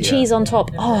 Oh, put cheese on top.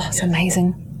 Oh, it's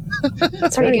amazing.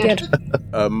 It's really good.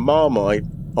 Marmite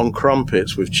on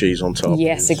crumpets with cheese on top.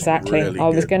 Yes, exactly. Really I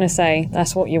was going to say,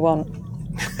 that's what you want.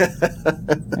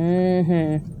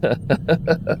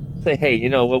 Say, hey,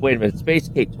 wait a minute. Space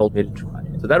Kate told me to try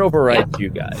it, so that overrides you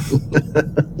guys.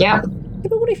 Yeah.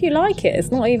 But what if you like it?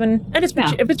 It's not even... And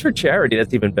if it's for charity,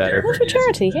 that's even better. What's for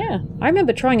charity, yeah. I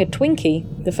remember trying a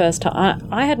Twinkie the first time.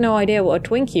 I had no idea what a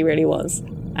Twinkie really was.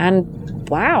 And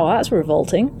wow, that's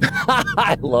revolting.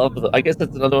 I love them. I guess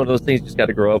that's another one of those things, you just got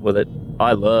to grow up with it.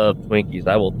 I love Twinkies.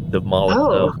 I will demolish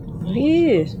them.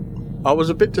 Yeah. I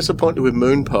was a bit disappointed with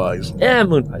moon pies. Yeah,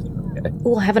 moon pies are okay.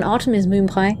 Oh, I have an Artemis moon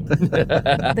pie.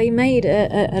 They made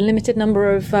a limited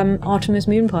number of Artemis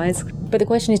moon pies. But the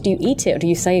question is, do you eat it or do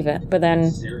you save it? But then...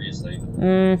 Seriously?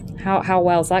 How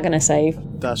well is that going to save?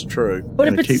 That's true. But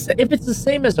if it's the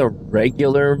same as a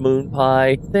regular moon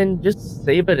pie, then just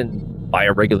save it and buy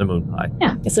a regular moon pie.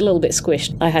 Yeah, it's a little bit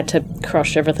squished. I had to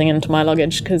crush everything into my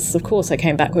luggage because, of course, I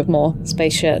came back with more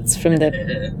space shirts from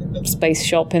the space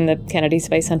shop in the Kennedy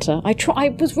Space Center. I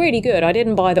was really good. I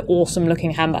didn't buy the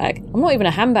awesome-looking handbag. I'm not even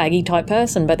a handbaggy type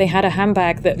person, but they had a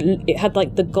handbag that it had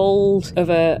like the gold of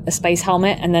a space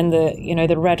helmet and then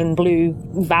the red and blue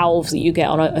valves that you get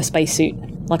on a spacesuit.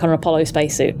 Like on an Apollo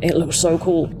spacesuit. It looked so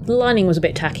cool. The lining was a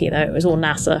bit tacky though. It was all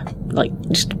NASA, like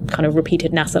just kind of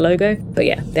repeated NASA logo. But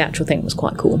yeah, the actual thing was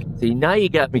quite cool. See, now you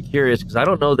got me curious because I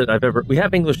don't know that we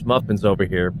have English muffins over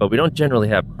here, but we don't generally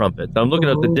have crumpets. I'm looking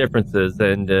up the differences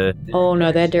and... Oh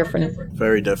no, they're different.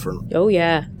 Very different. Oh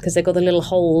yeah, because they've got the little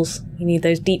holes. You need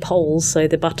those deep holes so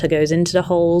the butter goes into the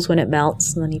holes when it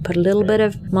melts, and then you put a little bit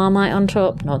of Marmite on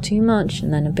top, not too much,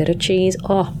 and then a bit of cheese.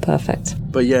 Oh, perfect.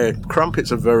 But yeah,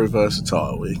 crumpets are very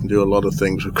versatile. You can do a lot of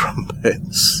things with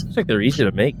crumpets. Looks like they're easy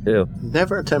to make too.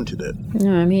 Never attempted it.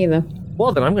 No, me either.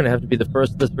 Well, then I'm going to have to be the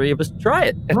first of the three of us to try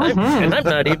it. And I'm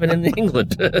not even in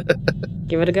England.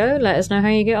 Give it a go. Let us know how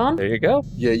you get on. There you go.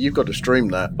 Yeah, you've got to stream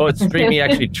that. Oh, it's streaming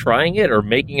actually trying it or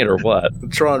making it or what?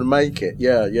 Trying to make it.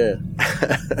 Yeah.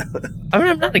 I mean,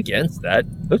 I'm not against that.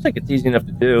 Looks like it's easy enough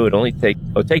to do.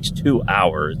 It takes 2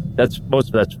 hours. Most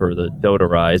of that's for the dough to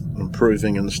rise.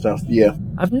 Improving and stuff, yeah.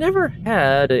 I've never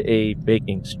had a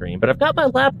baking stream, but I've got my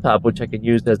laptop, which I can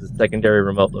use as a secondary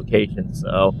remote location,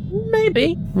 so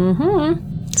maybe.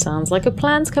 Sounds like a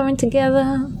plan's coming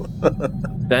together.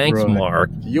 Thanks, right. Mark.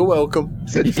 You're welcome.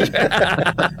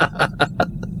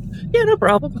 Yeah, no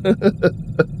problem.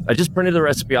 I just printed the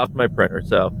recipe off my printer,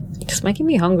 so... You're just making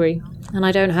me hungry, and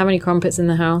I don't have any crumpets in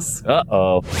the house.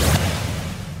 Uh-oh.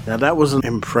 Now, that was an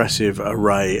impressive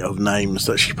array of names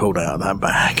that she pulled out of that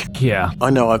bag. Yeah.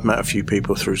 I know I've met a few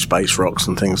people through Space Rocks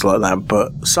and things like that,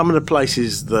 but some of the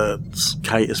places that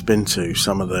Kate has been to,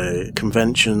 some of the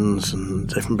conventions and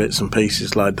different bits and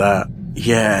pieces like that,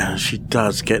 yeah, she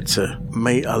does get to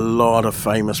meet a lot of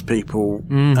famous people,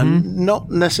 and not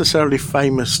necessarily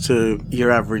famous to your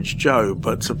average Joe,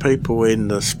 but to people in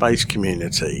the space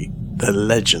community. They're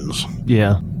legends.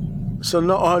 Yeah. So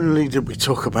not only did we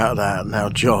talk about that, now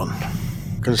John,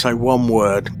 I'm going to say one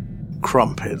word,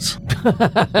 crumpets.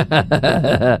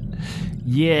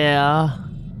 Yeah.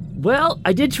 Well,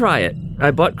 I did try it. I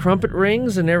bought crumpet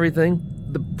rings and everything.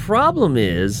 The problem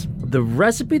is, the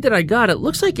recipe that I got, it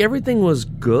looks like everything was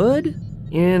good.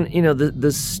 And,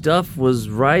 the stuff was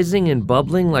rising and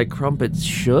bubbling like crumpets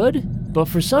should. But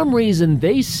for some reason,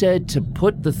 they said to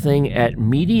put the thing at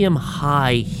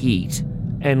medium-high heat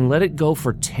and let it go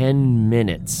for 10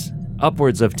 minutes,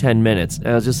 upwards of 10 minutes. And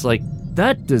I was just like,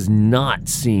 that does not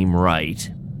seem right.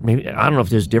 Maybe, I don't know if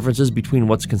there's differences between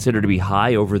what's considered to be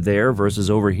high over there versus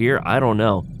over here. I don't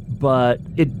know. But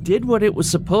it did what it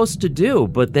was supposed to do.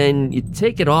 But then you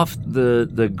take it off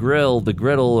the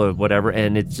griddle or whatever,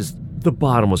 and it's just, the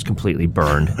bottom was completely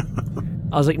burned.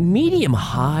 I was like, medium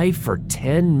high for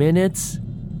 10 minutes?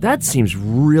 That seems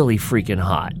really freaking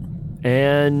hot.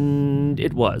 And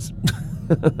it was.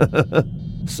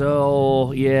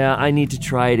 So, yeah, I need to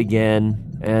try it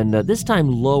again. And this time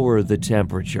lower the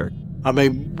temperature. I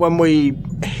mean, when we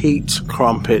heat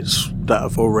crumpets that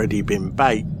have already been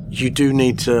baked, you do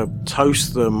need to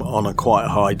toast them on a quite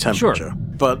high temperature. Sure.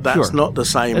 But that's not the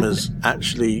same as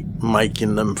actually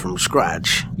making them from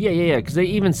scratch. Yeah, because they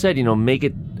even said, make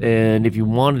it, and if you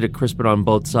wanted to crisp it on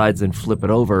both sides, then flip it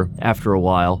over after a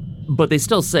while. But they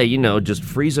still say, just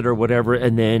freeze it or whatever,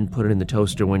 and then put it in the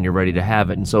toaster when you're ready to have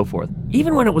it, and so forth.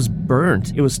 Even when it was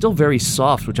burnt, it was still very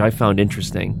soft, which I found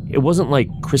interesting. It wasn't like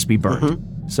crispy burnt. Mm-hmm.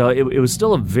 So it was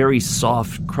still a very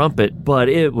soft crumpet, but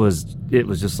it was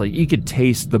just like, you could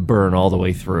taste the burn all the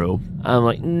way through. I'm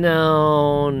like,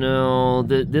 no,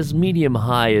 this medium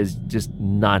high is just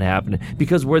not happening.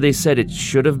 Because where they said it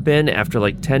should have been after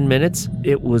like 10 minutes,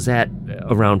 it was at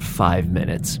around 5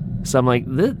 minutes. So I'm like,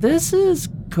 this is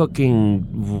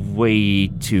cooking way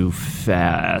too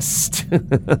fast.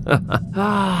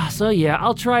 So yeah,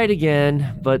 I'll try it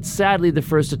again, but sadly the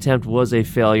first attempt was a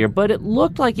failure, but it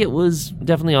looked like it was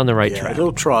definitely on the right track. It's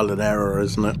all trial and error,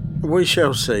 isn't it? We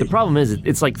shall see. The problem is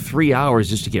it's like 3 hours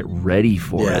just to get ready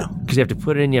for it. Because you have to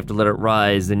put it in, you have to let it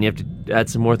rise, then you have to add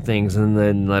some more things and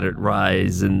then let it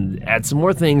rise, and add some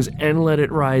more things and let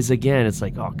it rise again. It's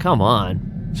like, oh, come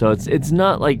on. So it's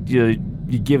not like you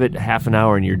give it half an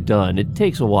hour and you're done. It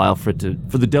takes a while for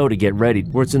the dough to get ready,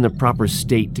 where it's in the proper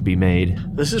state to be made.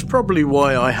 This is probably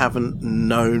why I haven't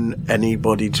known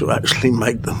anybody to actually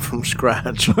make them from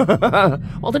scratch.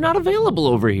 Well, they're not available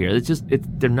over here.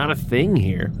 They're not a thing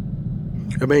here.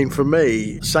 I mean, for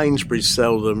me, Sainsbury's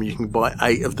sell them. You can buy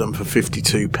 8 of them for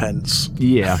 52 pence.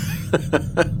 Yeah.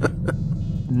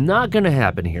 Not gonna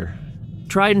happen here.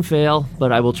 Tried and fail,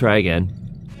 but I will try again.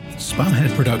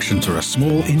 Spamhead Productions are a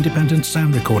small independent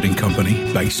sound recording company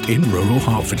based in rural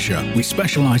Hertfordshire. We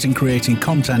specialise in creating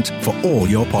content for all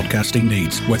your podcasting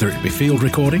needs, whether it be field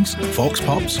recordings, vox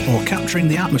pops, or capturing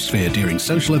the atmosphere during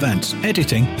social events.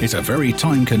 Editing is a very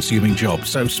time-consuming job,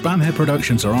 so Spamhead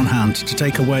Productions are on hand to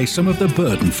take away some of the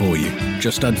burden for you.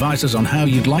 Just advise us on how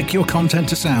you'd like your content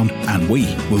to sound, and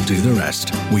we will do the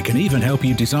rest. We can even help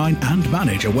you design and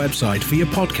manage a website for your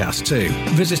podcast too.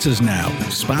 Visit us now,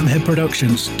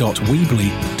 spamheadproductions.weebly.com.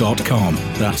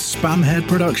 That's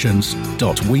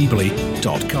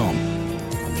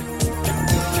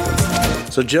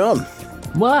spamheadproductions.weebly.com. So, John.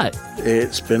 What?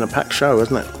 It's been a packed show,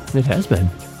 hasn't it? It has been.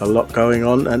 A lot going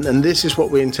on, and this is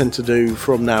what we intend to do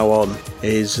from now on,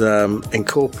 is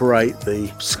incorporate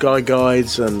the Sky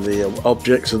Guides and the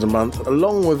objects of the month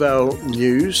along with our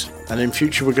news. And in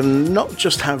future we're going to not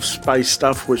just have space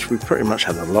stuff, which we pretty much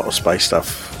had a lot of space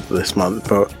stuff this month,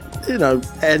 but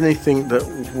anything that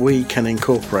we can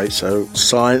incorporate. So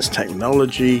science,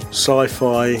 technology,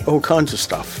 sci-fi, all kinds of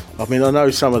stuff. I mean, I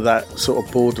know some of that sort of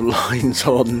borderlines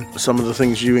on some of the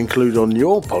things you include on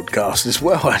your podcast as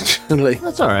well, actually.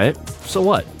 That's all right. So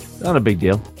what? Not a big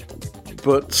deal.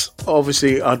 But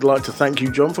obviously, I'd like to thank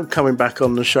you, John, for coming back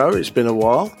on the show. It's been a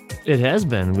while. It has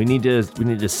been. We need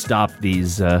to stop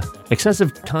these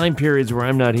excessive time periods where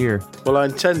I'm not here. Well, I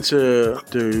intend to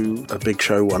do a big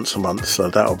show once a month, so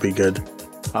that'll be good.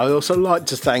 I'd also like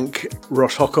to thank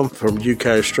Ross Hockham from UK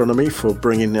Astronomy for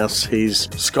bringing us his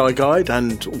Sky Guide,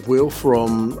 and Will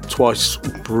from Twice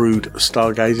Brewed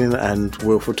Stargazing and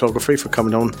Will Photography for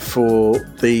coming on for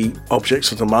the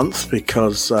Objects of the Month,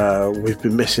 because we've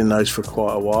been missing those for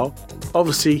quite a while.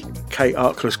 Obviously, Kate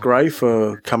Arkless Gray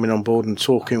for coming on board and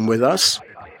talking with us.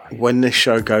 When this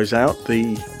show goes out,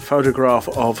 the photograph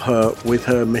of her with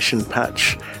her mission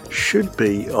patch should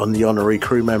be on the honorary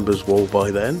crew members wall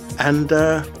by then. And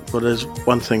well, there's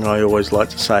one thing I always like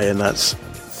to say, and that's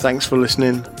thanks for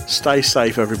listening. Stay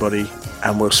safe, everybody,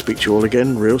 and we'll speak to you all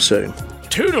again real soon.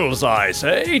 Toodles, I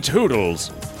say,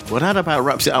 toodles. Well, that about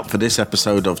wraps it up for this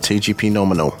episode of TGP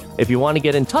Nominal. If you want to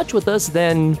get in touch with us,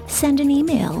 then send an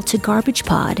email to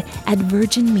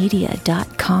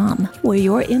garbagepod@virginmedia.com, where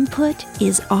your input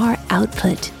is our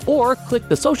output. Or click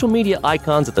the social media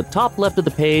icons at the top left of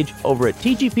the page over at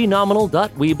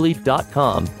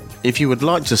tgpnominal.weebly.com. If you would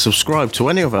like to subscribe to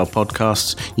any of our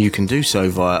podcasts, you can do so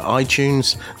via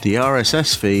iTunes, the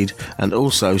RSS feed, and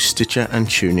also Stitcher and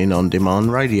TuneIn On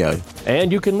Demand Radio.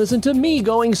 And you can listen to me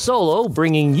going solo,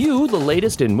 bringing you the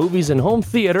latest in movies and home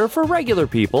theater for regular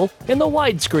people in the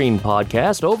Widescreen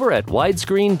podcast over at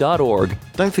widescreen.org.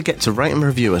 Don't forget to rate and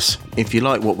review us. If you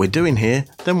like what we're doing here,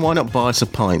 then why not buy us a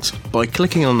pint by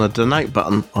clicking on the donate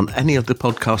button on any of the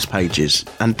podcast pages.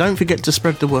 And don't forget to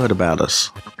spread the word about us.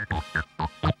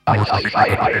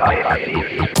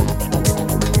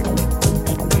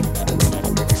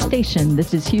 Station,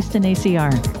 this is Houston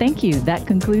ACR. Thank you. That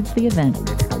concludes the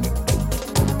event.